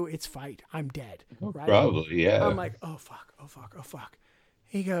can do, it's fight. I'm dead. Right? Probably, yeah. I'm like, oh fuck.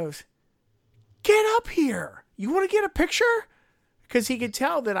 He goes, get up here. You want to get a picture? Cause he could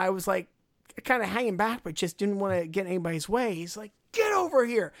tell that I was like kind of hanging back, but just didn't want to get anybody's way. He's like, get over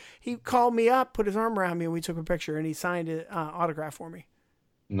here. He called me up, put his arm around me, and we took a picture, and he signed an autograph for me.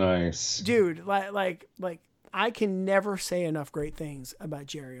 Nice. Dude, like I can never say enough great things about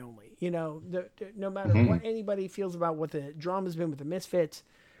Jerry Only. No matter what anybody feels about what the drama's been with the Misfits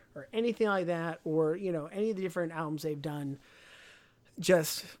or anything like that, or, any of the different albums they've done,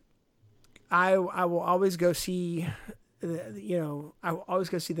 just, I will always go see, I will always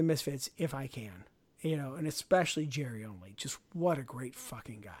go see the Misfits if I can. And especially Jerry Only. Just what a great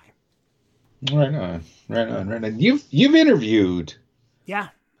fucking guy. Right on. You've interviewed. Yeah.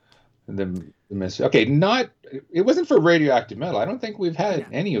 The Misfits. Okay, it wasn't for Radioactive Metal. I don't think we've had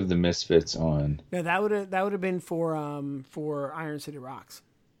any of the Misfits on. No, that would have been for Iron City Rocks.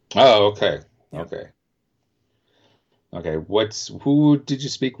 Oh, okay. Yep. Okay. Who did you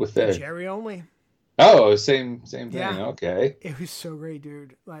speak with there? Jerry Only. Oh, same thing. Yeah. Okay. It was so great,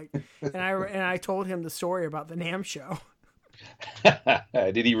 dude. Like, and I told him the story about the NAMM show.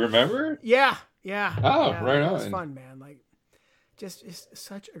 Did he remember? Yeah. Oh, yeah, right on. It was fun, man. Like, just is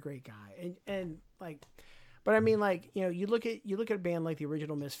such a great guy, and like, but I mean, like, you look at a band like the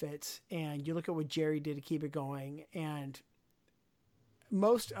original Misfits, and you look at what Jerry did to keep it going, and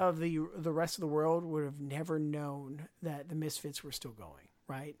most of the rest of the world would have never known that the Misfits were still going,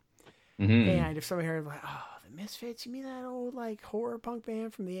 right? Mm-hmm. And if somebody heard like, oh, the Misfits, you mean that old like horror punk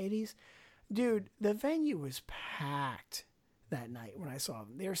band from the 80s? Dude, the venue was packed that night when I saw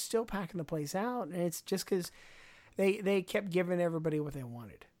them. They were still packing the place out, and it's just because they kept giving everybody what they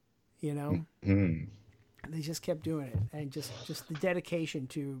wanted, Mm-hmm. They just kept doing it, and just the dedication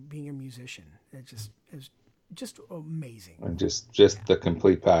to being a musician. It was just amazing. And just the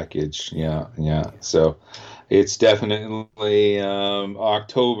complete package. Yeah. So it's definitely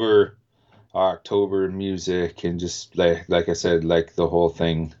October music, and just like I said, like the whole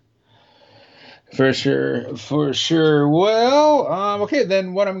thing. For sure. Well, okay,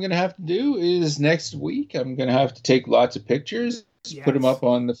 then what I'm going to have to do is next week I'm going to have to take lots of pictures, put them up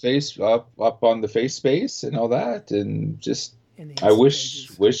on the face space and all that, and just I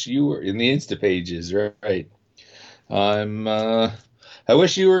wish you were in the Insta pages, right? I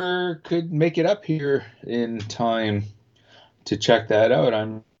wish you could make it up here in time to check that out.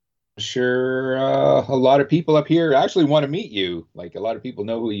 I'm sure a lot of people up here actually want to meet you. Like, a lot of people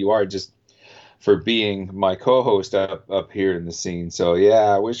know who you are just for being my co-host up here in the scene. So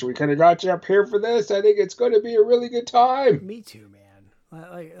yeah, I wish we could have got you up here for this. I think it's going to be a really good time. Me too, man.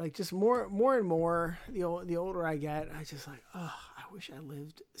 Like just more and more. The older I get, I just like, oh, I wish I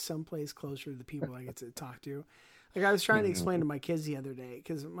lived someplace closer to the people I get to talk to. Like I was trying to explain to my kids the other day,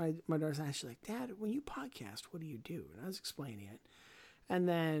 because my daughter's actually like, Dad, when you podcast, what do you do? And I was explaining it, and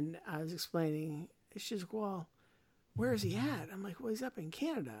then I was explaining. She's like, well, where is he at? I'm like, well, he's up in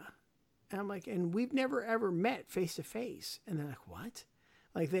Canada. And I'm like, and we've never ever met face to face. And they're like, what?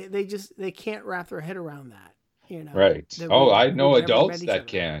 Like they can't wrap their head around that. You know, right. I know adults that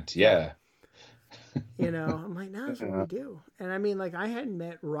can't. Yeah. You know, I'm like, no, that's what we do. And I mean, like, I hadn't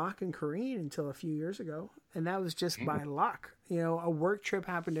met Rock and Corrine until a few years ago. And that was just by luck. You know, a work trip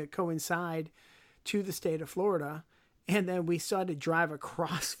happened to coincide to the state of Florida. And then we started to drive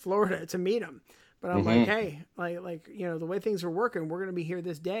across Florida to meet him. But I'm like, hey, like, you know, the way things are working, we're going to be here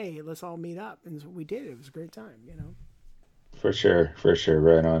this day. Let's all meet up. And so we did. It was a great time, you know. For sure.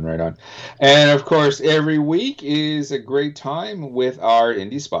 Right on. And of course, every week is a great time with our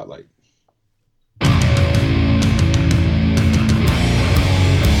Indie Spotlight.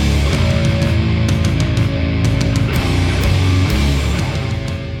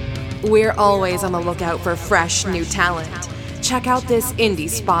 We're always on the lookout for fresh new talent. Check out this Indie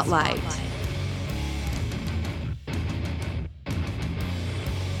Spotlight.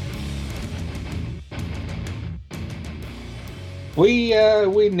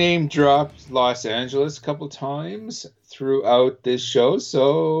 We name dropped Los Angeles a couple times throughout this show,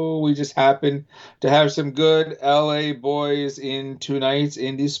 so we just happen to have some good LA boys in tonight's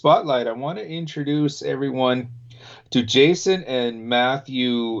Indie Spotlight. I want to introduce everyone to Jason and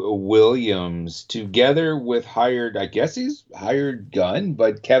Matthew Williams, together with hired gun,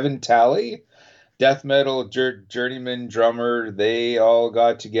 but Kevin Talley, death metal journeyman drummer. They all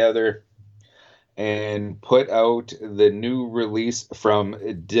got together and put out the new release from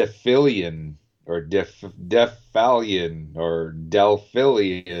Delphilion, or Delphilion,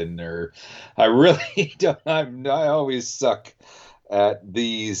 or I really don't. I always suck at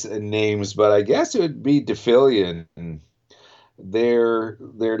these names, but I guess it would be Delphilion. Their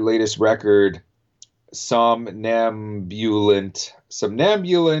latest record,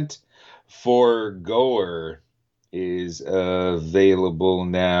 Somnambulant Foregoer, is available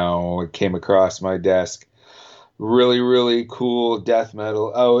now. It came across my desk. Really, really cool death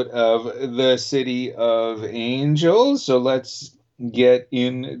metal out of the city of Angels. So let's get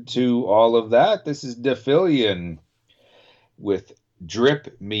into all of that. This is Delphilion with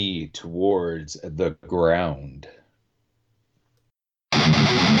Drip Me Towards the Ground.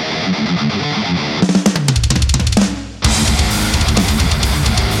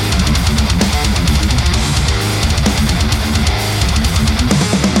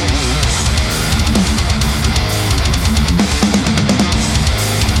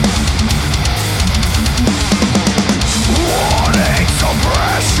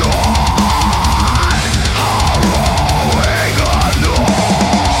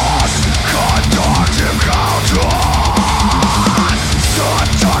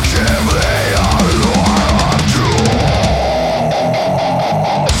 Seductively alone.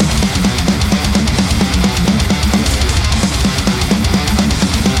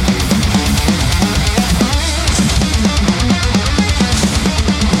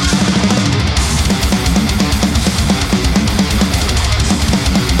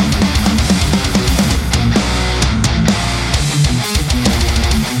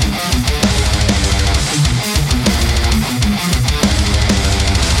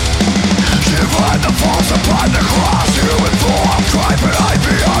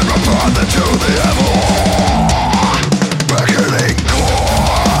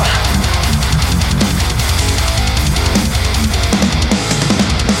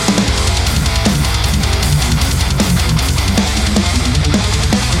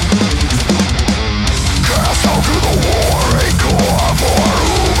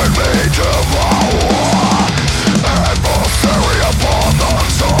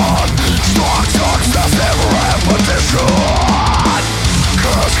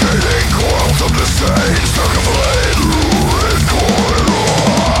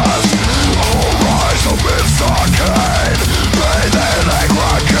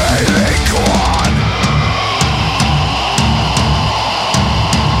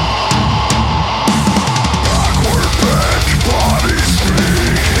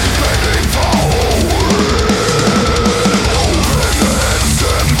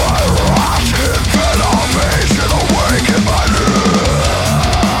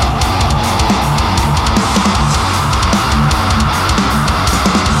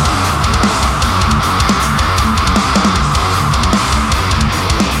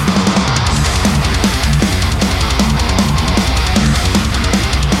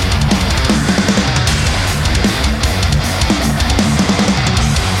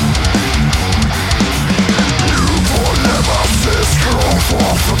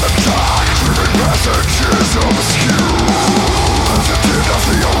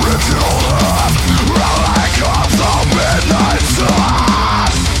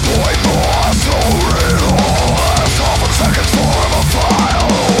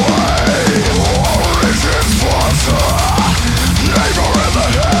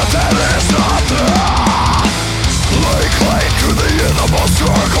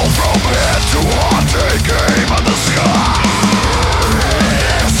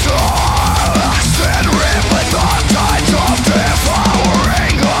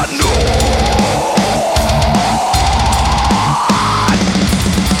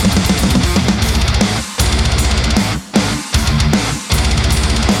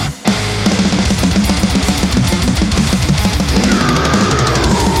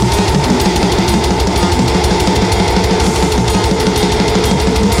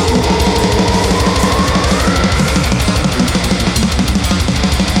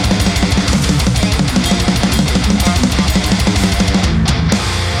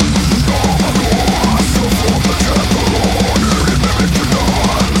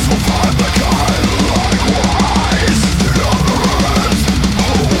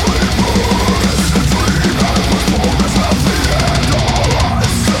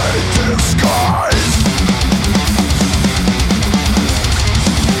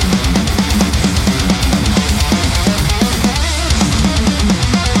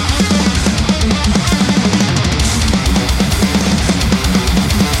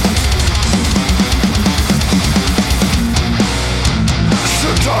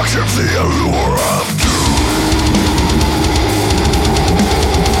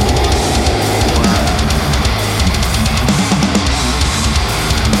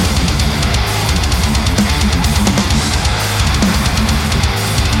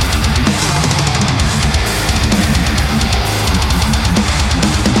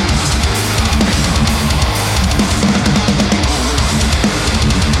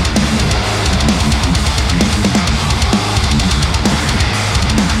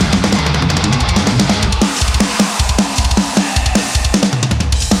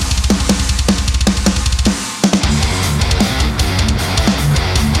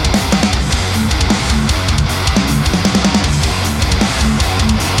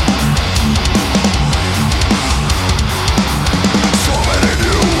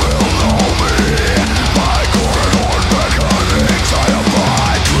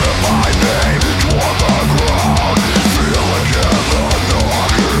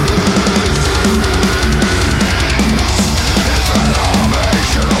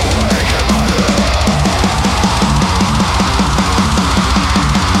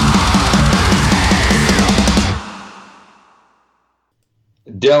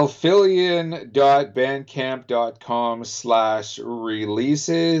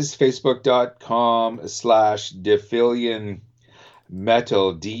 Delphilion.bandcamp.com/releases, Facebook.com/Delphilion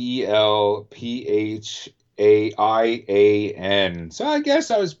Metal, DELPHAIAN. So I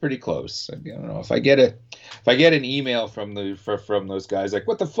guess I was pretty close. I don't know if I get an email from those guys like,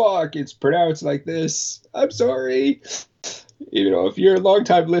 what the fuck? It's pronounced like this. I'm sorry. You know, if you're a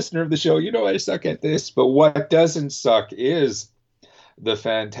longtime listener of the show, you know I suck at this. But what doesn't suck is the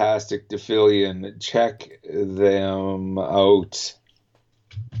fantastic Delphilion. Check them out.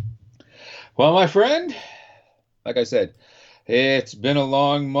 Well, my friend, like I said, it's been a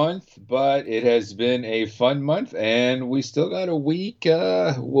long month, but it has been a fun month, and we still got a week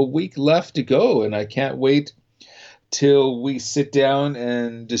left to go, and I can't wait till we sit down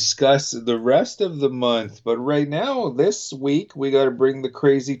and discuss the rest of the month. But right now, this week, we got to bring the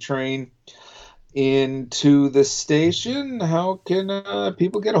crazy train into the station. How can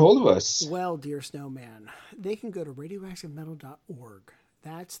people get a hold of us? Well, dear Snowman, they can go to radioactivemetal.org.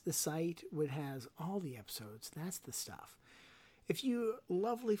 That's the site which has all the episodes. That's the stuff. If you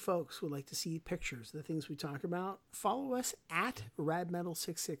lovely folks would like to see pictures of the things we talk about, follow us at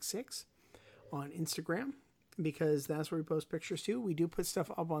radmetal666 on Instagram, because that's where we post pictures too. We do put stuff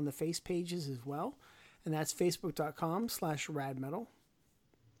up on the face pages as well, and that's facebook.com/radmetal.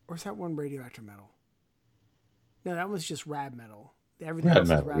 Or is that one Radioactive Metal? No, that one's just Rad Metal. Everything else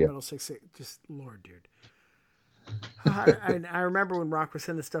is Rad Metal 66. Just, Lord, dude. I remember when Rock was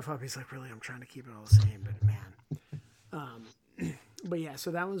sending this stuff up, he's like, really, I'm trying to keep it all the same, but man. But yeah, so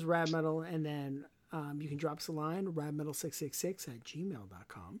that was Rad Metal, and then you can drop us a line,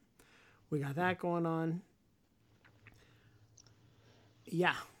 radmetal666@gmail.com. We got that going on.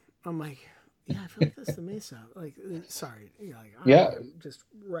 Yeah. I'm like, yeah, I feel like that's the Mesa. Like, sorry. I'm just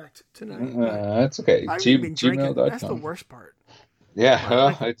wrecked tonight. That's okay. Gmail.com. That's the worst part. Yeah,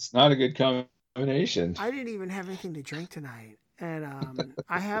 well, it's not a good combination. I didn't even have anything to drink tonight. And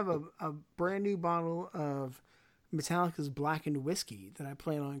I have a brand new bottle of Metallica's Blackened Whiskey that I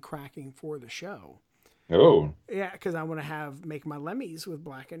plan on cracking for the show. Oh. Yeah, because I want to make my Lemmys with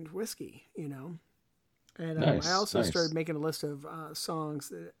Blackened Whiskey, you know. And nice, I also started making a list of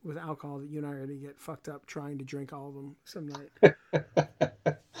songs with alcohol that you and I are going to get fucked up trying to drink all of them some night.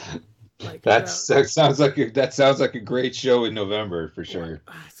 That sounds like a great show in November for sure.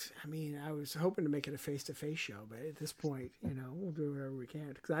 I mean, I was hoping to make it a face-to-face show, but at this point, you know, we'll do whatever we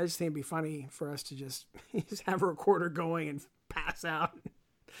can. Because I just think it'd be funny for us to just have a recorder going and pass out.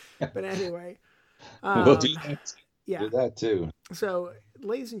 But anyway, we'll do that. Yeah, do that too. So,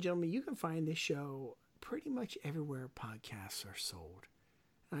 ladies and gentlemen, you can find this show pretty much everywhere podcasts are sold.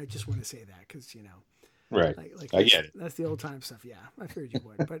 I just want to say that because, you know, right. I get it. That's the old time stuff. Yeah, I figured you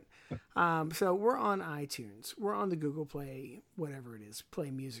would. But so we're on iTunes. We're on the Google Play, whatever it is,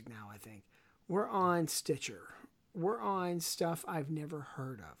 Play Music now, I think. We're on Stitcher. We're on stuff I've never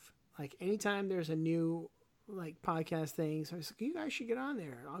heard of. Like anytime there's a new like podcast thing, so I was like, you guys should get on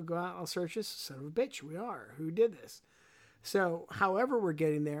there. I'll go out, I'll search this. Son of a bitch, we are. Who did this? So however we're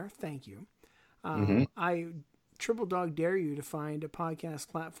getting there, thank you. I triple dog dare you to find a podcast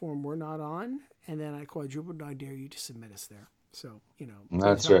platform we're not on, and then I quadruple dog dare you to submit us there. So, you know,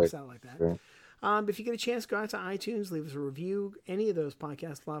 that's right. Us out like that. Right. If you get a chance, go out to iTunes, leave us a review. Any of those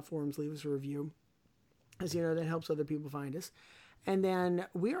podcast platforms, leave us a review. As you know, that helps other people find us. And then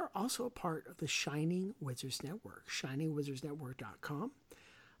we are also a part of the Shining Wizards Network, shiningwizardsnetwork.com.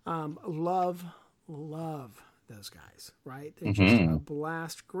 Love those guys, right? They're just a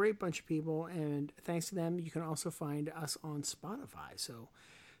blast, great bunch of people, and thanks to them, you can also find us on Spotify. So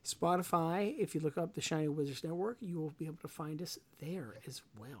Spotify, if you look up the Shining Wizards Network, you will be able to find us there as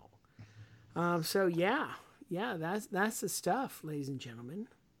well. So yeah, that's the stuff, ladies and gentlemen.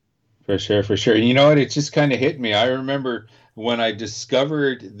 For sure. You know what? It just kind of hit me. I remember when I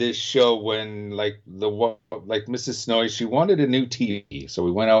discovered this show when like Mrs. Snowy, she wanted a new TV. So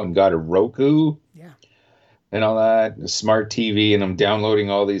we went out and got a Roku. Yeah. And all that, a smart TV, and I'm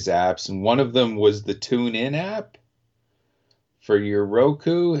downloading all these apps. And one of them was the TuneIn app for your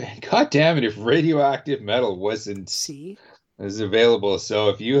Roku. God damn it, if Radioactive Metal wasn't as available. So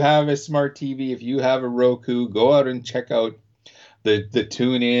if you have a smart TV, if you have a Roku, go out and check out the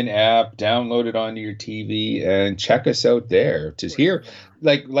TuneIn app, download it onto your TV, and check us out there. To hear,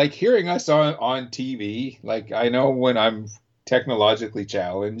 like hearing us on TV, like I know when I'm technologically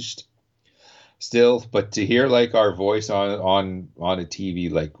challenged still, but to hear like our voice on a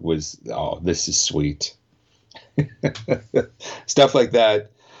TV like was, oh, this is sweet. Stuff like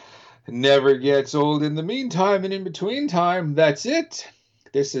that never gets old. In the meantime and in between time, that's it.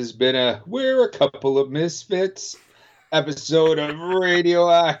 This has been We're a Couple of Misfits episode of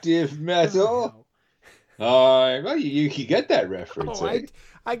Radioactive Metal. Well, you get that reference.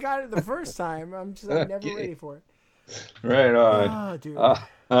 I got it the first time. I'm never ready for it. Right on. Oh, dude.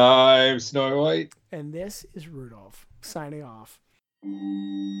 I'm Snowy White. And this is Rudolph, signing off.